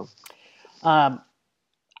 was. So, I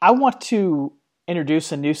want to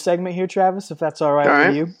introduce a new segment here, Travis, if that's all right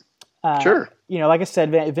with you. Sure. You know, like I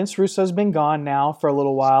said, Vince Russo's been gone now for a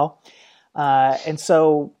little while. And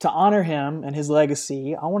so to honor him and his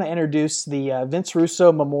legacy, I want to introduce the Vince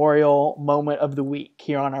Russo Memorial Moment of the Week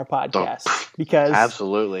here on our podcast. Because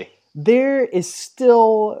absolutely. There is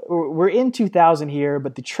still, we're in 2000 here,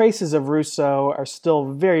 but the traces of Russo are still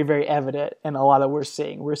very, very evident in a lot that we're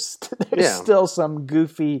seeing. There's still some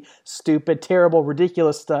goofy, stupid, terrible,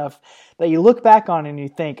 ridiculous stuff that you look back on and you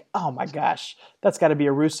think, oh my gosh, that's got to be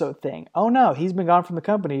a Russo thing. Oh no, he's been gone from the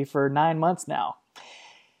company for 9 months now.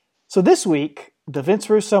 So this week, the Vince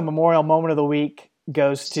Russo Memorial Moment of the Week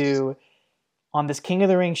goes to, on this King of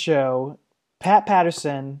the Ring show, Pat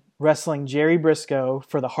Patterson wrestling Jerry Briscoe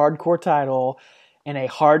for the hardcore title in a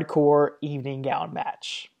hardcore evening gown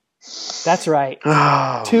match. That's right.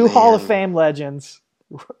 Two Hall of Fame legends,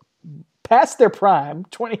 past their prime,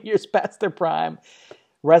 20 years past their prime,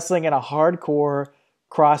 wrestling in a hardcore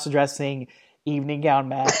cross-dressing evening gown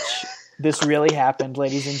match. this really happened,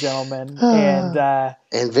 ladies and gentlemen.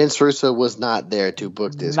 And Vince Russo was not there to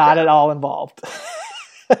book this. Not guy. at all involved.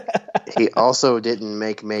 He also didn't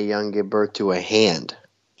make Mae Young give birth to a hand.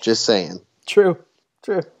 Just saying. True.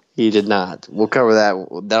 He did not. We'll cover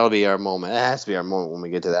that. That'll be our moment. It has to be our moment when we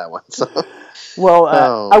get to that one. So. Well,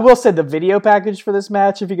 I will say the video package for this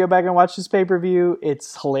match, if you go back and watch this pay-per-view,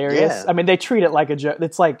 it's hilarious. Yeah. I mean, they treat it like a joke.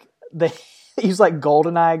 It's like they use like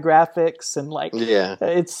GoldenEye graphics and like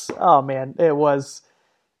it's it was.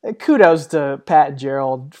 Kudos to Pat and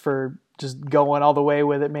Gerald for just going all the way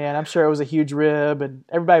with it, man. I'm sure it was a huge rib, and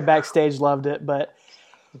everybody backstage loved it. But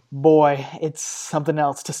boy, it's something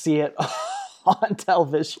else to see it on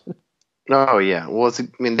television. Oh, yeah. Well,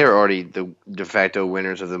 they're already the de facto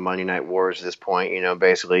winners of the Monday Night Wars at this point,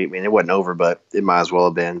 basically. I mean, it wasn't over, but it might as well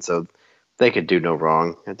have been. So they could do no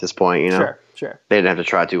wrong at this point, Sure. They didn't have to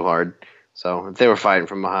try too hard. So if they were fighting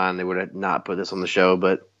from behind, they would have not put this on the show,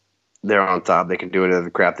 but they're on top. They can do whatever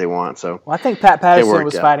the crap they want. So I think Pat Patterson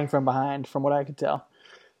was fighting from behind, from what I could tell.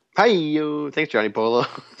 Hi-yo. Thanks, Johnny Polo.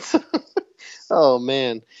 Oh,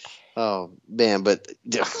 man. But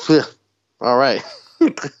all right.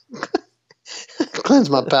 Cleanse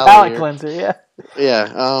my palate. Palate cleanser, yeah.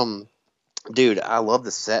 Yeah. Dude, I love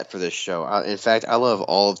the set for this show. In fact, I love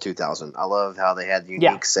all of 2000. I love how they had the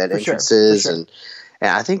unique set entrances. Sure. And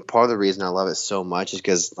I think part of the reason I love it so much is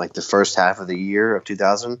because, like, the first half of the year of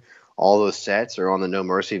 2000, all those sets are on the No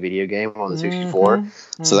Mercy video game on the 64.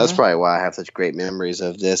 So that's probably why I have such great memories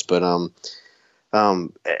of this. But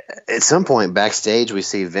at some point backstage, we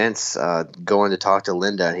see Vince going to talk to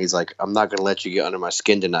Linda, and he's like, "I'm not going to let you get under my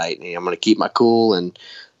skin tonight, and I'm going to keep my cool." And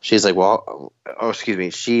she's like,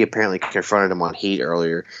 she apparently confronted him on Heat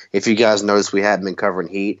earlier. If you guys noticed, we hadn't been covering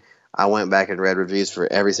Heat. I went back and read reviews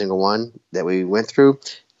for every single one that we went through.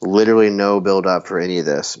 Literally no build up for any of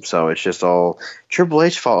this. So it's just all Triple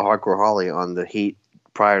H fought Hardcore Holly on the Heat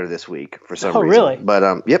prior to this week for some reason. Really?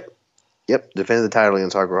 But Yep, defended the title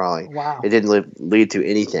against Hardcore Holly. Wow. It didn't lead to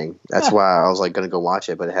anything. That's why I was like going to go watch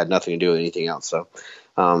it, but it had nothing to do with anything else. So,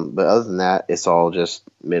 but other than that, it's all just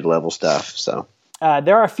mid-level stuff. So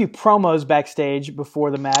there are a few promos backstage before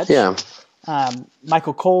the match. Yeah.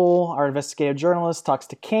 Michael Cole, our investigative journalist, talks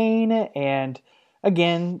to Kane and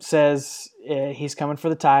again says he's coming for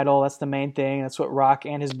the title. That's the main thing. That's what Rock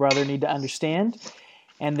and his brother need to understand.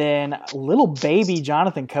 And then little baby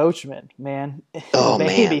Jonathan Coachman, man,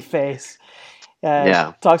 baby face,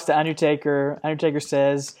 talks to Undertaker. Undertaker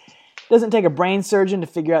says, it doesn't take a brain surgeon to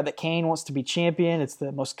figure out that Kane wants to be champion. It's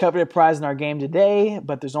the most coveted prize in our game today,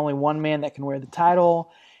 but there's only one man that can wear the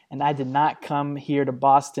title, and I did not come here to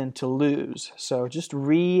Boston to lose. So just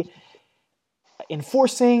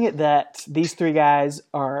enforcing that these three guys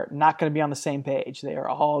are not going to be on the same page. They are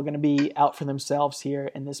all going to be out for themselves here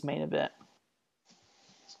in this main event.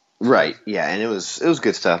 Right, yeah, and it was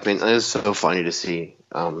good stuff. I mean, it was so funny to see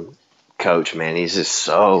Coach, man. He's just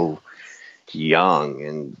so young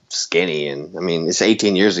and skinny, and I mean, it's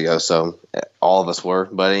 18 years ago, so all of us were.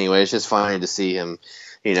 But anyway, it's just funny to see him,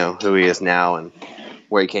 who he is now and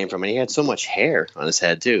where he came from. And he had so much hair on his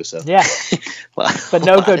head too. So yeah, but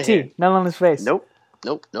no goatee, none on his face. Nope.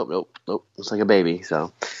 It's like a baby.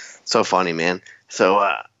 So funny, man. So.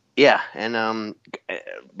 Yeah, and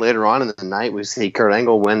later on in the night, we see Kurt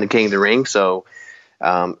Angle win the King of the Ring. So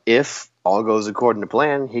if all goes according to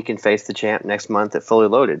plan, he can face the champ next month at Fully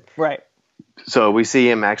Loaded. Right. So we see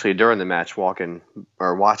him actually during the match watching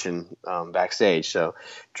backstage. So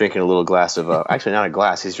drinking a little glass of actually not a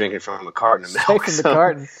glass. He's drinking from a carton of milk. From the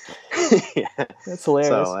carton. Yeah, that's hilarious.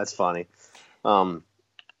 So that's funny.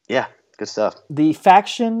 Yeah, good stuff. The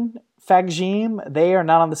faction. Fagim, they are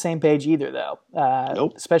not on the same page either, though.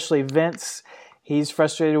 Nope. Especially Vince. He's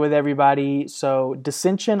frustrated with everybody. So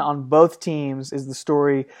dissension on both teams is the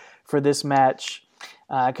story for this match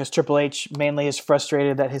because Triple H mainly is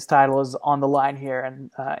frustrated that his title is on the line here, and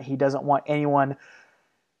he doesn't want anyone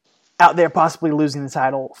out there possibly losing the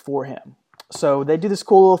title for him. So they do this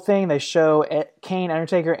cool little thing. They show Kane,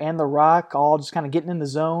 Undertaker, and The Rock all just kind of getting in the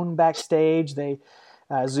zone backstage. They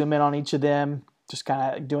zoom in on each of them, just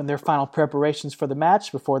kind of doing their final preparations for the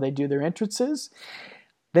match before they do their entrances.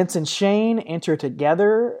 Vince and Shane enter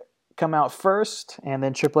together, come out first, and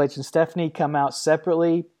then Triple H and Stephanie come out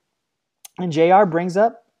separately. And JR brings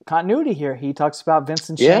up continuity here. He talks about Vince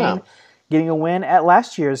and Shane getting a win at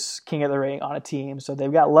last year's King of the Ring on a team. So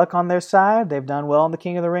they've got luck on their side. They've done well in the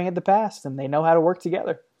King of the Ring in the past, and they know how to work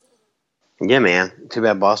together. Yeah, man. Too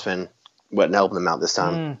bad Bossman wasn't helping them out this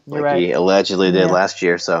time like right. he allegedly did last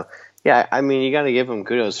year. So, yeah, I mean, you got to give him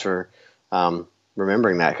kudos for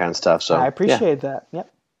remembering that kind of stuff. So I appreciate that. Yep.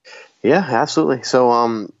 Yeah, absolutely.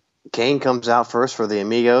 So, Kane comes out first for the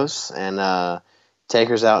Amigos, and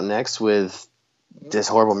Taker's out next with this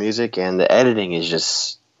horrible music, and the editing is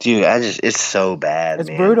just, dude, it's so bad, It's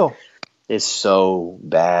man. brutal. It's so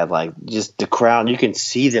bad. Like, just the crowd, you can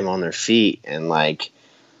see them on their feet, and like,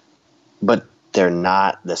 but they're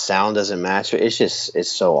not. The sound doesn't match.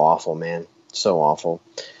 It's so awful, man. So awful.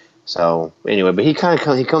 So anyway, but he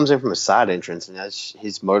comes in from a side entrance, and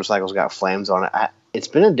his motorcycle's got flames on it. It's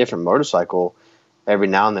been a different motorcycle every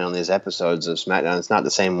now and then on these episodes of SmackDown. It's not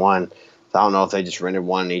the same one. So I don't know if they just rented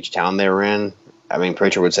one in each town they were in. I mean,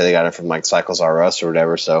 Preacher would say they got it from like Cycles R Us or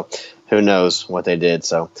whatever. So who knows what they did.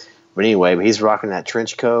 So, but anyway, but he's rocking that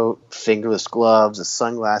trench coat, fingerless gloves, the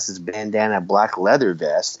sunglasses, bandana, black leather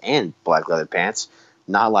vest, and black leather pants.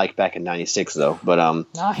 Not like back in '96 though. But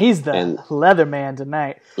No, he's the leather man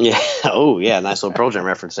tonight. yeah. Oh yeah, nice little Pearl Jam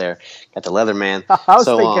reference there. Got the leather man. I was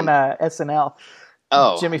thinking SNL.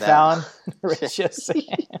 Oh, Jimmy Fallon.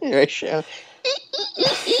 Ratio.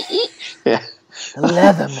 Yeah.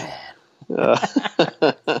 Leather man.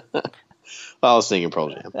 I was singing Pearl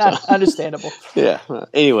Jam. So. Understandable. Yeah.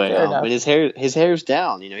 Anyway, Fair enough. but his hair's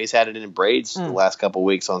down. You know, he's had it in braids the last couple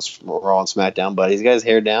weeks on Raw and SmackDown, but he's got his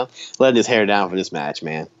hair down. Letting his hair down for this match,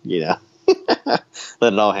 man. You know,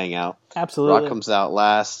 let it all hang out. Absolutely. Rock comes out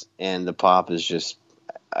last, and the pop is just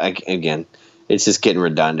again, it's just getting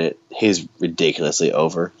redundant. He's ridiculously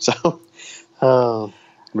over. So,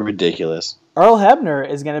 ridiculous. Earl Hebner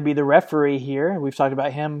is going to be the referee here. We've talked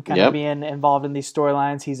about him kind of Yep. being involved in these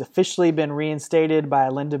storylines. He's officially been reinstated by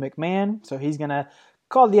Linda McMahon, so he's going to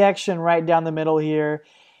call the action right down the middle here.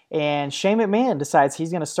 And Shane McMahon decides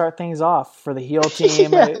he's going to start things off for the heel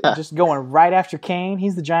team, just going right after Kane.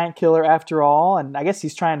 He's the giant killer after all, and I guess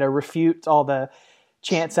he's trying to refute all the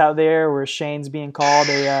chants out there where Shane's being called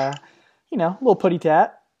a, little putty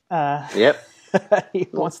tat. Yep. He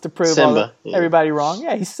wants to prove Simba, everybody wrong.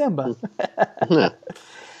 Yeah, he's Simba.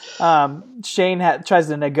 Shane tries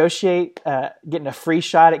to negotiate getting a free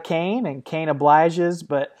shot at Kane, and Kane obliges,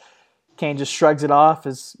 but Kane just shrugs it off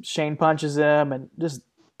as Shane punches him and just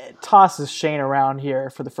tosses Shane around here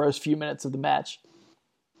for the first few minutes of the match.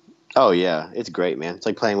 Oh, yeah. It's great, man. It's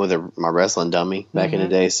like playing with my wrestling dummy back in the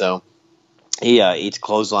day. So he eats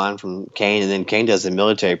clothesline from Kane, and then Kane does the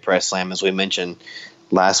military press slam, as we mentioned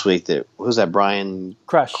last week. Who's that, Brian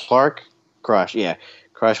Clark? Crush, yeah.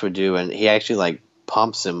 Crush would do, and he actually like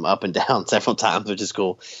pumps him up and down several times, which is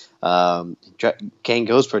cool. Kane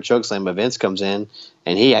goes for a chokeslam, but Vince comes in,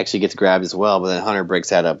 and he actually gets grabbed as well, but then Hunter breaks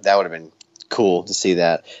that up. That would have been cool to see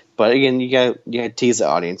that. But again, you got to tease the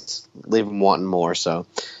audience, leave them wanting more. So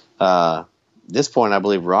this point, I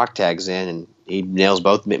believe Rock tags in, and he nails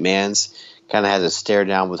both McMahons, kind of has a stare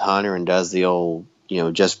down with Hunter and does the old,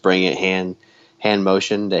 just bring it hand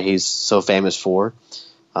motion that he's so famous for,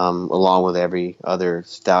 along with every other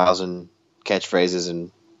 1,000 catchphrases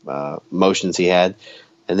and motions he had.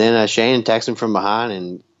 And then Shane attacks him from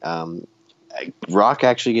behind, and Rock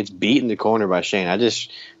actually gets beat in the corner by Shane.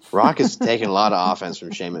 Rock is taking a lot of offense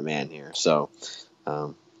from Shane McMahon here, so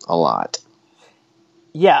a lot.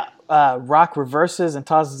 Yeah, Rock reverses and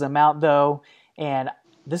tosses him out, though, and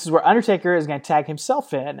this is where Undertaker is going to tag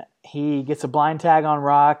himself in. He gets a blind tag on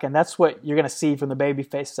Rock, and that's what you're going to see from the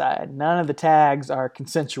babyface side. None of the tags are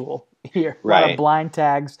consensual here. Right. A lot of blind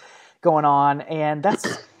tags going on, and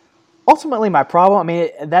that's ultimately my problem. I mean,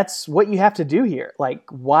 that's what you have to do here. Like,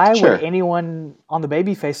 why would anyone on the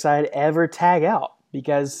babyface side ever tag out?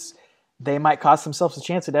 Because they might cost themselves a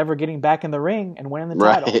chance at ever getting back in the ring and winning the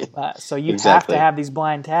title. So you have to have these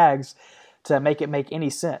blind tags to make it make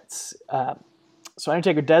any sense. So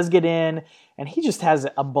Undertaker does get in, and he just has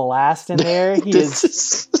a blast in there. He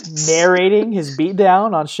is narrating his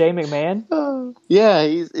beatdown on Shane McMahon. Yeah,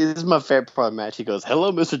 this is my favorite part of the match. He goes,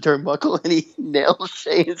 "Hello, Mr. Turnbuckle," and he nails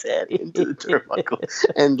Shane's head into the turnbuckle.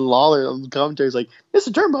 And Lawler on the commentary is like, "Mr.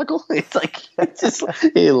 Turnbuckle." It's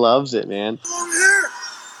like, he loves it, man. Over here.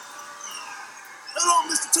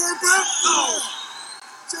 Hello, Mr. Turnbuckle. Oh,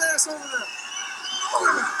 get your ass over there.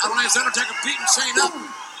 Not only is Undertaker beating Shane up,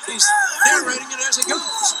 he's narrating it as he goes.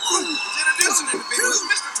 He's introducing him to people as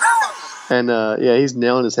Mr. Turnbuckle. And he's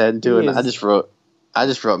nailing his head into it. And I just wrote,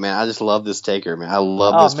 man, I just love this Taker, man. I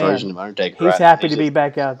love this version of Undertaker. He's happy to be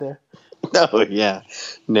back out there. Oh, yeah.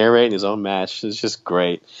 Narrating his own match is just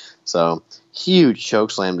great. So, huge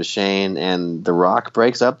chokeslam to Shane, and The Rock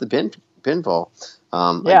breaks up the pinfall.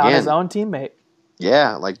 On his own teammate.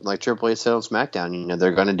 Yeah, like Triple H said on SmackDown,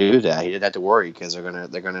 they're going to do that. He didn't have to worry because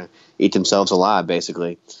they're gonna eat themselves alive,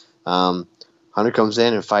 basically. Hunter comes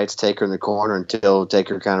in and fights Taker in the corner until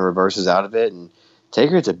Taker kind of reverses out of it, and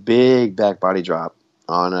Taker hits a big back body drop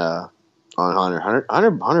on on Hunter.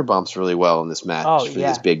 Hunter bumps really well in this match for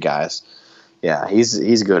these big guys. Yeah,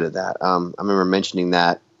 he's good at that. I remember mentioning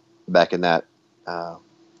that back in that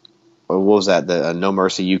what was that, the No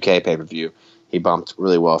Mercy UK pay-per-view. He bumped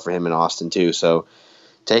really well for him in Austin too. So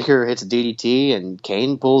Taker hits a DDT and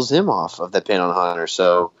Kane pulls him off of the pin on Hunter.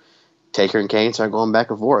 So Taker and Kane start going back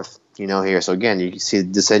and forth, here. So again, you can see the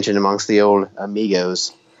dissension amongst the old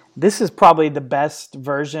amigos. This is probably the best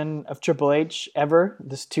version of Triple H ever,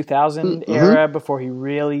 this 2000 era, before he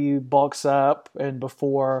really bulks up and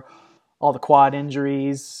before all the quad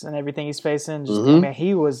injuries and everything he's facing. I mean,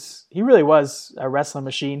 he really was a wrestling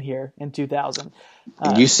machine here in 2000.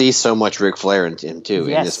 You see so much Ric Flair in him too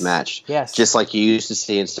in this match. Yes. Just like you used to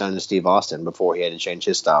see in Stone and Steve Austin before he had to change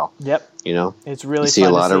his style. Yep. It's really you see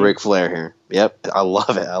fun a lot to of see. Ric Flair here. Yep. I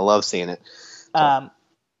love it. I love seeing it. So.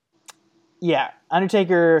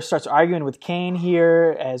 Undertaker starts arguing with Kane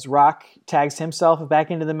here as Rock tags himself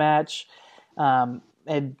back into the match.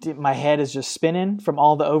 And my head is just spinning from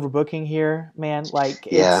all the overbooking here, man. Like,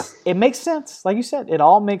 it makes sense. Like you said, it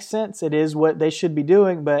all makes sense. It is what they should be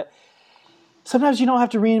doing, but sometimes you don't have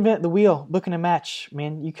to reinvent the wheel booking a match,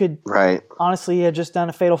 man. You could honestly have just done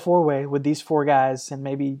a fatal four-way with these four guys and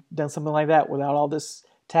maybe done something like that without all this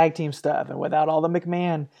tag team stuff and without all the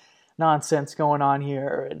McMahon nonsense going on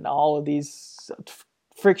here and all of these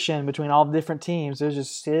friction between all the different teams. There's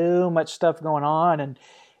just so much stuff going on, and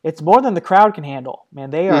it's more than the crowd can handle, man.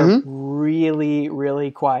 They are really, really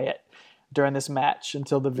quiet during this match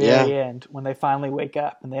until the very end when they finally wake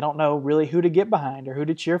up and they don't know really who to get behind or who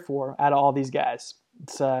to cheer for out of all these guys.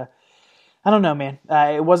 It's I don't know, man.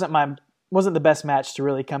 It wasn't the best match to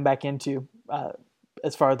really come back into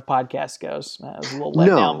as far as the podcast goes. I was a little let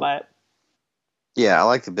down by it. Yeah, I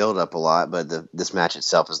like the build up a lot, but this match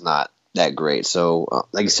itself is not that great. So,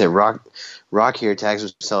 like I said, Rock here tags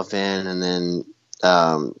himself in, and then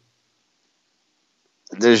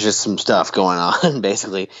there's just some stuff going on.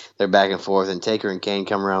 Basically, they're back and forth, and Taker and Kane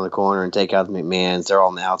come around the corner and take out the McMahons. They're all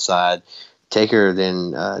on the outside. Taker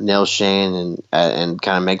then nails Shane and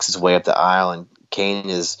kind of makes his way up the aisle, and Kane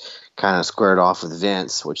is kind of squared off with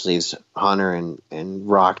Vince, which leaves Hunter and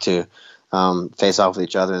Rock to face off with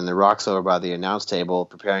each other. And the Rock's over by the announce table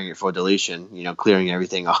preparing it for deletion, clearing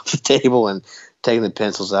everything off the table and taking the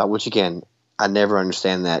pencils out, which again, I never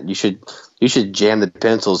understand that. You should jam the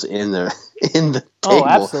pencils in the table. Oh,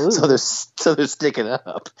 absolutely. So they're sticking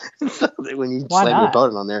up. So that when you slam your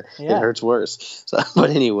opponent on there, it hurts worse. So,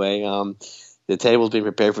 but anyway, the table's being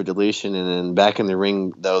prepared for deletion, and then back in the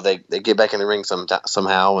ring, though they get back in the ring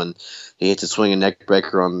somehow, and he hits a swinging neck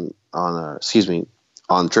breaker on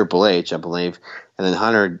Triple H, I believe, and then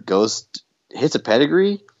Hunter hits a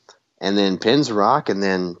pedigree, and then pins Rock, and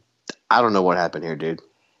then I don't know what happened here, dude.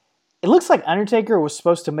 It looks like Undertaker was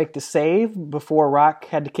supposed to make the save before Rock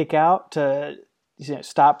had to kick out to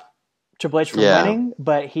stop Triple H from winning,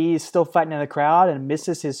 but he's still fighting in the crowd and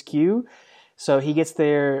misses his cue. So he gets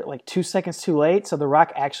there like 2 seconds too late. So The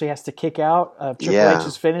Rock actually has to kick out of Triple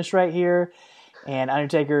H's finish right here. And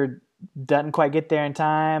Undertaker doesn't quite get there in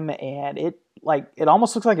time. And it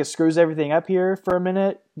almost looks like it screws everything up here for a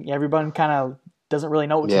minute. Everyone kind of doesn't really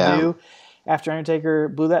know what to do after Undertaker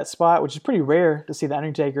blew that spot, which is pretty rare to see the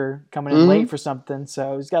Undertaker coming in late for something.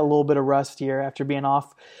 So he's got a little bit of rust here after being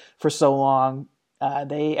off for so long.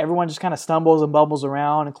 Everyone just kind of stumbles and bubbles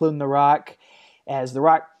around, including The Rock, as The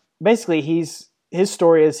Rock basically his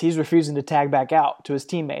story is he's refusing to tag back out to his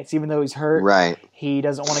teammates, even though he's hurt. Right. He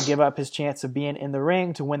doesn't want to give up his chance of being in the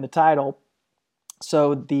ring to win the title.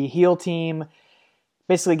 So the heel team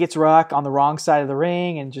basically gets Rock on the wrong side of the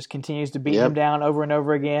ring and just continues to beat him down over and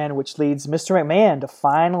over again, which leads Mr. McMahon to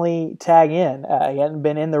finally tag in. He hadn't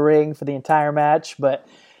been in the ring for the entire match, but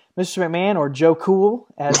Mr. McMahon, or Joe Cool,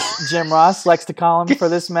 as Jim Ross likes to call him for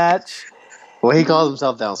this match. Well, he calls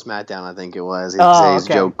himself down SmackDown, I think it was. He's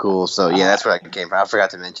Joe Cool. So, yeah, that's where I came from. I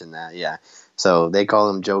forgot to mention that, yeah. So, they call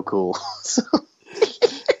him Joe Cool.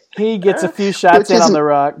 He gets a few shots in on The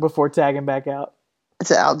Rock before tagging back out.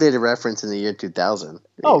 It's an outdated reference in the year 2000.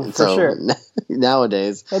 Oh, for sure.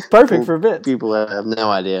 Nowadays, that's perfect for Vince. People have no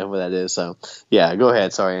idea what that is. So, yeah, go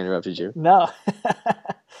ahead. Sorry, I interrupted you. No.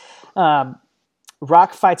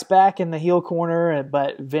 Rock fights back in the heel corner,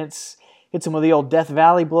 but Vince hits him with the old Death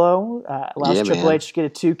Valley blow. Allows Triple H to get a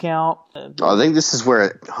 2 count. I think this is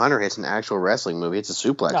where Hunter hits an actual wrestling move. He hits a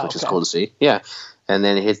suplex, which is cool to see. Yeah. And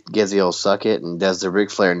then he gives the old suck it and does the Ric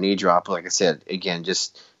Flair knee drop. Like I said, again,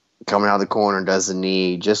 just coming out of the corner, does the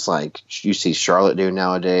knee, just like you see Charlotte do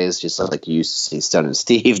nowadays, just like you used to see Stone and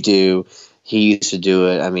Steve do. He used to do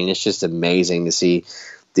it. I mean, it's just amazing to see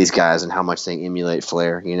these guys and how much they emulate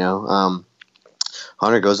Flair,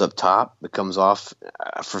 Hunter goes up top, but comes off.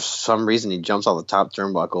 For some reason, he jumps off the top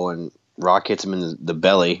turnbuckle, and Rock hits him in the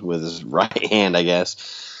belly with his right hand, I guess.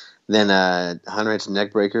 Then Hunter hits a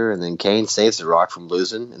neck breaker, and then Kane saves the Rock from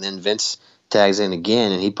losing. And then Vince tags in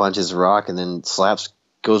again, and he punches Rock, and then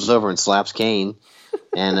goes over and slaps Kane,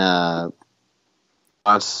 and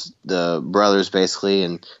wants the brothers basically.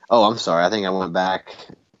 And I'm sorry, I think I went back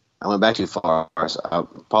too far. So I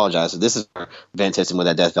apologize. This is where Vince hits him with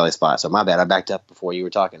that Death Valley spot. So my bad. I backed up before you were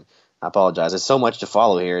talking. I apologize. There's so much to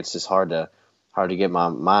follow here. It's just hard to get my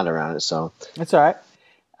mind around it. So that's all right.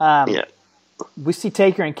 Yeah. We see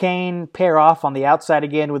Taker and Kane pair off on the outside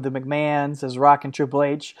again with the McMahons as Rock and Triple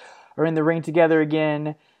H are in the ring together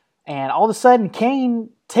again. And all of a sudden,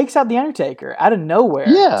 Kane takes out the Undertaker out of nowhere,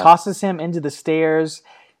 tosses him into the stairs,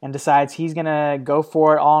 and decides he's going to go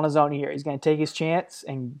for it all on his own here. He's going to take his chance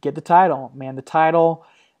and get the title. Man, the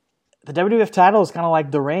WWF title is kind of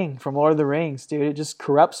like the ring from Lord of the Rings, dude. It just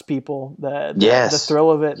corrupts people. The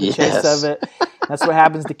thrill of it, the chase of it. That's what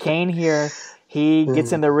happens to Kane here. He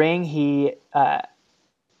gets in the ring.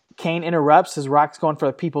 Kane interrupts as Rock's going for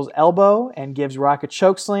the people's elbow and gives Rock a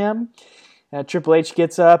choke slam. Triple H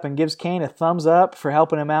gets up and gives Kane a thumbs up for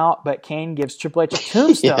helping him out, but Kane gives Triple H a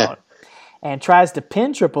tombstone and tries to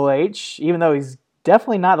pin Triple H, even though he's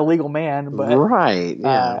definitely not a legal man. But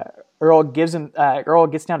Earl gets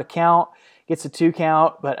down to count, gets a 2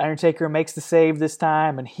 count, but Undertaker makes the save this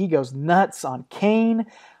time, and he goes nuts on Kane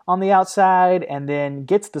on the outside, and then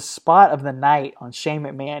gets the spot of the night on Shane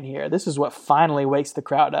McMahon here. This is what finally wakes the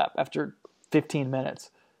crowd up after 15 minutes.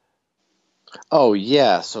 Oh,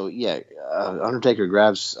 yeah. So, Undertaker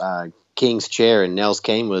grabs King's chair and nails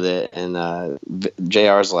Kane with it, and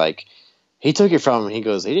JR's like, he took it from him. He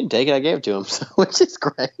goes, he didn't take it. I gave it to him, which is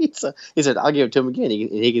great. So he said, I'll give it to him again.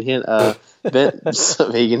 He can hit The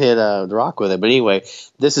Rock with it. But anyway,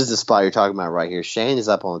 this is the spot you're talking about right here. Shane is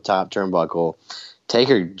up on the top turnbuckle.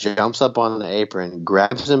 Taker jumps up on the apron,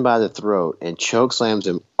 grabs him by the throat, and chokeslams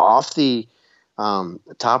him off the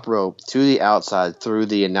top rope to the outside through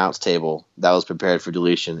the announce table that was prepared for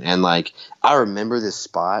deletion. And I remember this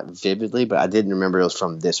spot vividly, but I didn't remember it was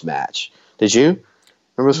from this match. Did you remember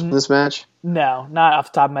it was from this match? No, not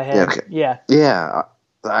off the top of my head. Okay. Yeah.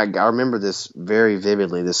 I remember this very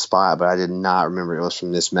vividly, this spot, but I did not remember it was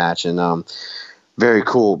from this match. And very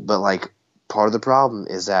cool. But part of the problem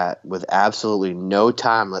is that with absolutely no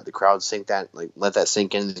time, let the crowd sink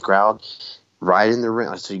into the crowd. Right in the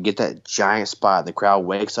ring, so you get that giant spot. The crowd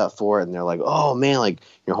wakes up for it, and they're like, "Oh man,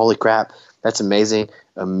 holy crap, that's amazing!"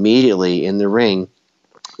 Immediately in the ring,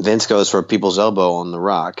 Vince goes for a people's elbow on the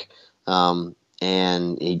Rock, and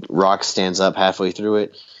Rock stands up halfway through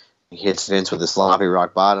it. He hits Vince with a sloppy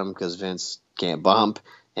rock bottom because Vince can't bump,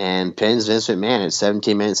 and pins Vince McMahon at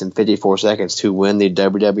 17 minutes and 54 seconds to win the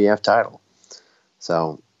WWF title.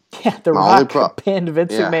 So, the Rock pinned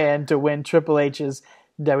Vince McMahon to win Triple H's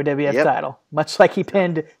WWF title, much like he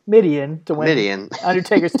pinned Mideon to win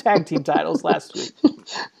Undertaker's tag team titles last week.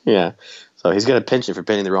 Yeah, so he's got a penchant for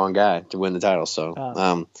pinning the wrong guy to win the title. So,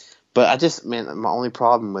 but my only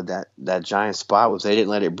problem with that giant spot was they didn't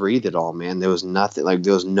let it breathe at all. Man, there was nothing,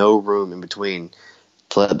 there was no room in between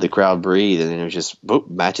to let the crowd breathe, and it was just boop,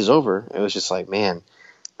 match is over. It was just man,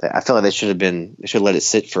 I feel like they should have let it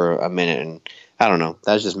sit for a minute, and I don't know.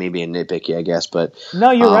 That's just me being nitpicky, I guess. But no,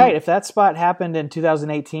 you're right. If that spot happened in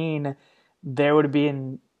 2018, there would have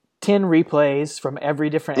been 10 replays from every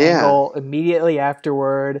different angle immediately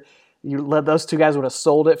afterward. Those two guys would have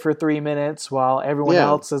sold it for 3 minutes while everyone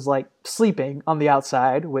else is sleeping on the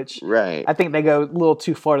outside, which I think they go a little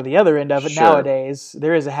too far to the other end of it nowadays.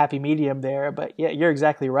 There is a happy medium there, but yeah, you're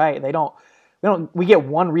exactly right. We get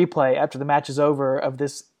one replay after the match is over of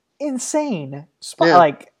this insane spot.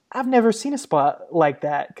 Yeah. I've never seen a spot like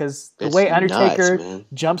that because the way Undertaker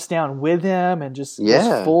jumps down with him and just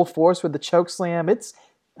goes full force with the choke slam, it's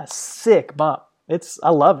a sick bump. I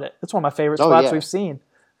loved it. It's one of my favorite spots we've seen.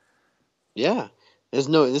 Yeah,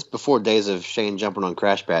 this before days of Shane jumping on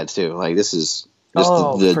crash pads too. This is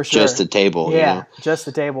just just the table. Yeah, just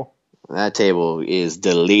the table. That table is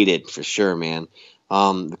deleted for sure, man.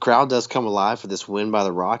 The crowd does come alive for this win by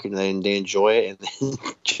The Rock, and they enjoy it. And then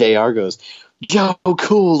JR goes, "Yo,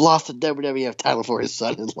 cool, lost the WWF title for his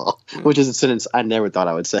son-in-law," which is a sentence I never thought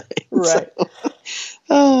I would say. Right.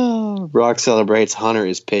 Rock celebrates. Hunter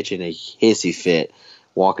is pitching a hissy fit,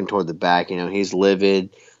 walking toward the back. He's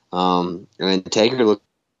livid. And then Taker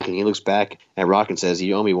looks back at Rock and says,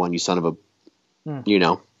 "You owe me one, you son of a,"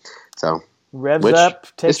 So revs up,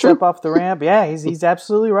 takes up off the ramp. Yeah, he's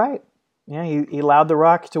absolutely right. Yeah, he allowed The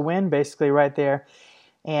Rock to win basically right there.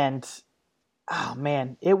 And, oh,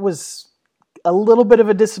 man, it was a little bit of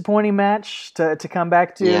a disappointing match to come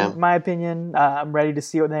back to, Yeah. in my opinion. I'm ready to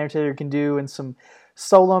see what the Undertaker can do in some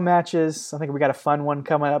solo matches. I think we got a fun one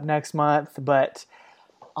coming up next month, but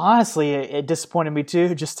honestly, it disappointed me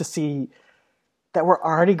too, just to see that we're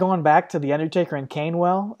already going back to the Undertaker and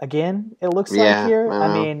Canewell again. It looks like here.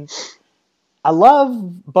 I mean, I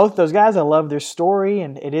love both those guys. I love their story,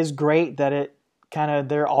 and it is great that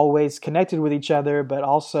they're always connected with each other. But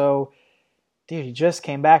also, dude, he just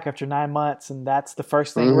came back after 9 months, and that's the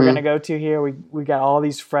first thing we're going to go to here. We got all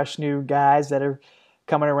these fresh new guys that are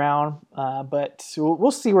coming around, but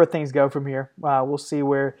we'll see where things go from here. We'll see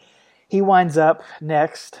where he winds up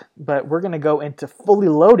next, but we're going to go into Fully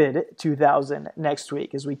Loaded 2000 next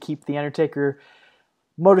week as we keep the Undertaker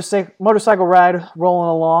motorcycle ride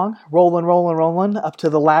rolling up to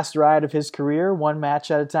the last ride of his career, one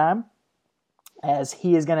match at a time, as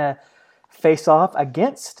he is going to face off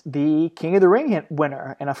against the King of the Ring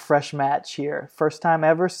winner in a fresh match here. First time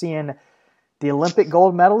ever seeing the Olympic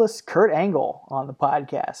gold medalist Kurt Angle on the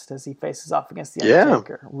podcast as he faces off against the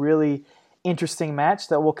Undertaker. Really interesting match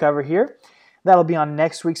that we'll cover here. That'll be on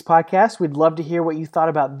next week's podcast. We'd love to hear what you thought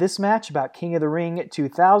about this match, about King of the Ring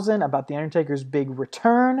 2000, about The Undertaker's big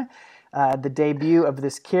return, the debut of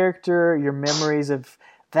this character, your memories of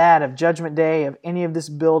that, of Judgment Day, of any of this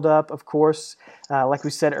build-up, of course. Like we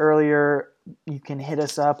said earlier, you can hit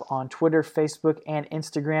us up on Twitter, Facebook, and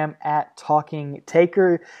Instagram at Talking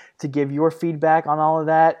Taker to give your feedback on all of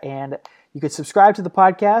that. And you could subscribe to the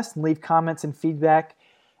podcast and leave comments and feedback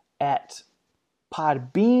at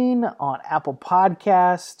Podbean, on Apple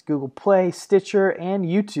Podcast, Google Play, Stitcher, and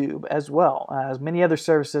YouTube as well. As many other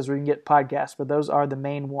services where you can get podcasts, but those are the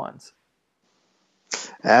main ones.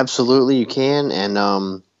 Absolutely, you can. And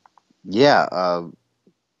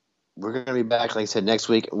we're going to be back, like I said, next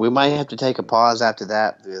week. We might have to take a pause after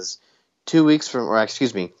that because a week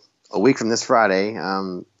from this Friday,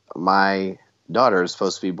 my daughter is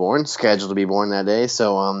supposed to be born, scheduled to be born that day.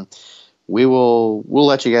 So we'll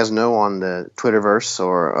let you guys know on the Twitterverse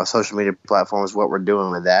or social media platforms what we're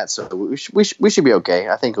doing with that. So we should be okay.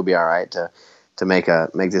 I think we'll be all right to make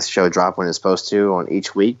this show drop when it's supposed to on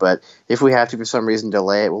each week. But if we have to for some reason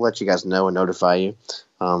delay it, we'll let you guys know and notify you.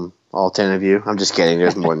 All 10 of you. I'm just kidding.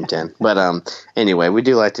 There's more than 10. But anyway, we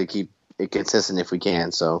do like to keep it consistent if we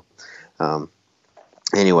can. So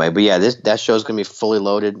anyway, but yeah, that show's gonna be fully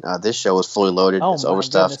loaded. This show is fully loaded. It's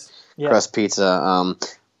overstuffed. Yeah. Crust pizza.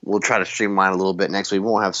 We'll try to streamline a little bit next week. We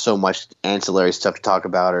won't have so much ancillary stuff to talk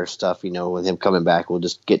about or stuff, with him coming back. We'll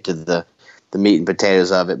just get to the meat and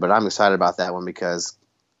potatoes of it. But I'm excited about that one because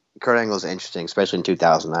Kurt Angle is interesting, especially in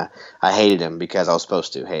 2000. I hated him because I was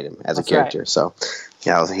supposed to hate him as a character. Right. So,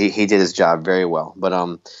 he did his job very well. But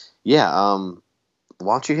why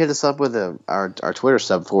don't you hit us up with our Twitter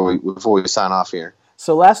stuff before we sign off here?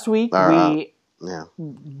 So last week we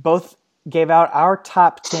both gave out our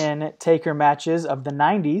top 10 Taker matches of the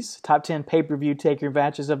 90s, top 10 pay-per-view Taker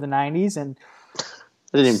matches of the 90s, and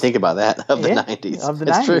I didn't even think about that, of the 90s. Of the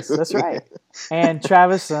 90s, true. That's right. And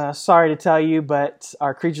Travis, sorry to tell you, but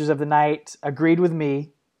our Creatures of the Night agreed with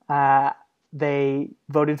me. They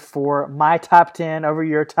voted for my top 10 over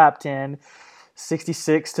your top 10,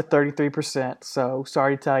 66 to 33%. So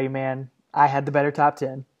sorry to tell you, man, I had the better top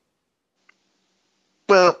 10.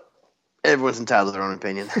 Well, everyone's entitled to their own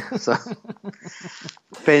opinion. So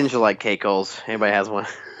opinions are like cake holes. Anybody has one?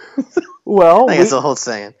 Well, I think that's the whole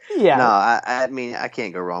saying. Yeah. No, I mean, I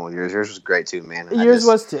can't go wrong with yours. Yours was great too, man. Yours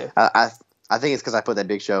was too. I think it's because I put that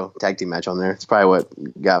Big Show tag team match on there. It's probably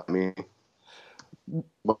what got me,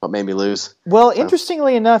 what made me lose. Well,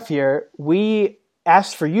 interestingly enough here, we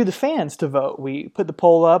asked for you, the fans, to vote. We put the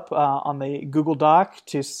poll up on the Google Doc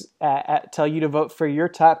to tell you to vote for your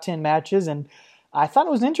top 10 matches, and I thought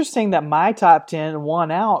it was interesting that my top 10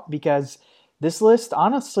 won out because this list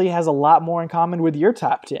honestly has a lot more in common with your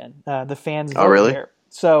top 10. The fans vote really? Here.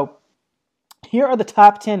 So here are the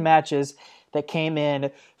top 10 matches that came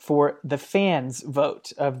in for the fans'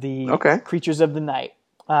 vote of the Creatures of the Night.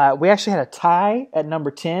 We actually had a tie at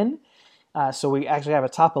number 10. So we actually have a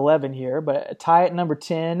top 11 here, but a tie at number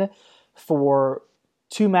 10 for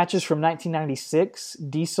two matches from 1996,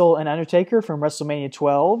 Diesel and Undertaker from WrestleMania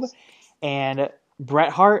 12, and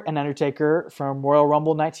Bret Hart and Undertaker from Royal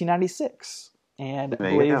Rumble 1996. And I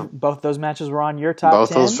believe both those matches were on your top 10. Both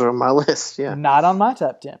those were on my list, yeah. Not on my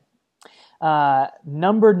top 10.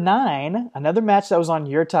 Number 9, another match that was on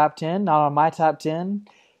your top 10, not on my top 10,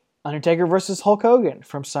 Undertaker versus Hulk Hogan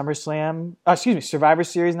from Survivor Series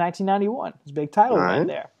 1991. It's a big title win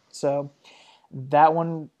there. So that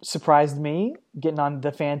one surprised me, getting on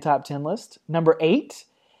the fan top 10 list. Number 8,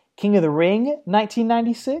 King of the Ring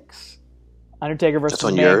 1996. Undertaker versus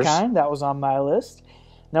Mankind. That was on my list.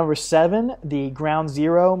 Number 7, the Ground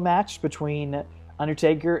Zero match between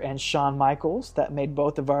Undertaker and Shawn Michaels. That made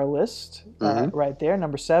both of our lists right there.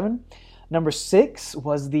 Number 7. Number 6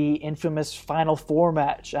 was the infamous Final Four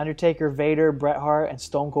match. Undertaker, Vader, Bret Hart, and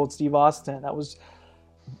Stone Cold Steve Austin. That was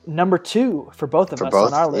number 2 for both of us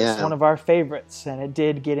on our list. Yeah. One of our favorites. And it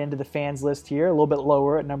did get into the fans list here, a little bit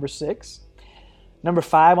lower at number 6. Number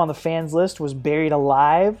 5 on the fans list was Buried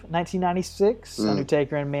Alive, 1996.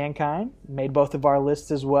 Undertaker and Mankind. Made both of our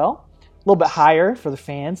lists as well. A little bit higher for the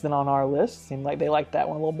fans than on our list. Seemed like they liked that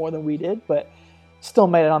one a little more than we did, but still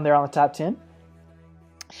made it on there on the top 10.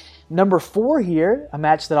 Number 4 here, a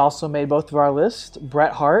match that also made both of our lists.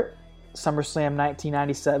 Bret Hart, SummerSlam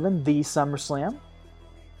 1997, the SummerSlam.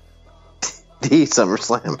 The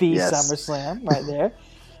SummerSlam. The SummerSlam, right there.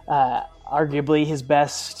 Arguably his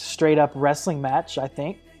best straight-up wrestling match, I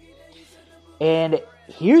think. And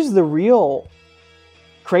here's the real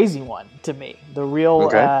crazy one to me. The real,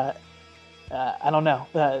 I don't know,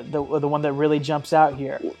 the one that really jumps out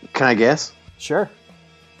here. Can I guess? Sure.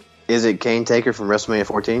 Is it Kane Taker from WrestleMania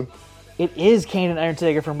 14? It is Kane and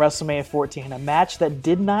Undertaker from WrestleMania 14. A match that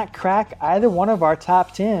did not crack either one of our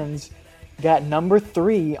top 10s. Got number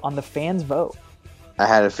 3 on the fans' vote. I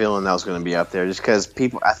had a feeling that was going to be up there just because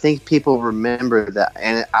I think people remember that,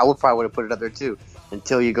 and I probably would have put it up there too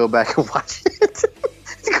until you go back and watch it.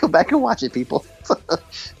 Go back and watch it, people.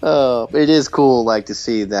 It is cool, like, to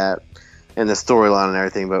see that and the storyline and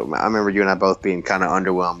everything. But I remember you and I both being kind of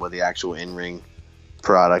underwhelmed with the actual in-ring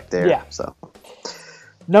product there. Yeah. So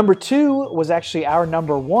number 2 was actually our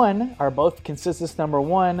number 1, our both consensus number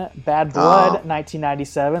 1, Bad Blood,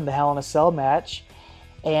 1997, the Hell in a Cell match.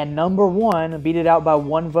 And number 1, beat it out by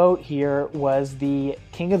 1 vote here, was the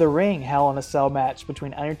King of the Ring Hell in a Cell match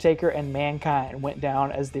between Undertaker and Mankind. Went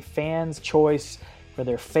down as the fans' choice for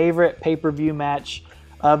their favorite pay-per-view match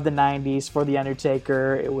of the 90s for The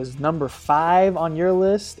Undertaker. It was number 5 on your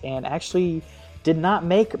list and actually did not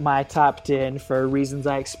make my top 10 for reasons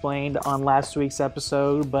I explained on last week's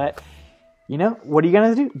episode. But, you know, what are you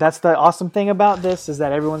going to do? That's the awesome thing about this, is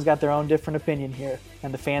that everyone's got their own different opinion here,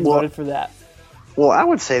 and the fans voted for that. Well, I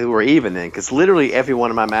would say we're even then, because literally every one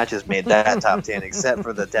of my matches made that top 10 except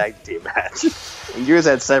for the tag team match. Yours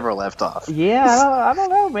had several left off. Yeah, I don't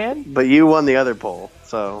know, man. But you won the other poll,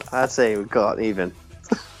 so I'd say we call it even.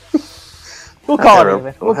 We'll call it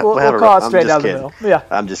even. We'll call it straight down the middle. Yeah,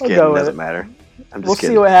 I'm just kidding. It doesn't matter. We'll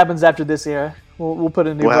see what happens after this era. We'll put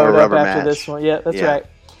a new vote up after this one. Yeah, that's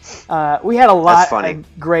right. We had a lot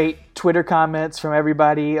of great Twitter comments from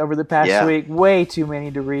everybody over the past week. Way too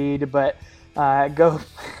many to read, but Gino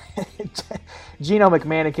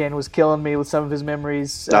McMannequin was killing me with some of his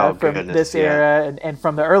memories from this era and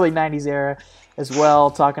from the early 90s era as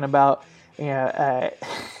well, talking about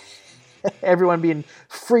everyone being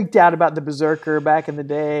freaked out about the Berserker back in the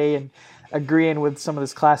day and agreeing with some of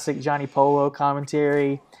this classic Johnny Polo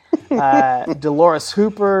commentary. Dolores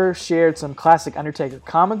Hooper shared some classic Undertaker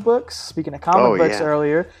comic books. Speaking of comic books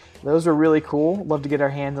earlier, those were really cool. Love to get our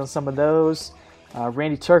hands on some of those.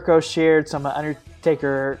 Randy Turco shared some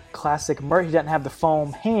Undertaker classic merch. He doesn't have the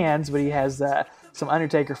foam hands, but he has some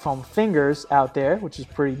Undertaker foam fingers out there, which is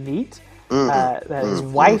pretty neat. That his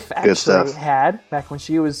wife actually had back when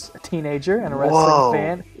she was a teenager and a wrestling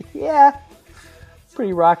fan. Yeah,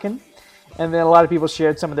 pretty rocking. And then a lot of people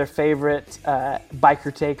shared some of their favorite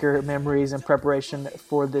Biker Taker memories in preparation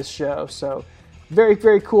for this show. So very,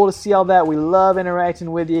 very cool to see all that. We love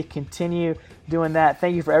interacting with you. Continue doing that.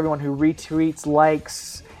 Thank you for everyone who retweets,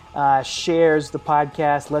 likes, shares the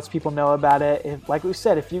podcast, lets people know about it. Like we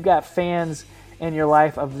said, if you got fans in your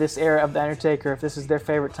life of this era of The Undertaker, if this is their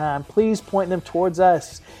favorite time, please point them towards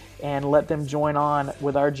us and let them join on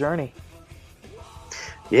with our journey.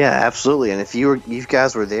 Yeah, absolutely. And if you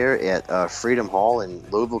guys were there at Freedom Hall in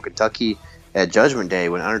Louisville, Kentucky at Judgment Day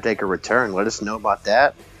when Undertaker returned, let us know about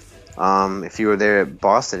that. If you were there at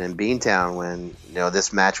Boston and Beantown when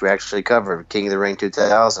this match we actually covered, King of the Ring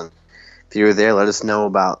 2000, if you were there, let us know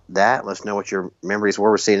about that. Let us know what your memories were.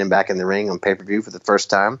 We're seeing him back in the ring on pay-per-view for the first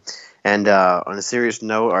time. And on a serious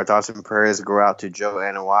note, our thoughts and prayers go out to Joe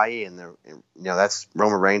Anoa'i, and that's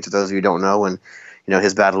Roman Reigns. For those of you who don't know, and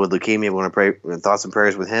his battle with leukemia, we want to pray thoughts and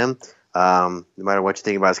prayers with him. No matter what you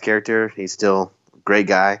think about his character, he's still a great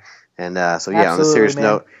guy. And on a serious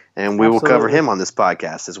note. And we will cover him on this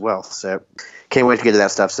podcast as well. So can't wait to get to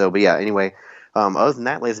that stuff. So, but yeah, anyway, other than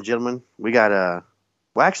that, ladies and gentlemen, we got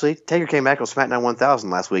Taker came back on SmackDown 1000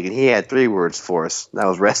 last week, and he had 3 words for us. That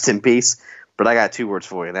was rest in peace. But I got 2 words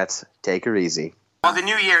for you. That's take her easy. Well, the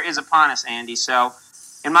new year is upon us, Andy. So,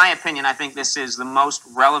 in my opinion, I think this is the most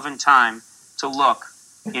relevant time to look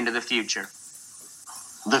into the future.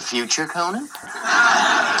 The future, Conan?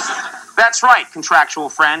 That's right, contractual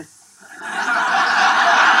friend.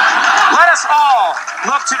 Let us all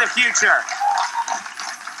look to the future.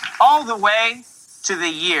 All the way to the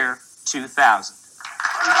year 2000.